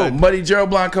buddy? Buddy Gerald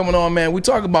Blanc coming on, man. We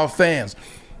talk about fans.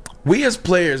 We as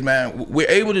players, man, we're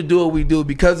able to do what we do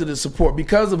because of the support,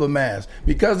 because of Amaz,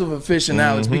 because of a Fish and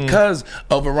Alex, because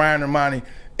of a Ryan Ermanni.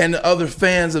 and the other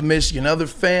fans of Michigan, other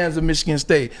fans of Michigan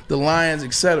State, the Lions,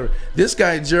 etc. This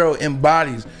guy, Gerald,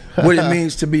 embodies what it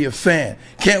means to be a fan.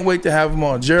 Can't wait to have him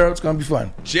on. Gerald, it's going to be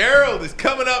fun. Gerald is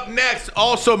coming up next.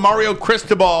 Also, Mario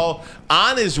Cristobal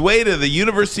on his way to the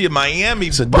University of Miami.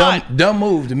 It's a dumb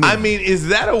move to me. I mean, is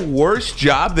that a worse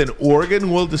job than Oregon?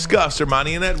 We'll discuss.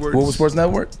 Ermanni and Edwards. Woodward Sports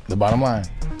Network, the bottom line.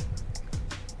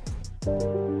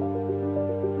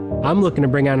 I'm looking to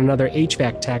bring on another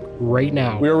HVAC tech right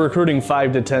now. We are recruiting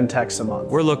 5 to 10 techs a month.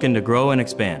 We're looking to grow and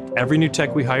expand. Every new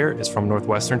tech we hire is from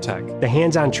Northwestern Tech. The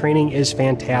hands-on training is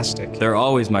fantastic. They're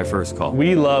always my first call.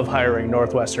 We love hiring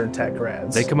Northwestern Tech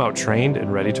grads. They come out trained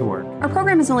and ready to work. Our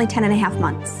program is only 10 and a half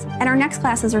months, and our next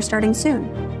classes are starting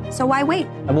soon. So why wait?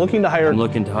 I'm looking to hire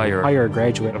a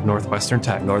graduate of Northwestern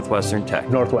Tech. Northwestern Tech.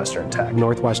 Northwestern Tech.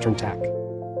 Northwestern Tech.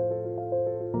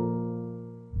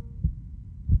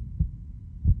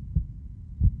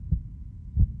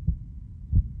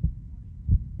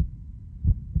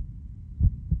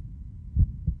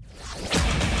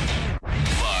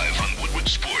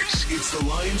 It's the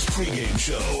Lions pregame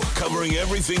show, covering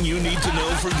everything you need to know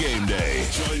for game day.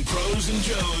 Join Pros and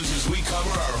Joes as we cover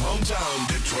our hometown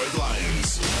Detroit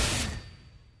Lions.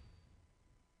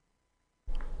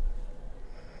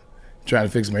 Trying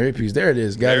to fix my earpiece. There it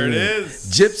is. There it is.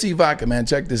 Gypsy vodka, man.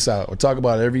 Check this out. We'll talk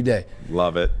about it every day.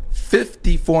 Love it.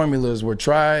 50 formulas were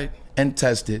tried and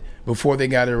tested before they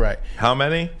got it right. How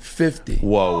many? 50.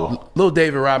 Whoa. Little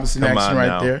David Robinson Come action on right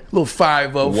now. there. Little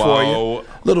 5-0 for you.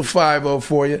 Little 5-0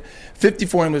 for you. 50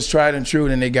 formulas tried and true,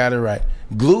 and they got it right.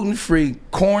 Gluten-free,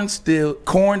 corn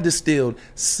distilled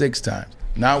 6 times.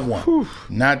 Not 1,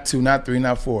 not 2, not 3,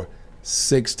 not 4.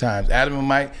 6 times. Adam and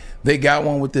Mike, they got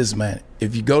one with this, man.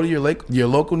 If you go to your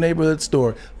local neighborhood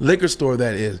store, liquor store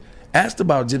that is, ask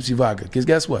about Gypsy Vodka, because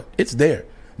guess what? It's there.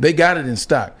 They got it in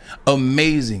stock.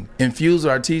 Amazing. Infused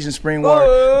artesian spring water.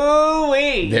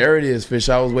 Ooh-wee. There it is, Fish.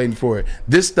 I was waiting for it.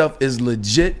 This stuff is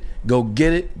legit. Go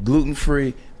get it.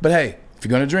 Gluten-free. But hey, if you're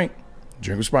going to drink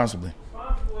responsibly.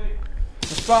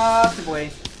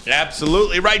 Responsibly.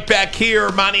 Absolutely. Right back here,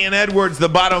 Ermanni and Edwards, the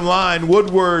bottom line,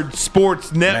 Woodward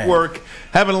Sports Network,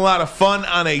 having a lot of fun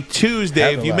on a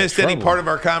Tuesday. If you missed any part of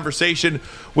our conversation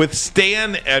with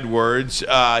Stan Edwards,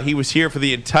 he was here for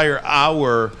the entire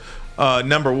hour,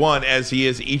 number one, as he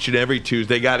is each and every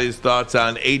Tuesday. Got his thoughts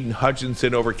on Aidan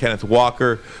Hutchinson over Kenneth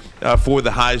Walker for the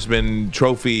Heisman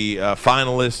Trophy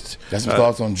finalists. Got some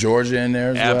thoughts on Georgia in there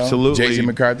as well. Absolutely. J.J.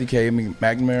 McCarthy, K.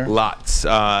 McNamara. Lots.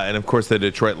 And, of course, the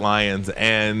Detroit Lions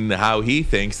and how he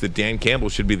thinks that Dan Campbell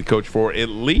should be the coach for at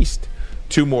least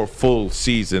 2 more full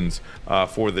seasons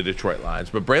for the Detroit Lions.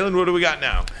 But, Braylon, what do we got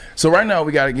now? So right now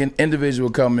we got an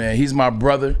individual coming in. He's my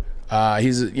brother.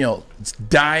 He's a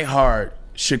diehard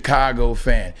Chicago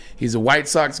fan. He's a White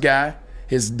Sox guy.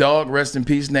 His dog, rest in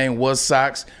peace, name was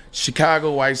Sox.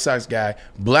 Chicago White Sox guy,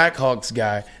 Blackhawks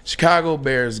guy, Chicago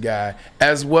Bears guy,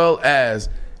 as well as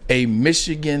a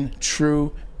Michigan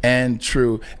true,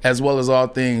 as well as all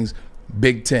things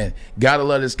Big Ten. Gotta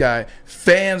love this guy.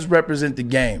 Fans represent the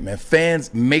game, man.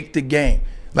 Fans make the game.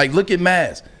 Like, look at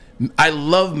Maz. I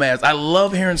love Maz. I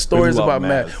love hearing stories about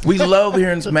Maz. We love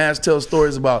hearing Maz tell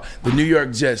stories about the New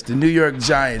York Jets, the New York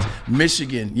Giants,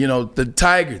 Michigan, the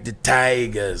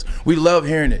Tigers. We love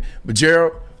hearing it. But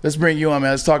Gerald, let's bring you on, man.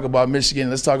 Let's talk about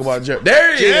Michigan. Let's talk about Gerald.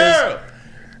 There he is.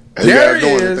 There he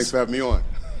is. Thanks for having me on.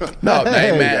 No,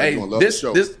 hey, man. Hey,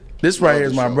 this right here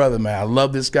is my brother, man. I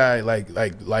love this guy, like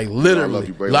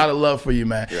literally. A lot of love for you,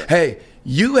 man. Yeah. Hey,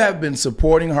 you have been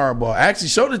supporting Harbaugh. Actually,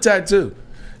 show the tattoo.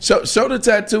 Show the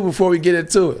tattoo before we get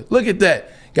into it. Look at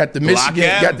that. Got the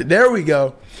Michigan. There we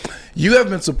go. You have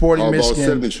been supporting Harbaugh's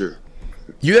Michigan. Signature.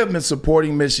 You have been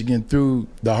supporting Michigan through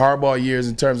the Harbaugh years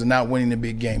in terms of not winning the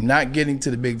big game, not getting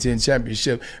to the Big Ten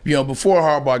championship. Before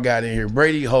Harbaugh got in here,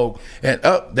 Brady Hoke, and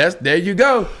there you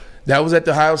go. That was at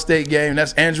the Ohio State game.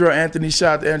 That's Andrew Anthony.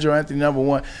 Shout out to Andrew Anthony, number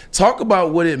 1. Talk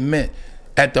about what it meant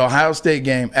at the Ohio State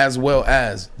game as well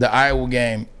as the Iowa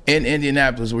game in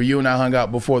Indianapolis where you and I hung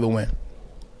out before the win.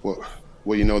 Well,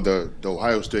 the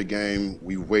Ohio State game,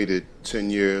 we waited 10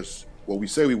 years. Well, we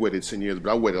say we waited 10 years,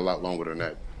 but I waited a lot longer than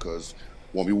that because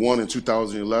when we won in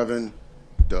 2011,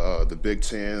 the Big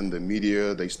Ten, the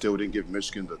media, they still didn't give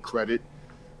Michigan the credit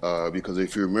because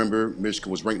if you remember,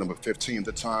 Michigan was ranked number 15 at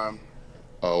the time.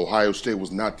 Ohio State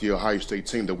was not the Ohio State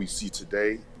team that we see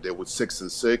today. They were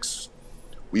 6-6.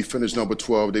 We finished number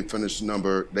 12. They finished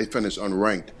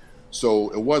unranked. So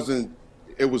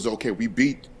it was okay. We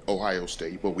beat Ohio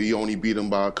State, but we only beat them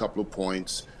by a couple of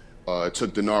points. It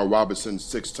took Denard Robinson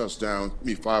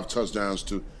 5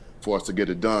 touchdowns for us to get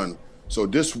it done. So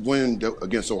this win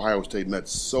against Ohio State meant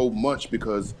so much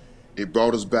because it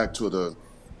brought us back to the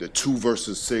 2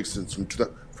 versus 6 and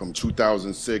from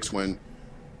 2006 when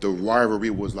the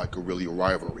rivalry was like a really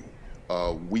rivalry.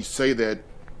 We say that,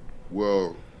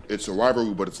 well, it's a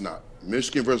rivalry, but it's not.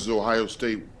 Michigan versus Ohio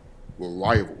State were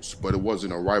rivals, but it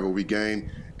wasn't a rivalry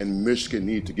game, and Michigan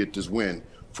needed to get this win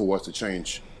for us to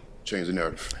change the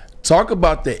narrative. Talk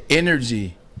about the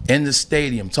energy in the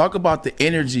stadium. Talk about the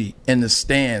energy in the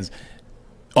stands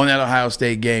on that Ohio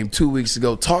State game 2 weeks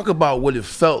ago. Talk about what it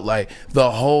felt like,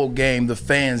 the whole game, the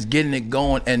fans getting it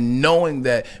going, and knowing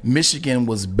that Michigan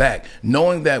was back,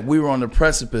 knowing that we were on the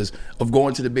precipice of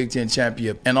going to the Big Ten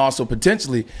championship and also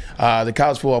potentially the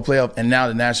college football playoff and now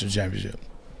the national championship.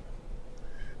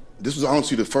 This was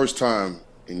honestly the first time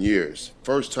in years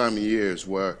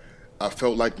where I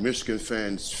felt like Michigan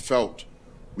fans felt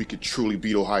we could truly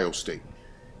beat Ohio State.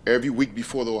 Every week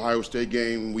before the Ohio State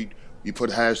game, we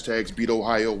put hashtags beat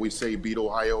Ohio, we say beat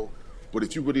Ohio. But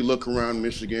if you really look around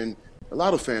Michigan, a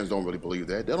lot of fans don't really believe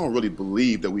that. They don't really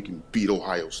believe that we can beat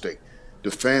Ohio State. The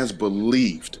fans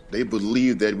believed. They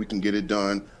believed that we can get it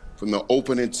done. From the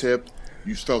opening tip,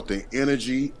 you felt the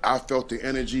energy. I felt the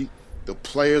energy. The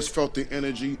players felt the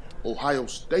energy. Ohio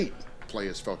State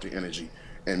players felt the energy.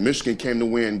 And Michigan came to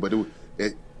win, but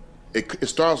it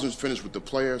starts and finished with the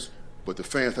players, but the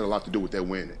fans had a lot to do with that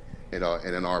win in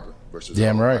Ann Arbor versus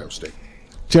Ohio State.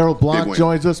 Gerald Blanc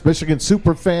joins us, Michigan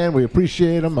super fan. We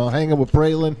appreciate him. Hanging with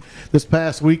Braylon this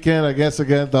past weekend, I guess,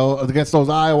 against those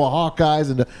Iowa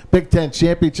Hawkeyes in the Big Ten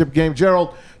championship game.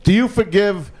 Gerald, do you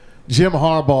forgive Jim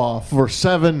Harbaugh for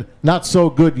 7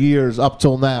 not-so-good years up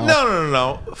till now?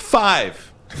 No. 5.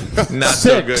 Not 6.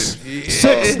 so good.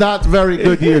 6 not very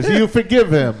good years. Do you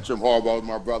forgive him? Jim Harbaugh is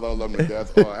my brother. I love him to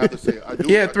death. I have to say, I do.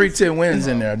 He had 3-10 wins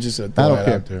in there. Just throw that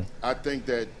out there. I think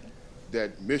that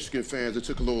Michigan fans, it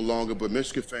took a little longer, but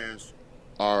Michigan fans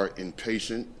are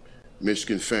impatient.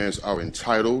 Michigan fans are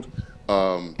entitled.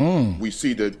 We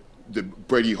see the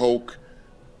Brady Hoke.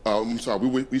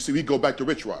 We go back to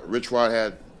Rich Rod. Rich Rod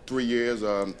had 3 years.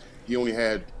 He only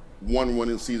had 1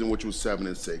 winning season, which was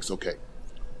 7-6. Okay.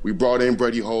 We brought in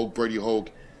Brady Hoke. Brady Hoke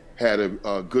had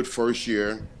a good first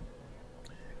year,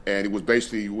 and it was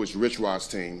basically Rich Rod's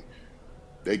team.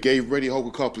 They gave Brady Hoke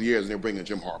a couple of years, and they're bringing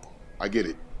Jim Harbaugh. I get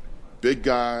it. Big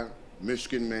guy,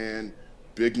 Michigan man,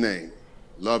 big name.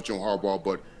 Love Jim Harbaugh,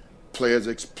 but players,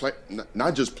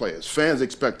 not just players, fans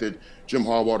expected Jim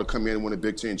Harbaugh to come in and win a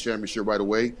Big Ten championship right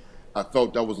away. I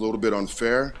felt that was a little bit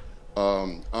unfair.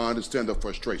 I understand the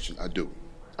frustration. I do.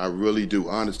 I really do.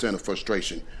 I understand the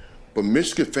frustration. But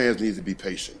Michigan fans need to be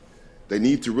patient. They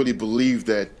need to really believe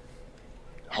that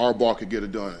Harbaugh could get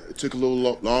it done. It took a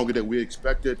little longer than we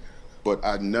expected, but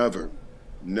I never,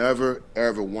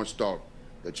 ever once thought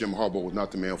that Jim Harbaugh was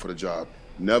not the man for the job.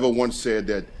 Never once said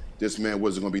that this man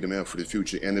wasn't going to be the man for the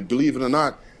future. And believe it or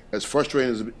not, as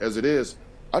frustrating as it is,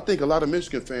 I think a lot of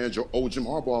Michigan fans owe Jim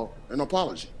Harbaugh an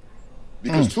apology.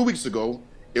 Because 2 weeks ago,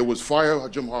 it was fire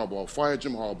Jim Harbaugh, fire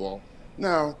Jim Harbaugh.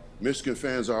 Now, Michigan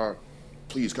fans are,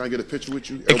 please, can I get a picture with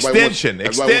you? Extension,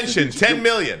 10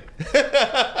 million.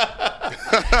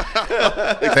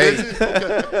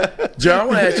 John, I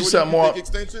want to ask you something more.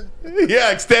 Extension?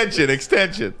 Yeah, extension.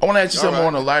 I want to ask you something more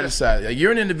on the lighter side.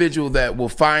 You're an individual that will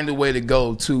find a way to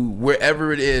go to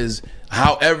wherever it is,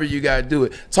 however you got to do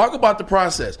it. Talk about the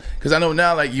process. Because I know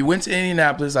now, like, you went to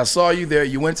Indianapolis. I saw you there.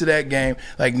 You went to that game.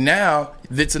 Like, now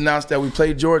it's announced that we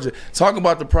played Georgia. Talk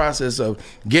about the process of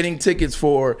getting tickets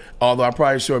for, although I'm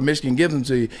probably sure Michigan gives them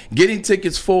to you, getting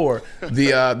tickets for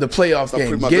the playoff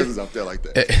game. Put my business out there like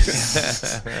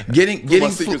that. getting my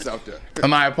secrets out there.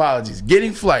 My apologies.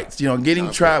 Getting flights,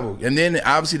 getting travel. And then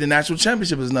obviously the national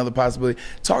championship is another possibility.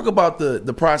 Talk about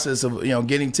the process of,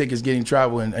 getting tickets, getting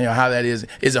travel, and how that is.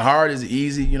 Is it hard? Is it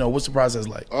easy? What's the process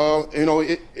like?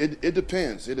 It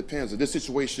depends. It depends. This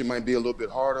situation might be a little bit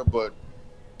harder, but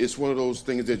it's one of those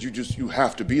things that you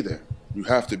have to be there. You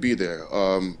have to be there.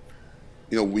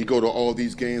 We go to all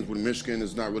these games when Michigan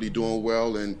is not really doing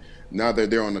well, and now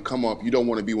that they're on the come up, you don't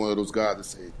want to be one of those guys that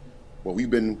say, well, we've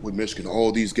been with Michigan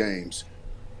all these games,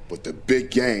 but the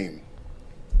big game,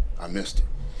 I missed it.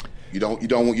 You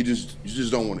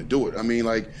just don't want to do it. I mean,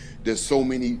 like, there's so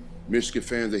many Michigan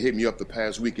fans that hit me up the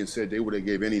past week and said they would have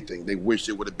gave anything. They wish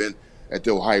they would have been at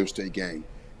the Ohio State game.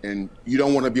 And you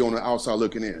don't want to be on the outside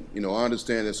looking in. I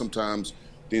understand that sometimes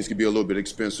things can be a little bit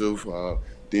expensive.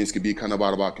 Things can be kind of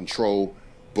out of our control.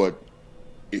 But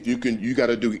if you got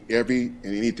to do every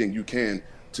and anything you can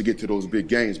to get to those big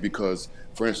games, because,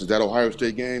 for instance, that Ohio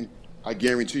State game, I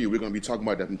guarantee you we're going to be talking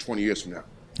about that in 20 years from now.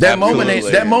 That moment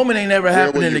ain't never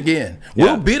happening again. Yeah.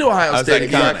 We'll beat Ohio State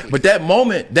again, but that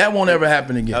moment, that won't ever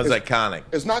happen again. That was iconic.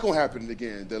 It's not going to happen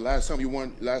again. The last time we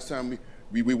won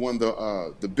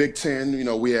the Big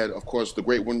Ten, we had, of course, the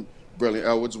great one, Braylon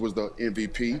Edwards was the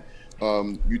MVP.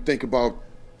 You think about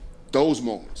those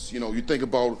moments. You think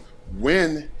about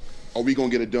when are we going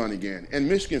to get it done again? And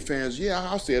Michigan fans, yeah,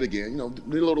 I'll say it again, a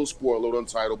little spoiled, a little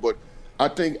untitled, but I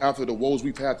think after the woes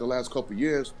we've had the last couple of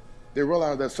years, they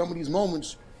realize that some of these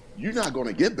moments you're not going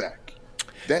to get back.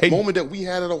 That moment that we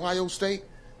had at Ohio State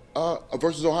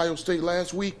versus Ohio State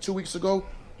last week, 2 weeks ago,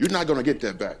 you're not going to get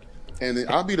that back. And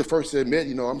I'll be the first to admit,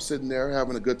 I'm sitting there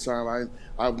having a good time.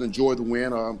 I've enjoyed the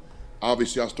win.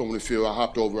 Obviously, I stormed the field. I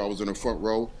hopped over. I was in the front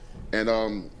row. And,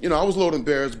 I was a little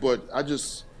embarrassed, but I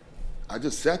just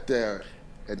sat there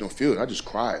at no field. I just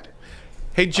cried.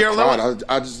 Hey, Gerald.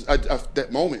 I that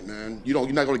moment, man,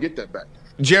 you're not going to get that back.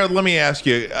 Gerald, let me ask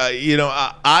you,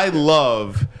 I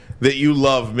love that you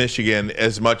love Michigan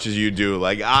as much as you do.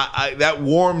 Like, that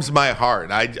warms my heart.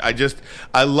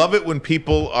 I love it when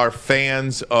people are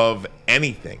fans of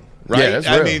anything, right? Yeah, that's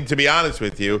real. I mean, to be honest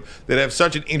with you, that have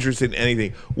such an interest in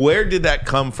anything. Where did that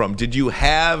come from? Did you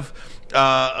have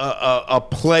a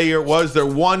player? Was there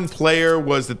one player?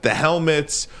 Was it the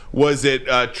helmets? Was it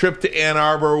a trip to Ann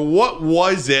Arbor? What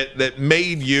was it that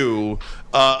made you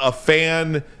a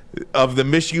fan of the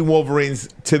Michigan Wolverines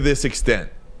to this extent?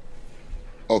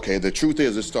 Okay, the truth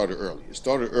is it started early. It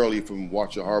started early from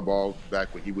watching Harbaugh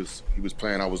back when he was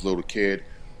playing. I was a little kid.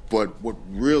 But what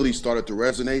really started to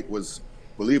resonate was,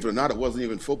 believe it or not, it wasn't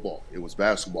even football. It was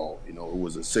basketball. It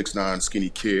was a 6'9" skinny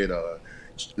kid,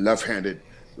 left-handed,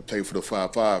 to play for the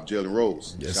 5'5", Jalen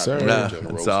Rose. Yes, sir.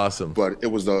 That's awesome. But it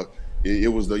was the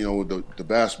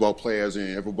basketball players,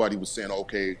 and everybody was saying,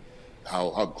 okay,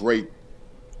 how great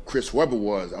Chris Webber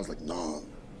was. I was like, no,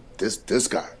 this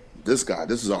guy, this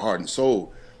is a heart and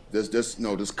soul.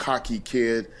 This cocky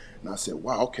kid. And I said,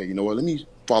 wow, okay, you know what? Let me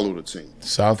follow the team.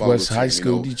 Southwest High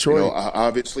School, Detroit.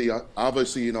 Obviously,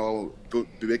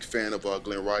 big fan of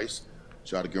Glenn Rice.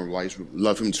 Shout out to Glenn Rice.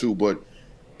 Love him too. But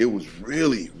it was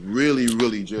really, really,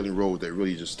 really Jalen Rose that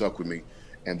really just stuck with me.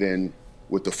 And then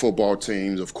with the football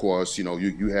teams, of course,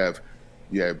 you had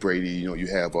Brady. You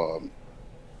had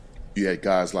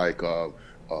guys like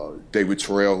David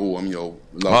Terrell, who love.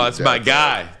 Oh, that's my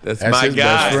guy. That's my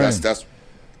guy.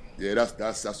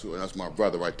 That's my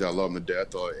brother right there. I love him to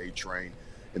death. A-Train,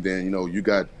 and then you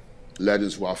got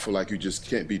legends who I feel like you just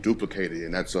can't be duplicated,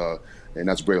 and that's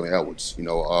Braylon Edwards.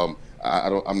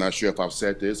 I'm not sure if I've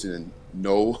said this, and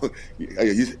no, he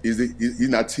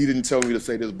didn't tell me to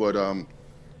say this, but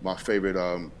my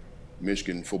favorite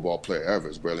Michigan football player ever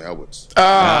is Braylon Edwards.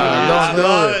 Don't do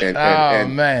it.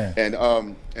 Man. And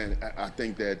I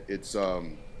think that it's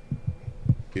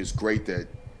great that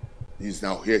he's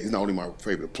now here. He's not only my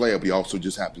favorite player, but he also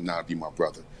just happens now to be my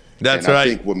brother. That's right. I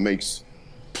think what makes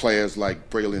players like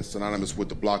Braylon synonymous with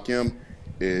the Block M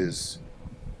is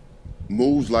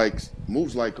moves like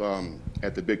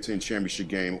at the Big Ten championship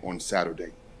game on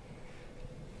Saturday.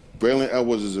 Braylon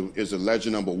Edwards is a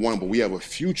legend number one, but we have a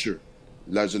future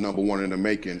legend number one in the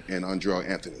making in Andrell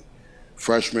Anthony.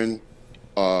 Freshman.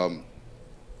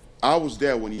 I was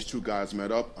there when these two guys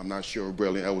met up. I'm not sure if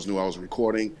Braylon Edwards knew I was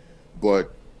recording,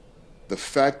 but the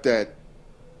fact that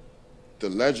the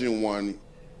legend one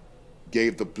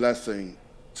gave the blessing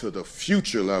to the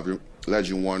future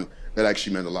legend one, that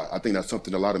actually meant a lot. I think that's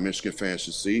something a lot of Michigan fans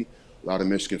should see. A lot of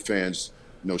Michigan fans,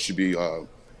 should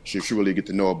really get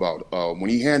to know about. When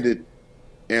he handed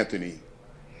Anthony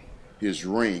his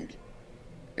ring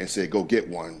and said, "Go get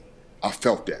one," I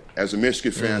felt that. As a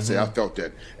Michigan fan, I said, I felt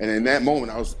that. And in that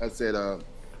moment, I said,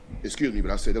 excuse me, but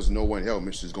I said, there's no way in hell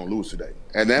Michigan's going to lose today.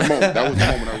 And that moment, that was the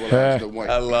moment I realized, no way.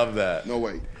 I love that. No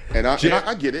way. And I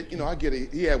get it. I get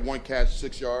it. He had one catch,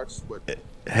 6 yards, but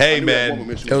hey, man,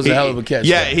 it was a hell of a catch.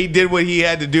 Yeah, he did what he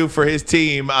had to do for his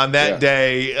team on that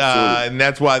day, and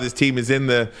that's why this team is in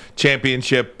the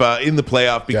championship, in the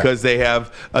playoff, because they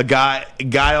have a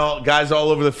guys all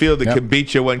over the field that can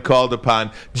beat you when called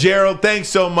upon. Gerald, thanks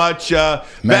so much.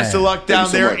 Best of luck down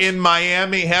there in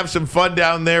Miami. Have some fun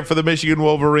down there for the Michigan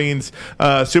Wolverines.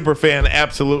 Super fan,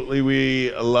 absolutely.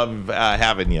 We love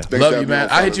having you. Thanks, love you, man.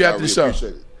 I hit you after the show.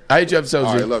 I hate you episodes.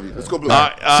 All right, I love you. Let's go,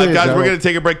 guys, we're going to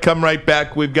take a break. Come right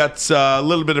back. We've got a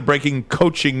little bit of breaking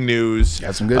coaching news.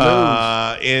 Got some good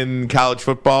news in college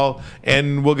football,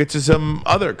 and we'll get to some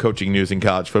other coaching news in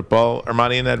college football.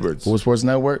 Ermanni and Edwards. Woodward Sports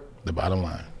Network, the bottom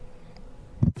line.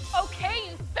 Okay,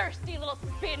 you thirsty little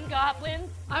spin goblins.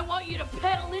 I want you to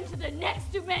pedal into the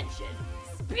next dimension.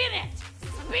 Spin it.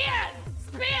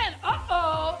 Spin.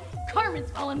 Uh-oh.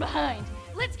 Carmen's falling behind.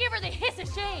 Let's give her the hiss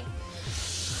of shame.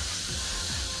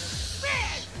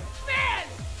 Spin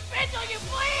till you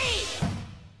bleed!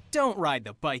 Don't ride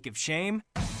the bike of shame.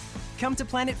 Come to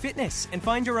Planet Fitness and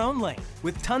find your own lane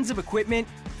with tons of equipment,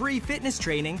 free fitness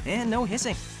training, and no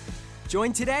hissing.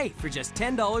 Join today for just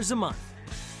 $10 a month.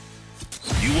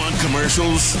 You want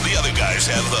commercials? The other guys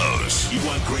have those. You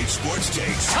want great sports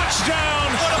takes?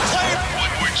 Touchdown! What a play!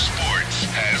 Woodward Sports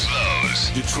has those.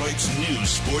 Detroit's new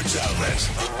sports outlet.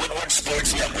 The Woodward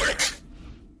Sports Network.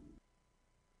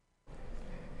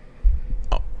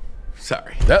 Oh,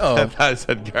 sorry. Uh-oh. I thought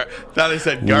I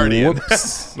said Guardian.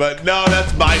 But no,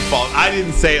 that's my fault. I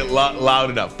didn't say it loud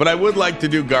enough. But I would like to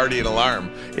do Guardian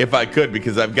Alarm if I could,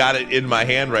 because I've got it in my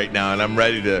hand right now and I'm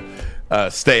ready to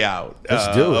stay out.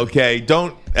 Let's do it. Okay,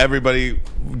 don't everybody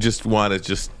just want to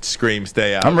just scream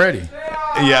stay out. I'm ready.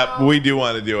 Yeah, we do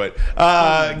want to do it.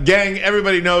 Gang,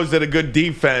 everybody knows that a good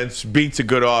defense beats a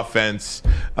good offense,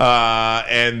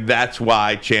 and that's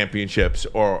why championships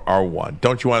are won.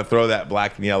 Don't you want to throw that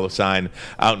black and yellow sign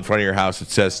out in front of your house that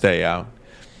says stay out?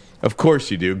 Of course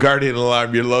you do. Guardian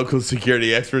Alarm, your local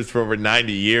security experts for over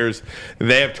 90 years.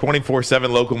 They have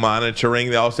 24/7 local monitoring.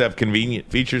 They also have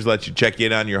convenient features, let you check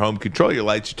in on your home, control your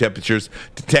lights, your temperatures,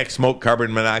 detect smoke,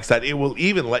 carbon monoxide. It will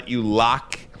even let you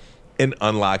lock and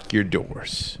unlock your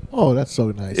doors. Oh, that's so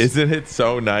nice. Isn't it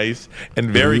so nice? And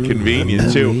very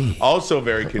convenient, too. Also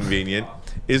very convenient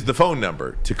is the phone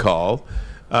number to call.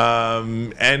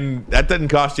 And that doesn't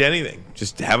cost you anything.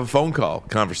 Just have a phone call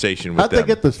conversation with How'd them. they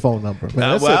get this phone number,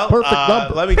 man? That's a perfect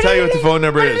number. Let me tell you what the phone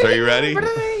number is. Are you ready?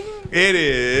 It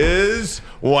is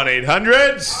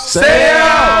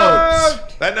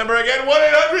 1-800-STAY-OUT. That number again,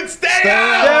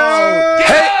 1-800-STAY-OUT. Get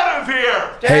out of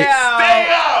here. Stay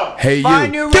out. Hey,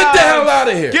 Find you. new Get the roads. hell out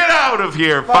of here. Get out of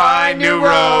here. Find new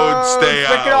roads. Stay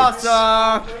out. Wicked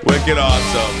awesome. Wicked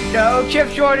awesome. No chip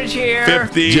shortage here.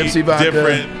 50 Gypsy vodka.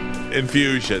 different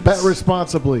infusions. Bet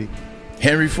responsibly.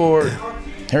 Henry Ford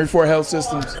Health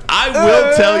Systems. I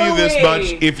will tell you this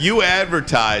much. If you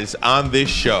advertise on this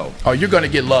show, oh, you're going to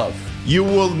get love. You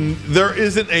will. There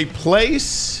isn't a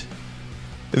place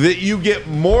that you get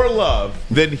more love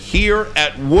than here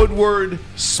at Woodward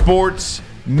Sports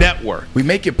Network. We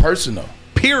make it personal.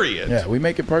 Period. Yeah, we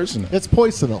make it personal. It's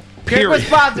personal. Drink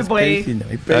responsibly.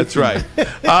 That's right.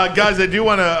 Guys, I do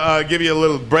want to give you a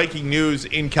little breaking news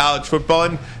in college football,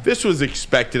 and this was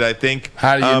expected, I think.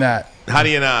 How do you not? How do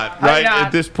you not? Right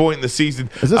at this point in the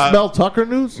season. Is this Mel Tucker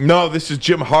news? No, this is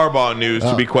Jim Harbaugh news,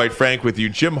 to be quite frank with you.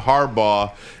 Jim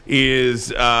Harbaugh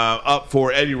is up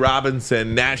for Eddie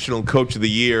Robinson National Coach of the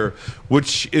Year,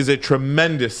 which is a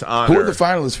tremendous honor. Who are the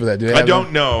finalists for that? I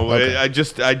don't know. Okay. I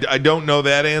don't know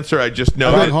that answer. I just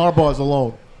know I think Harbaugh's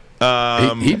alone.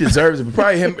 He deserves it.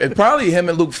 Probably him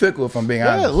and Luke Fickell, if I'm being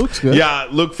honest. Yeah, Luke's good. Yeah,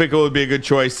 Luke Fickell would be a good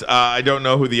choice. I don't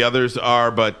know who the others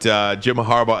are, but Jim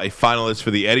Harbaugh, a finalist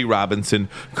for the Eddie Robinson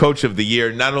Coach of the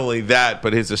Year. Not only that,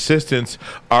 but his assistants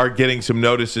are getting some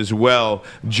notice as well.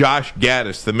 Josh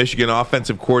Gaddis, the Michigan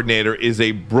offensive coordinator, is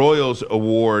a Broyles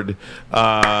Award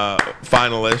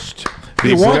finalist.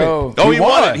 He won it. Oh, he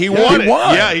won it. He won it.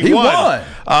 Yeah, he won.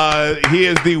 He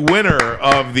is the winner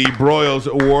of the Broyles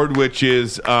Award, which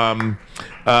is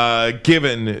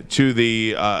given to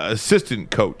the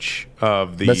assistant coach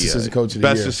of the best assistant coach of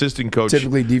the year. Assistant coach.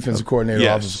 Typically defensive coordinator,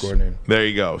 offensive coordinator. There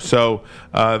you go. So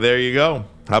there you go.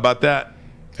 How about that?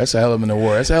 That's a hell of an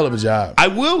award. That's a hell of a job. I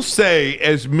will say,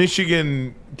 as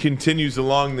Michigan continues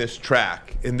along this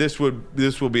track, and this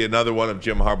will be another one of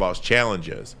Jim Harbaugh's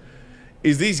challenges,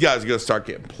 is these guys are going to start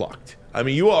getting plucked. I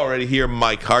mean, you already hear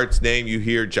Mike Hart's name. You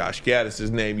hear Josh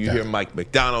Gaddis' name. You hear Mike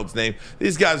McDonald's name.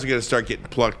 These guys are going to start getting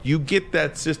plucked. You get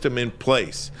that system in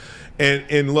place.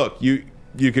 And look, you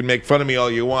can make fun of me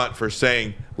all you want for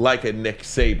saying like a Nick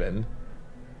Saban,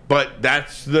 but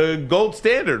that's the gold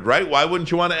standard, right? Why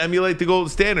wouldn't you want to emulate the gold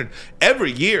standard?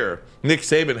 Every year, Nick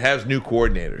Saban has new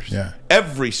coordinators. Yeah.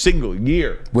 Every single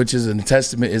year. Which is a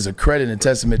credit and a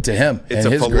testament to him. It's and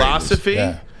a his philosophy.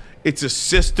 Yeah. It's a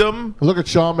system. Look at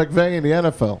Sean McVay in the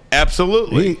NFL.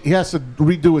 Absolutely. He has to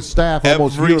redo his staff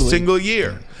almost every yearly. single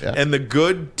year. Yeah. And the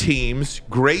good teams,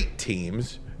 great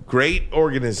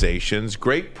organizations,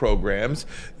 great programs,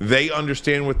 they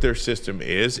understand what their system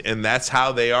is, and that's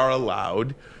how they are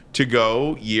allowed to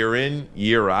go year in,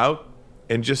 year out,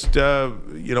 and just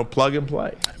plug and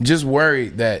play. I'm just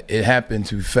worried that it happened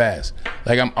too fast.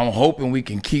 Like I'm hoping we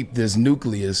can keep this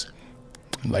nucleus.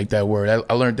 Like that word.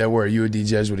 I learned that word, UAD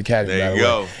Jesuit Academy. There you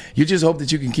go. You just hope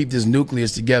that you can keep this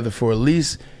nucleus together for at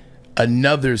least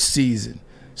another season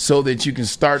so that you can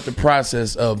start the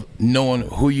process of knowing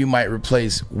who you might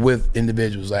replace with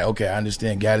individuals. Like, okay, I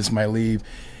understand Gaddis might leave.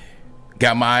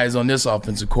 got my eyes on this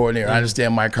offensive coordinator. I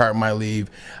understand Mike Hart might leave.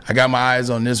 I got my eyes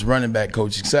on this running back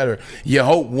coach, etc. You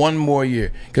hope one more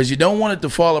year because you don't want it to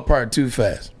fall apart too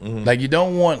fast. Like you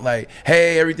don't want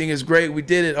hey, everything is great. We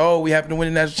did it. Oh, we happen to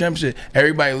win the national championship.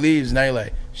 Everybody leaves. Now you're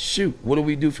like, shoot, what do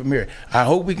we do from here? I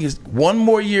hope we can get one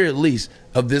more year at least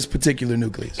of this particular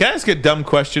nucleus. Can I ask a dumb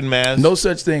question, Maz? No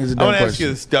such thing as a dumb question. I want to ask you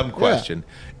this dumb question.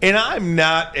 And I'm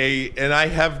not and I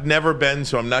have never been,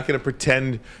 so I'm not going to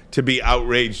pretend to be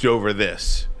outraged over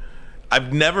this.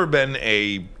 I've never been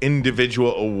a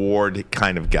individual award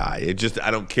kind of guy.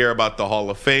 I don't care about the Hall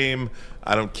of Fame.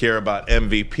 I don't care about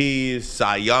MVPs,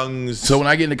 Cy Youngs. So when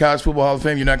I get in the College Football Hall of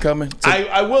Fame, you're not coming?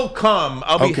 I will come.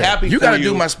 I'll be happy for you. You got to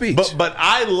do my speech. But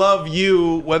I love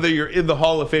you whether you're in the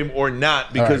Hall of Fame or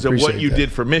not because of what you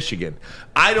did for Michigan.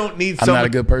 I don't need I'm not a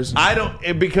good person. I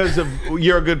don't, because of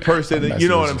you're a good person. You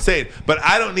know what I'm saying. But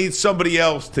I don't need somebody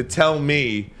else to tell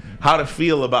me how to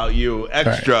feel about you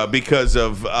extra because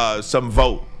of some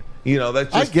vote. You know,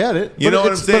 that's just, I get it. You know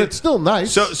what I'm saying? But it's still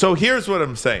nice. So here's what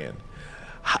I'm saying.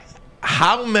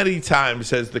 How many times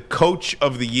has the coach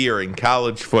of the year in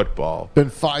college football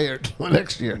been fired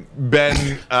next year?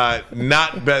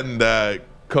 Not been the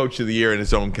coach of the year in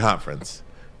his own conference?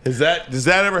 Does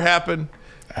that ever happen?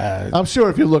 I'm sure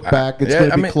if you look back, it's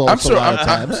going to be close a lot of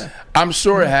times. I'm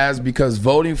sure it has because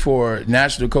voting for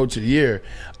National Coach of the Year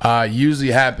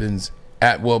usually happens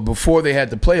before they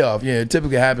had the playoff. It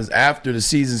typically happens after the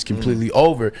season's completely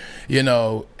over,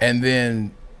 and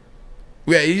then.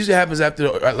 Yeah, it usually happens after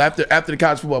the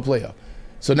college football playoff.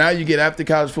 So now you get after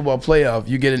college football playoff,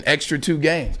 you get an extra 2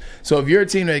 games. So if you're a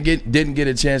team that didn't get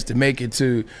a chance to make it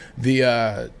to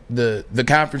the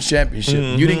conference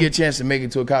championship, you didn't get a chance to make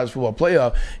it to a college football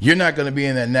playoff, you're not going to be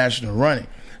in that national running.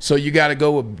 So you got to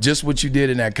go with just what you did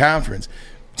in that conference.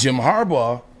 Jim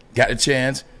Harbaugh got a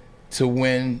chance to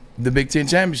win the Big Ten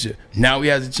championship. Now he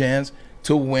has a chance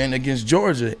to win against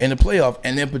Georgia in the playoff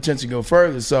and then potentially go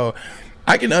further. So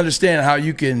I can understand how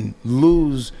you can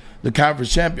lose the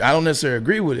conference championship. I don't necessarily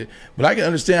agree with it, but I can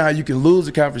understand how you can lose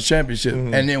the conference championship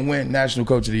and then win National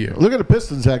Coach of the Year. Look at the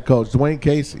Pistons head coach, Dwayne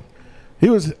Casey. He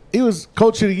was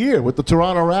Coach of the Year with the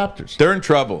Toronto Raptors. They're in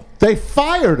trouble. They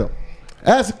fired him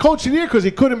as Coach of the Year because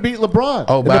he couldn't beat LeBron.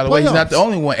 Oh, by the way, he's not the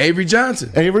only one. Avery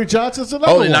Johnson. Avery Johnson's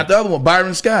another one. Oh, not the other one.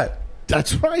 Byron Scott.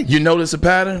 That's right. You notice a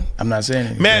pattern? I'm not saying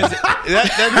anything. Man,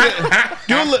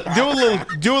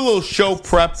 do a little show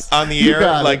prep on the air,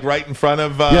 like right in front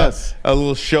of a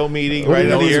little show meeting right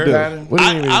on the air.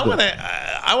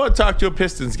 I want to talk to a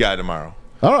Pistons guy tomorrow.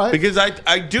 All right. Because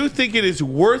I do think it is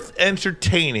worth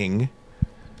entertaining.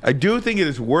 I do think it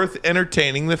is worth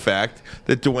entertaining the fact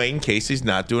that Dwayne Casey's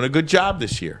not doing a good job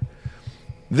this year.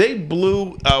 They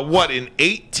blew, an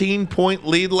 18-point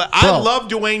lead? I love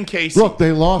Dwayne Casey. Look,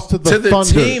 they lost to the Thunder.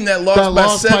 Team that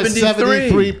lost by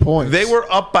 73 points. They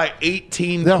were up by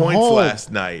 18 points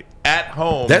last night at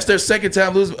home. That's their second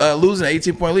time losing an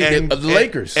 18-point lead of the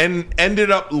Lakers. And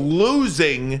ended up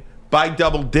losing by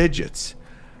double digits.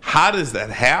 How does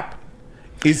that happen?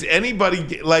 Is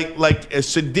anybody like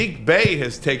Sadiq Bey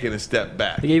has taken a step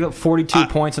back? They gave up 42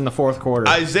 points in the fourth quarter.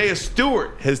 Isaiah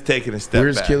Stewart has taken a step back.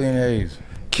 Where's Killian Hayes?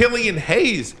 Killian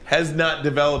Hayes has not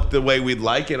developed the way we'd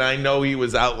like, and I know he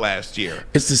was out last year.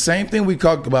 It's the same thing we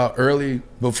talked about early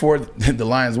before the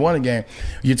Lions won a game.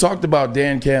 You talked about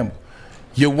Dan Campbell.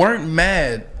 You weren't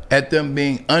mad at them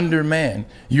being undermanned.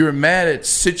 You were mad at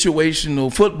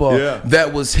situational football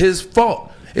that was his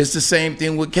fault. It's the same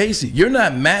thing with Casey. You're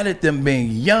not mad at them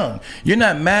being young. You're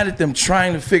not mad at them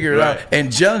trying to figure it out and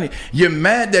gelling it. You're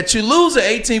mad that you lose an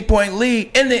 18-point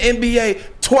lead in the NBA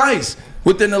twice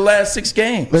within the last 6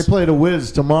 games. They play the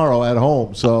Wiz tomorrow at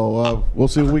home, so we'll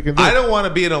see what we can do. I don't want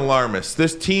to be an alarmist.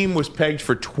 This team was pegged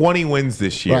for 20 wins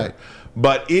this year. Right.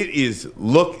 But it's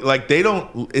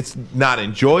not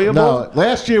enjoyable. No,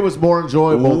 last year was more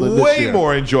enjoyable than this year. Way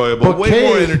more enjoyable, more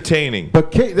entertaining.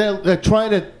 But they're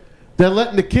trying to. They're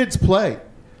letting the kids play.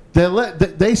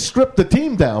 They stripped the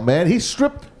team down, man. He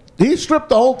stripped the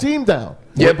whole team down.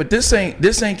 Yeah, but this ain't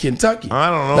Kentucky.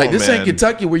 I don't know, this ain't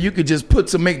Kentucky where you could just put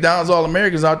some McDonald's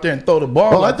All-Americans out there and throw the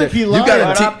ball. Well, I think he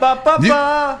lied.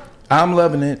 I'm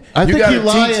loving it. I think he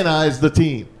lionized the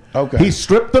team. Okay. He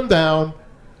stripped them down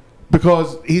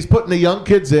because he's putting the young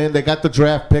kids in. They got the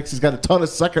draft picks. He's got a ton of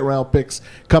second-round picks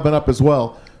coming up as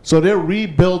well. So they're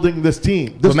rebuilding this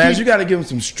team. But man, you got to give them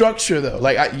some structure, though.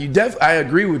 Like I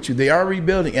agree with you. They are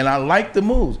rebuilding, and I like the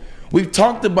moves. We've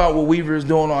talked about what Weaver is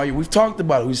doing all year. We've talked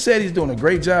about it. We said he's doing a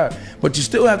great job, but you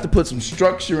still have to put some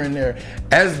structure in there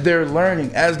as they're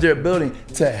learning, as they're building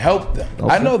to help them.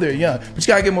 Okay. I know they're young, but you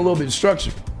got to give them a little bit of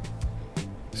structure.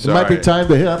 He's It might be all right. time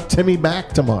to hit up Timmy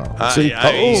Mack tomorrow. See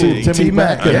Timmy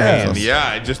Mack.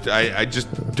 I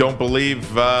just don't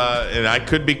believe, and I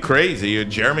could be crazy.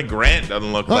 Jeremy Grant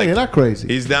doesn't look like. You're not crazy.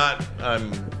 He's not.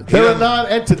 They're a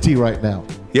non-entity right now.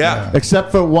 Yeah.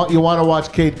 Except for what you want to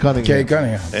watch Cade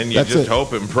Cunningham. And you That's just it.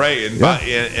 hope and pray. And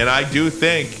and I do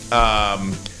think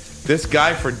this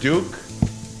guy for Duke.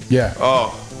 Yeah.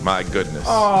 Oh my goodness.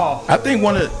 Oh, I think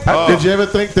one of. Did you ever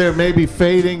think they're maybe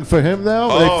fading for him now?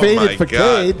 Oh, they faded my for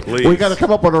God, Cade. please. We got to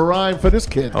come up with a rhyme for this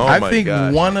kid. I think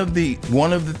one of the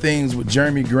things with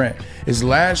Jeremy Grant is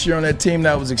last year on that team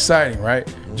that was exciting, right?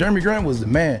 Jeremy Grant was the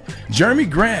man. Jeremy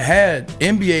Grant had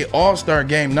NBA All-Star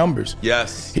game numbers.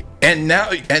 Yes. And now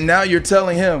you're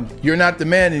telling him you're not the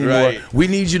man anymore. Right. We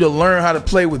need you to learn how to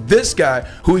play with this guy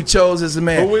who he chose as the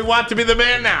man. Who we want to be the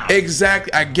man now.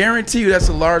 Exactly. I guarantee you that's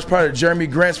a large part of Jeremy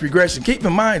Grant's regression. Keep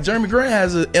in mind, Jeremy Grant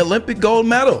has an Olympic gold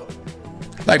medal.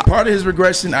 Like part of his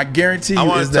regression, I guarantee you I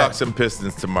want is to talk that. some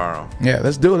Pistons tomorrow. Yeah,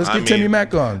 let's do it. Let's get Timmy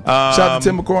Mack on. Shout out to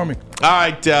Tim McCormick. All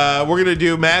right, we're going to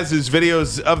do Maz's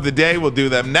videos of the day. We'll do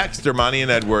them next. Ermanni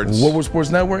and Edwards. Woodward Sports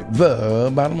Network,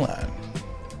 the bottom line.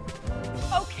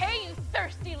 Okay, you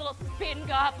thirsty little spin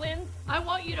goblins. I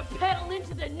want you to pedal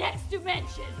into the next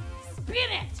dimension. Spin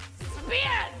it!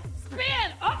 Spin!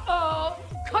 Spin! Uh-oh!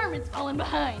 Carmen's falling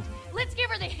behind. Let's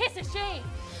give her the hiss of shame.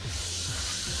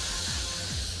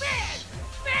 Spin!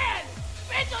 Spin!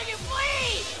 Spin till you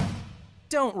bleed!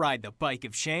 Don't ride the bike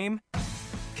of shame.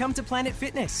 Come to Planet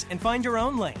Fitness and find your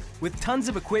own lane with tons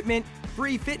of equipment,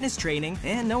 free fitness training,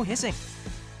 and no hissing.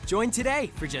 Join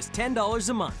today for just $10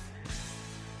 a month.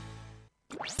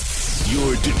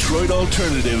 Your Detroit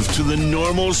alternative to the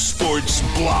normal sports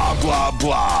blah, blah,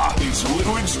 blah. It's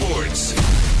Woodward Sports.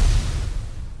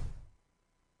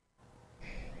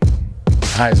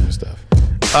 Heisman stuff.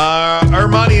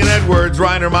 Ermanni and Edwards,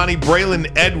 Ryan Ermanni,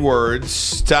 Braylon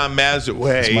Edwards, Tom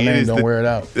Mazawey. That's my name, don't wear it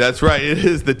out. That's right. It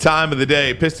is the time of the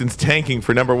day. Pistons tanking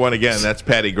for number one again. That's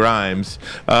Patty Grimes.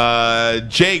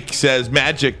 Jake says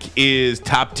Magic is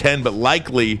top 10, but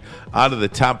likely out of the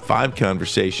top 5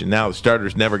 conversation. Now the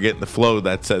starters never get in the flow.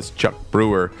 That says Chuck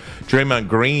Brewer. Draymond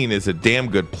Green is a damn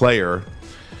good player.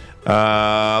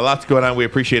 Lots going on. We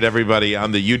appreciate everybody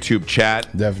on the YouTube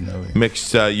chat. Definitely.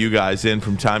 Mix you guys in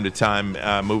from time to time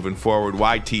moving forward.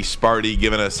 YT Sparty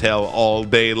giving us hell all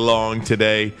day long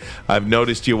today. I've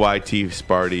noticed you, YT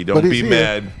Sparty. Don't be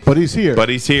mad. But he's here. But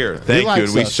he's here. Thank you.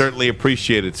 And we us. certainly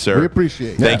appreciate it, sir. We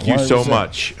appreciate it. Thank you so 100%.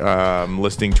 much.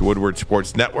 Listening to Woodward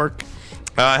Sports Network.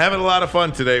 Having a lot of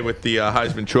fun today with the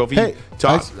Heisman Trophy. Hey,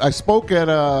 I spoke at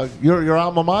your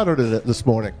alma mater this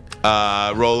morning.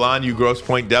 Roll on, you Grosse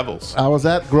Pointe Devils. I was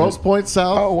at Grosse Pointe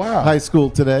South High School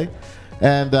today,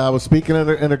 and I was speaking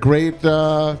in a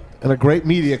great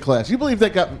media class. You believe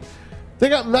they got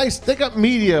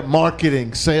media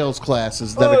marketing sales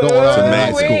classes that are going on in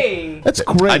high school. That's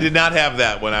great. I did not have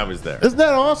that when I was there. Isn't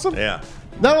that awesome? Yeah.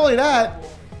 Not only that,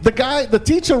 the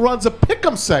teacher runs a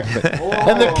pick'em segment,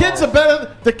 and the kids are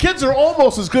better. The kids are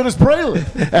almost as good as Braylon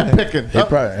at picking. They're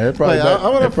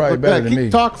probably better than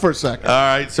me. Talk for a second. All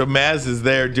right, so Maz is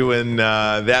there doing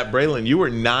that. Braylon, you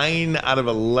were 9 out of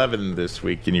 11 this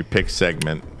week in your pick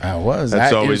segment. I was.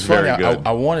 That's always very good.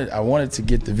 I wanted to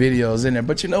get the videos in there,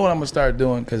 but you know what I'm gonna start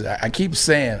doing? Because I keep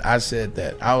saying I said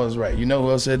that. I was right. You know who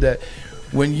else said that?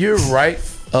 When you're right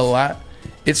a lot,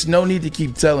 it's no need to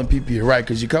keep telling people you're right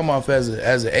because you come off as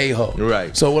an a-hole.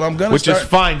 Right. So what I'm gonna Which is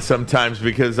fine sometimes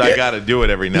because I got to do it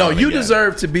every now and again. No, you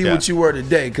deserve to be what you were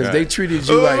today because Right. they treated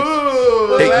you like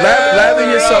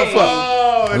lather yourself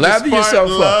up. Lather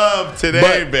yourself up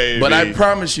today, baby. But I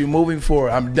promise you, moving forward,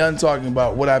 I'm done talking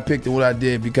about what I picked and what I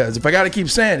did because if I got to keep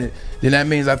saying it, then that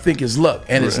means I think it's luck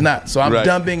and it's not. So I'm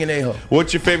done being an a-hole.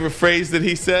 What's your favorite phrase that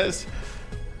he says?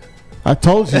 I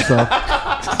told you so.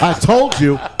 I told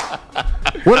you.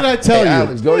 What did I tell you?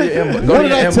 Alex, go to your inbox. What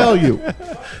did I tell you?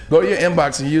 Go to your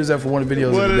inbox and use that for one of the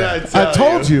videos What of the did day. I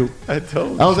told you. I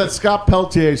told you. I was at Scott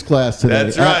Peltier's class today.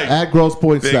 That's right. At Grosse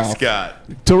Pointe Big South. Scott.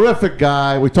 Terrific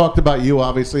guy. We talked about you,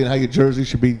 obviously, and how your jersey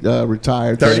should be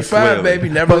retired. 35, baby.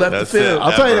 Never left the field.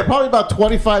 I'll tell you, there are probably about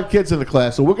 25 kids in the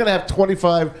class, so we're going to have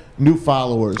 25 new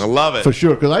followers. I love it. For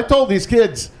sure, because I told these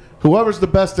kids, whoever's the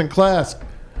best in class,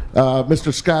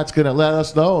 Mr. Scott's going to let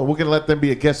us know, and we're going to let them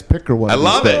be a guest picker one I of these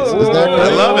love days. it. Isn't that I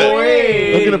great? love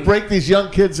it. We're going to break these young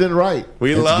kids in right.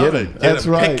 We love it. Get That's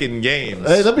them right. picking games.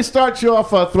 Hey, let me start you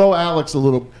off. Throw Alex a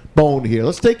little bone here.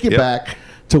 Let's take you back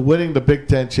to winning the Big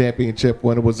Ten championship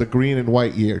when it was a green and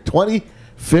white year,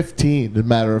 2015. As a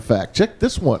matter of fact, check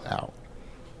this one out.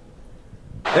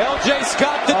 L.J.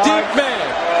 Scott, the deep man.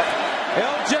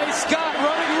 L.J. Scott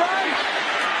running right.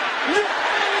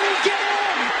 Get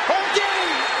in!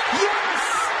 Again! Yes!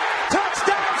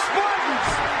 Touchdown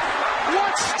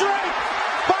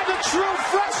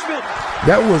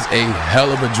That was a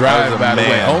hell of a drive, by the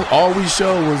way. All we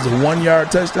showed was the 1-yard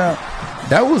touchdown.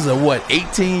 That was a,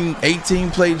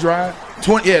 18 play drive?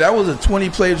 20. Yeah, that was a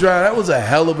 20-play drive. That was a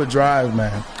hell of a drive,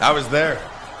 man. I was there.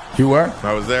 You were?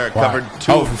 I was there. I Wow. covered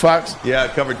 2. Oh, for Fox? Yeah, I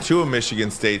covered 2 of Michigan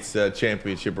State's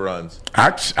championship runs. I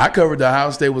covered the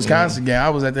Ohio State-Wisconsin game. I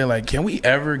was out there like, can we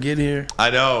ever get here? I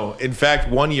know. In fact,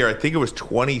 one year, I think it was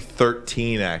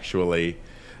 2013, actually.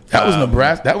 That was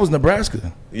Nebraska. That was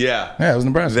Nebraska. Yeah. Yeah, it was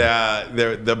Nebraska.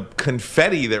 The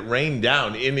confetti that rained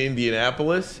down in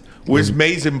Indianapolis was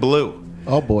maize and blue.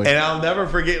 Oh, boy. And I'll never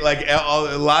forget, like,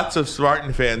 lots of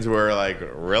Spartan fans were like,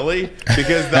 really?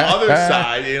 Because the other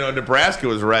side, Nebraska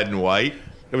was red and white.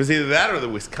 It was either that or the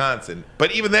Wisconsin.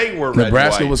 But even they were red and white.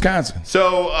 Nebraska, Wisconsin.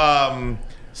 So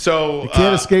You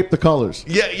can't escape the colors.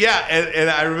 Yeah. And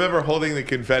I remember holding the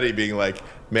confetti being like,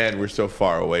 man, we're so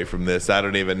far away from this. I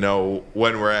don't even know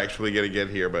when we're actually going to get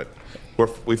here. But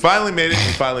we finally made it.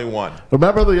 We finally won.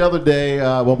 Remember the other day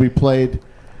when we played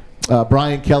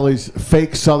Brian Kelly's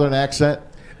fake Southern accent?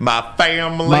 My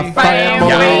family. My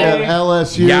family at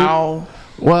LSU. Y'all.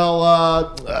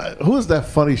 Well, who was that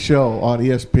funny show on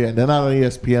ESPN? They're not on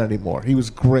ESPN anymore. He was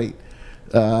great.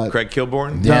 Craig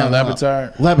Kilborn? Dan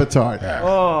Levitard. Levitard. Yeah.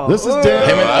 Oh. This is Dan.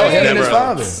 Him and his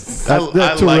father. They're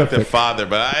I like terrific. the father,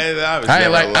 but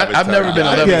I've never been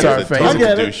a Levitard fan. I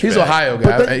get it. He's Ohio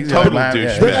guy. He's total like,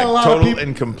 douchebag. They got a lot of Total people,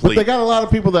 incomplete. But they got a lot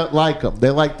of people that like him.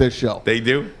 They like their show. They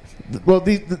do? Well,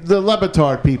 the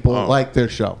Levitard people like their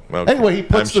show. Okay. Anyway, he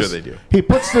puts I'm this. sure they do. He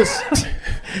puts this.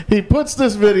 He puts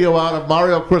this video out of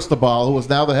Mario Cristobal, who is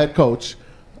now the head coach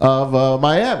of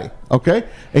Miami. Okay,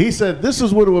 and he said this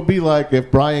is what it would be like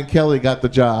if Brian Kelly got the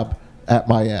job at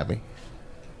Miami.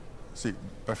 Sí,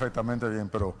 perfectamente bien,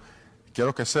 pero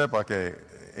quiero que sepa que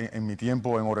en mi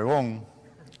tiempo en Oregón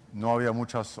no había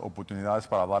muchas oportunidades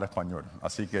para hablar español,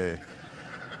 así que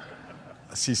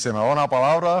si se me da una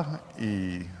palabra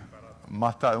y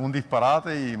más tarde un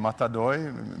disparate y más tarde hoy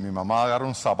mi mamá agarra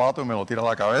un zapato y me lo tira a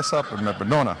la cabeza, pues me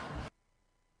perdona.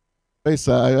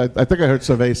 Cerveza. I think I heard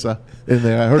cerveza in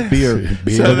there. I heard beer.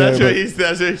 So that's what he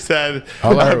said.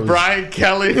 Brian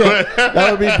Kelly. Yeah, that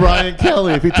would be Brian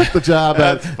Kelly if he took the job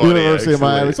at University of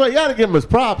Miami. So you got to give him his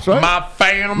props, right? My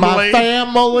family. My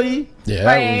family. Yeah,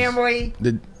 Family.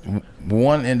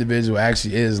 One individual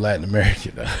actually is Latin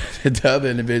American. The other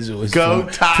individual is Go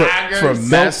Tigers. from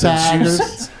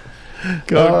Massachusetts.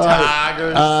 Go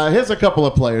Tigers. Here's a couple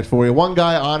of players for you. One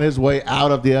guy on his way out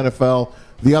of the NFL.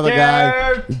 The other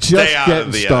guy just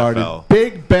getting started. NFL.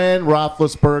 Big Ben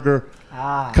Roethlisberger,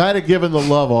 kind of giving the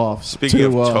love off. Speaking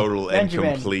of total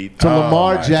incomplete. To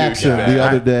Lamar Jackson the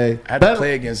other day. I had to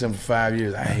play against him for 5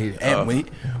 years. I hate it. And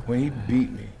when he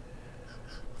beat me.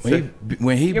 When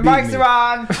he Your beat mics me, are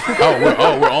on.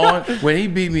 we're on. When he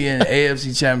beat me in the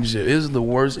AFC Championship, it was the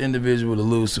worst individual to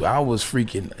lose to. I was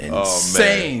freaking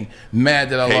insane mad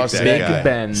that I lost to that guy.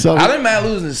 Ben. So I didn't mad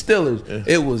losing to Steelers.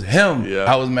 It was him. Yeah.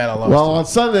 I was mad I lost. Well, to. on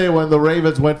Sunday when the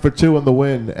Ravens went for 2 in the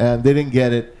win and they didn't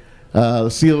get it, the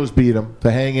Steelers beat them to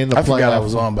hang in the playoffs. I forgot I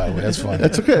was on, by the way. That's funny.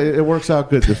 That's okay. It works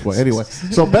out good this way. Anyway,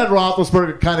 so Ben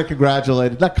Roethlisberger kind of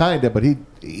congratulated, not kind of, but he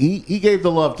gave the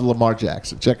love to Lamar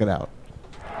Jackson. Check it out.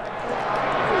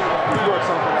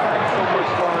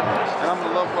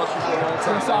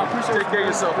 Take care of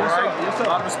yourself, all right? A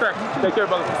lot of respect. Take care,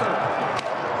 brother.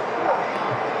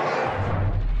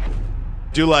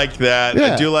 Do like that.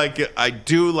 Yeah. I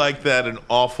do like that an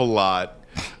awful lot.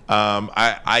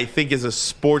 I think as a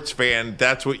sports fan,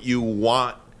 that's what you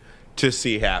want to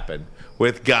see happen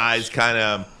with guys kind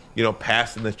of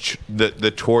passing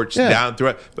the torch down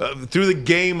through the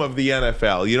game of the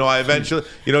NFL. I eventually,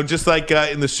 just like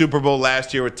in the Super Bowl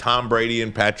last year with Tom Brady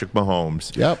and Patrick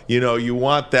Mahomes. Yep. You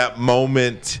want that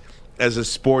moment as a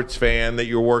sports fan that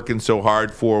you're working so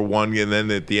hard for one, and then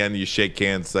at the end you shake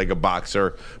hands like a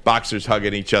boxers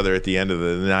hugging each other at the end of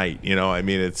the night. I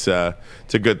mean, it's a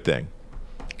good thing.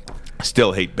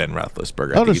 Still hate Ben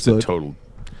Roethlisberger. I think he's a total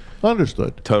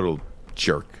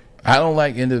jerk. I don't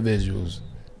like individuals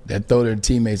that throw their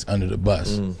teammates under the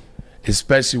bus,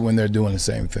 especially when they're doing the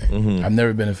same thing. I've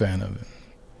never been a fan of it.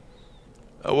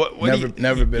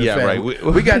 Never been a fan. Right.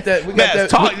 We got that.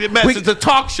 It's a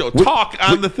talk show. Talk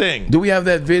on the thing. Do we have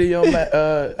that video,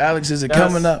 Alex? Is it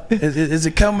coming up? Is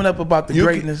it coming up about the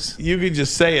greatness? You can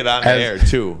just say it on air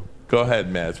too. Go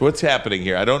ahead, Maz. What's happening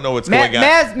here? I don't know what's going on.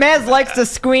 Maz likes to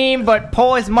scream, but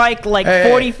pull his mic like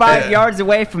 45 yards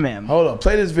away from him. Hold on.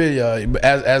 Play this video.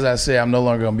 As I say, I'm no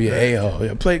longer going to be an a-hole.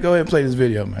 Go ahead and play this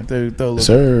video, man.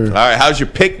 Sir. All right, how's your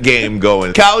pick game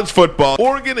going? College football.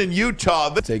 Oregon and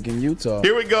Utah. Taking Utah.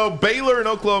 Here we go. Baylor and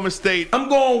Oklahoma State. I'm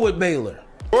going with Baylor.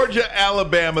 Georgia,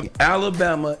 Alabama.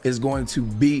 Alabama is going to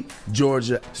beat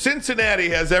Georgia. Cincinnati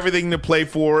has everything to play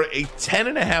for. A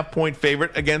 10.5-point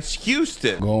favorite against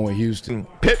Houston. Going with Houston.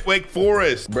 Pitt, Wake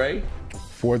Forest. Bray.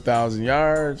 4,000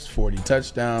 yards, 40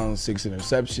 touchdowns, 6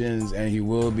 interceptions, and he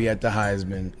will be at the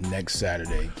Heisman next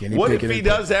Saturday. What if he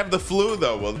does have the flu,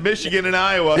 though? Well, Michigan and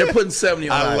Iowa. They're putting 70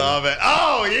 on I Iowa. love it.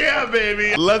 Oh, yeah,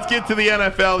 baby. Let's get to the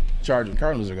NFL. Chargers.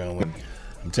 Cardinals are going to win.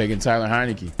 I'm taking Tyler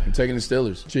Heineke. I'm taking the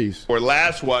Steelers. Chiefs. Or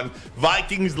last one,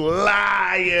 Vikings,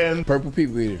 Lions. Purple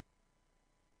people eater.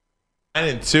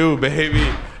 9-2, baby.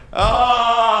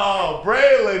 Oh,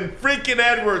 Braylon freaking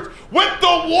Edwards with the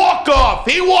walk-off.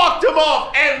 He walked him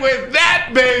off. And with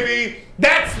that, baby,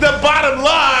 that's the bottom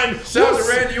line. Shout out to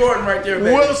Randy Orton right there,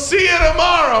 baby. We'll see you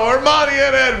tomorrow, Ermanni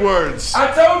and Edwards.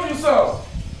 I told you so.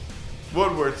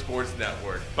 Woodward Sports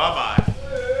Network. Bye-bye.